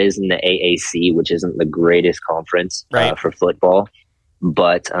 Now that is in the AAC, which isn't the greatest conference for football,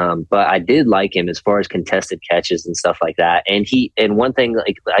 but I did like him as far as contested catches and stuff like that. And one thing,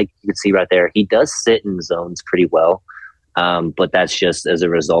 like you can see right there, he does sit in zones pretty well. But that's just as a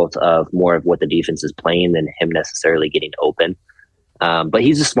result of more of what the defense is playing than him necessarily getting open. But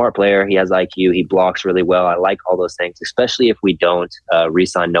he's a smart player. He has IQ. He blocks really well. I like all those things, especially if we don't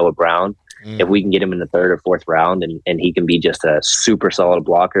re-sign Noah Brown. If we can get him in the third or fourth round and he can be just a super solid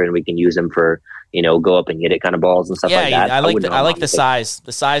blocker and we can use him for, go up and get it kind of balls and stuff like that. I like the size.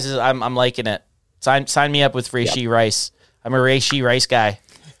 The size is, I'm liking it. Sign me up with Rashee Rice. I'm a Rashee Rice guy.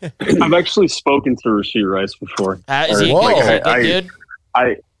 I've actually spoken to Rashee Rice before. Is he a good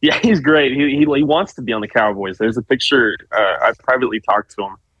dude? Yeah, he's great. He wants to be on the Cowboys. There's a picture. I privately talked to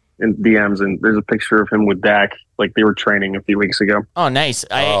him in DMs, and there's a picture of him with Dak. Like they were training a few weeks ago. Oh, nice.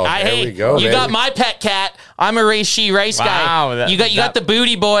 There we go. You got my pet cat. I'm a Rashee Rice guy. You got the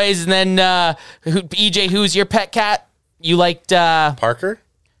Booty Boys, and then EJ, who's your pet cat? You liked Parker.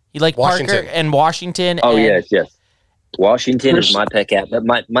 You like Washington. Parker and Washington. Oh yes. Washington is my pet cat, but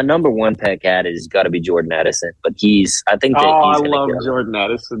my number one pet cat has got to be Jordan Addison. But I love Jordan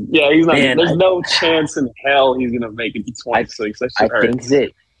Addison. Yeah, he's not. There's no chance in hell he's gonna make it to 26.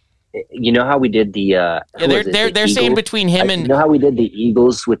 you know how we did the they're saying between him and you know how we did the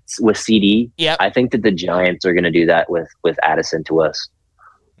Eagles with CD. Yeah, I think that the Giants are going to do that with Addison to us.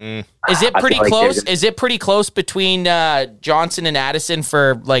 Is it pretty close? Is it pretty close between Johnson and Addison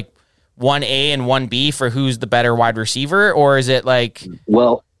for like 1A and 1B for who's the better wide receiver, or is it like?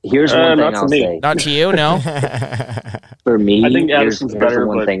 Well, here's one thing I'll say. Not to you, no. For me, I think Addison's better,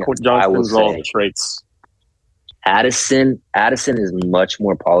 one but thing Johnson's I will all say. the traits. Addison is much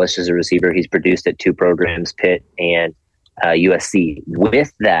more polished as a receiver. He's produced at 2 programs, Pitt and USC.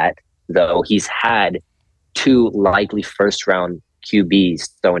 With that, though, he's had 2 likely first-round QBs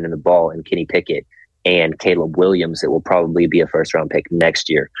throwing in the ball in Kenny Pickett and Caleb Williams. It will probably be a first-round pick next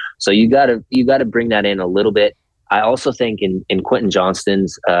year. So you gotta bring that in a little bit. I also think in Quentin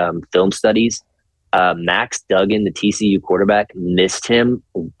Johnston's film studies, Max Duggan, the TCU quarterback, missed him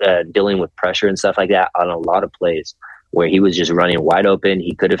dealing with pressure and stuff like that on a lot of plays where he was just running wide open.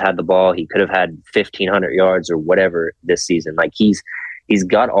 He could have had the ball. He could have had 1,500 yards or whatever this season. Like he's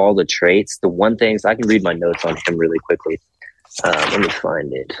got all the traits. The one thing, so I can read my notes on him really quickly. Let me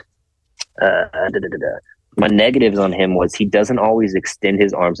find it. My negatives on him was he doesn't always extend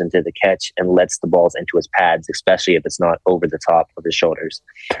his arms into the catch and lets the balls into his pads, especially if it's not over the top of his shoulders.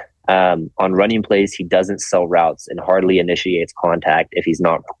 On running plays, he doesn't sell routes and hardly initiates contact if he's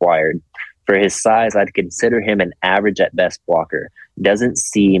not required. For his size, I'd consider him an average at best blocker. Doesn't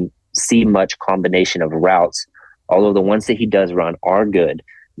see much combination of routes, although the ones that he does run are good.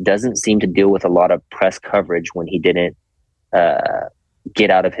 Doesn't seem to deal with a lot of press coverage when he didn't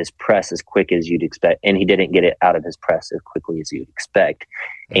get out of his press as quick as you'd expect. And he didn't get it out of his press as quickly as you'd expect.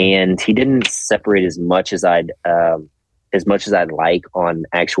 And he didn't separate as much as I'd like on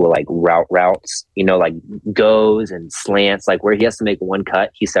actual like routes, you know, like goes and slants, like where he has to make one cut,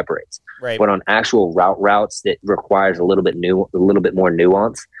 he separates. Right. But on actual routes that requires a little bit more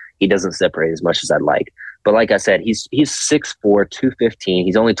nuance, he doesn't separate as much as I'd like. But like I said, he's 6'4", 215.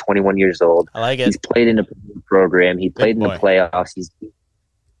 He's only 21 years old. I like it. He's played in a program. He played in the playoffs.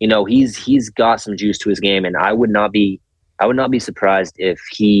 He's got some juice to his game, and I would not be surprised if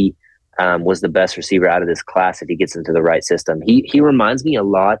he was the best receiver out of this class if he gets into the right system. He reminds me a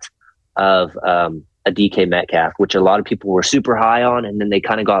lot of a DK Metcalf, which a lot of people were super high on, and then they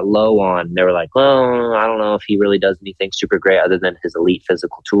kind of got low on. They were like, oh, I don't know if he really does anything super great other than his elite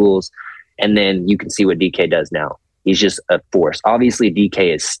physical tools. And then you can see what DK does now. He's just a force. Obviously,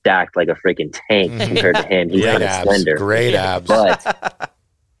 DK is stacked like a freaking tank compared to him. He's kind of slender. Great abs.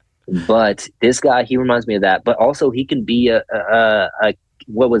 But this guy, he reminds me of that. But also, he can be a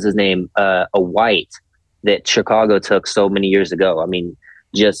what was his name? A White that Chicago took so many years ago. I mean,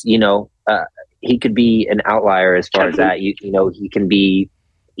 just, he could be an outlier as far as that. He can be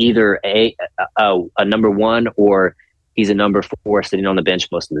either a number 1 or he's a number 4 sitting on the bench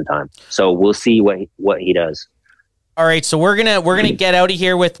most of the time. So we'll see what he does. All right, so we're gonna get out of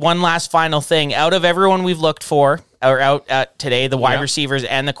here with one last final thing. Out of everyone we've looked for, or out at today, the wide receivers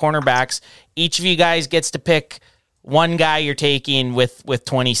and the cornerbacks, each of you guys gets to pick one guy you're taking with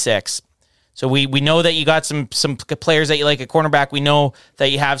 26. So we know that you got some players that you like at cornerback. We know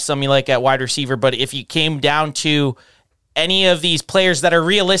that you have some you like at wide receiver. But if you came down to any of these players that are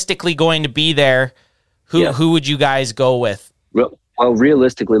realistically going to be there, who would you guys go with? Well,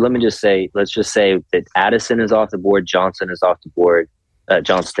 realistically, let's just say that Addison is off the board, Johnson is off the board,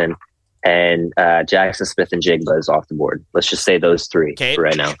 Johnston, and Jackson Smith-Njigba is off the board. Let's just say those 3 for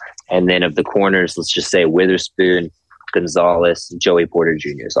right now. And then of the corners, let's just say Witherspoon, Gonzalez, Joey Porter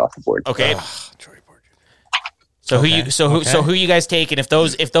Jr. is off the board. Okay. Joey Porter Jr. So who you guys taking? If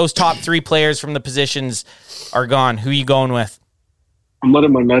those top 3 players from the positions are gone, who you going with? I'm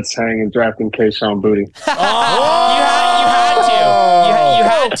letting my nuts hang and drafting Kayshon Boutte. You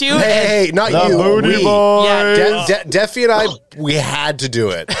had to. Hey, not the you. Booty boy. Yeah, Deffy and I, we had to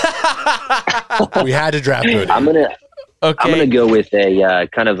do it. We had to draft Booty. I'm gonna go with a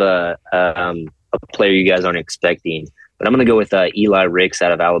kind of a player you guys aren't expecting, but I'm gonna go with Eli Ricks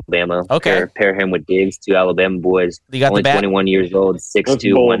out of Alabama. Okay, pair him with Diggs, 2 Alabama boys. You got only 21 years old,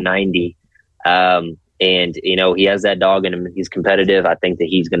 6'2", 190. And he has that dog in him. He's competitive. I think that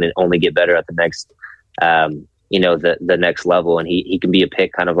he's going to only get better at the next, the next level. And he can be a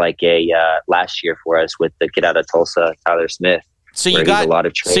pick, kind of like a last year for us with the kid out of Tulsa, Tyler Smith. So you got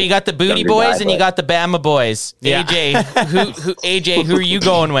the Booty boys and you got the Bama boys. Yeah. AJ, who are you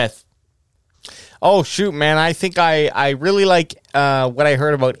going with? Oh shoot, man! I think I really like what I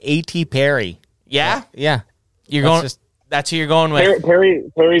heard about A.T. Perry. Yeah, yeah. That's who you're going with.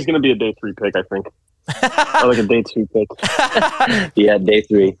 Perry's going to be a day 3 pick, I think. Or like a day 2 pick. Yeah, day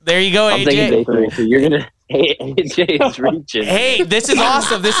 3. There you go, I'm AJ. thinking day 3. So Hey, AJ is reaching. Hey, this is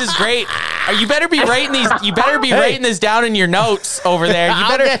awesome. This is great. You better be writing these. You better be writing this down in your notes over there.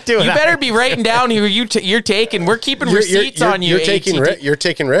 You better be writing down who you're taking. We're keeping receipts on you. You're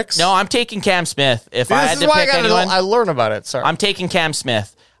taking Rick's? No, I'm taking Cam Smith. If I had to pick anyone, I learn about it. Sorry, I'm taking Cam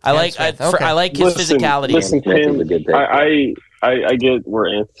Smith. I like his physicality. Listen, Cam, I get where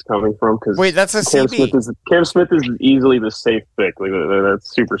Ant's coming from because wait, that's a Cam CB. Cam Smith is easily the safe pick. Like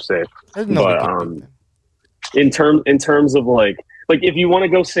that's super safe. But in terms of like if you want to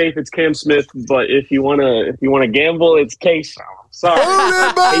go safe, it's Cam Smith. But if you wanna gamble, it's Kayshawn. Sorry,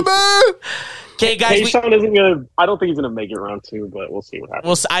 okay, guys. Kayshawn isn't gonna. I don't think he's gonna make it round 2, but we'll see what happens.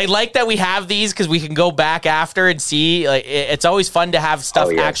 Well, I like that we have these because we can go back after and see. Like, it's always fun to have stuff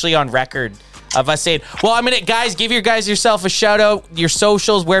actually on record of us saying, well, I'm gonna guys give yourself a shout out, your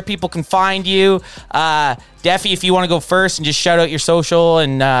socials, where people can find you. Deffy, if you want to go first and just shout out your social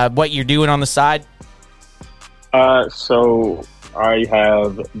and what you're doing on the side. So I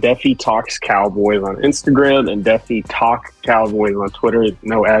have Deffy Talks Cowboys on Instagram and Deffy Talk Cowboys on Twitter.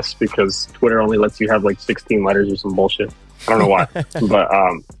 No S because Twitter only lets you have like 16 letters or some bullshit. I don't know why. But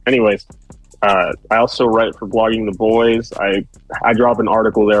anyways, I also write for Blogging the Boys. I drop an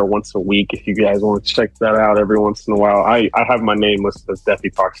article there once a week. If you guys want to check that out every once in a while, I have my name listed as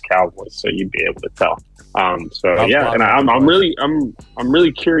Deffy Talks Cowboys, so you'd be able to tell. And I'm really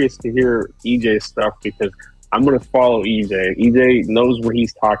curious to hear EJ's stuff because I'm going to follow EJ. EJ knows what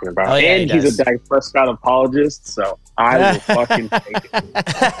he's talking about. And he's a Dak Prescott apologist, so I will fucking take it.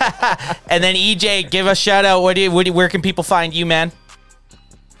 And then EJ, give a shout out. Where can people find you, man?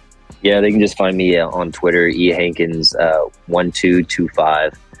 Yeah, they can just find me on Twitter,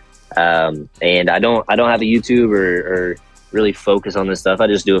 ehankins1225. And I don't have a YouTube or really focus on this stuff. I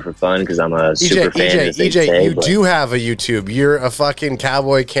just do it for fun because I'm a super fan. EJ, you do have a YouTube. You're a fucking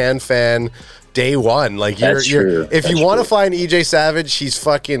Cowboy Can fan. Day one, like if you want to find EJ Savage, he's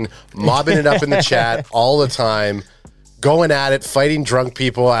fucking mobbing it up in the chat all the time, going at it, fighting drunk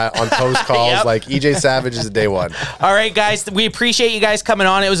people on post calls. Yep. Like EJ Savage is a day one. All right, guys, we appreciate you guys coming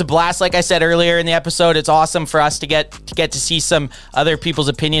on. It was a blast, like I said earlier in the episode. It's awesome for us to get to see some other people's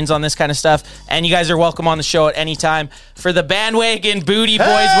opinions on this kind of stuff. And you guys are welcome on the show at any time. For the bandwagon booty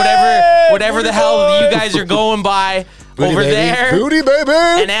boys, whatever the hell you guys are going by. Booty over baby. There. Booty baby.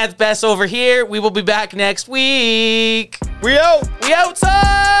 And Ad's Best over here. We will be back next week. We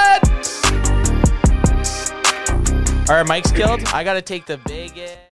outside. Are our mics killed? I got to take the big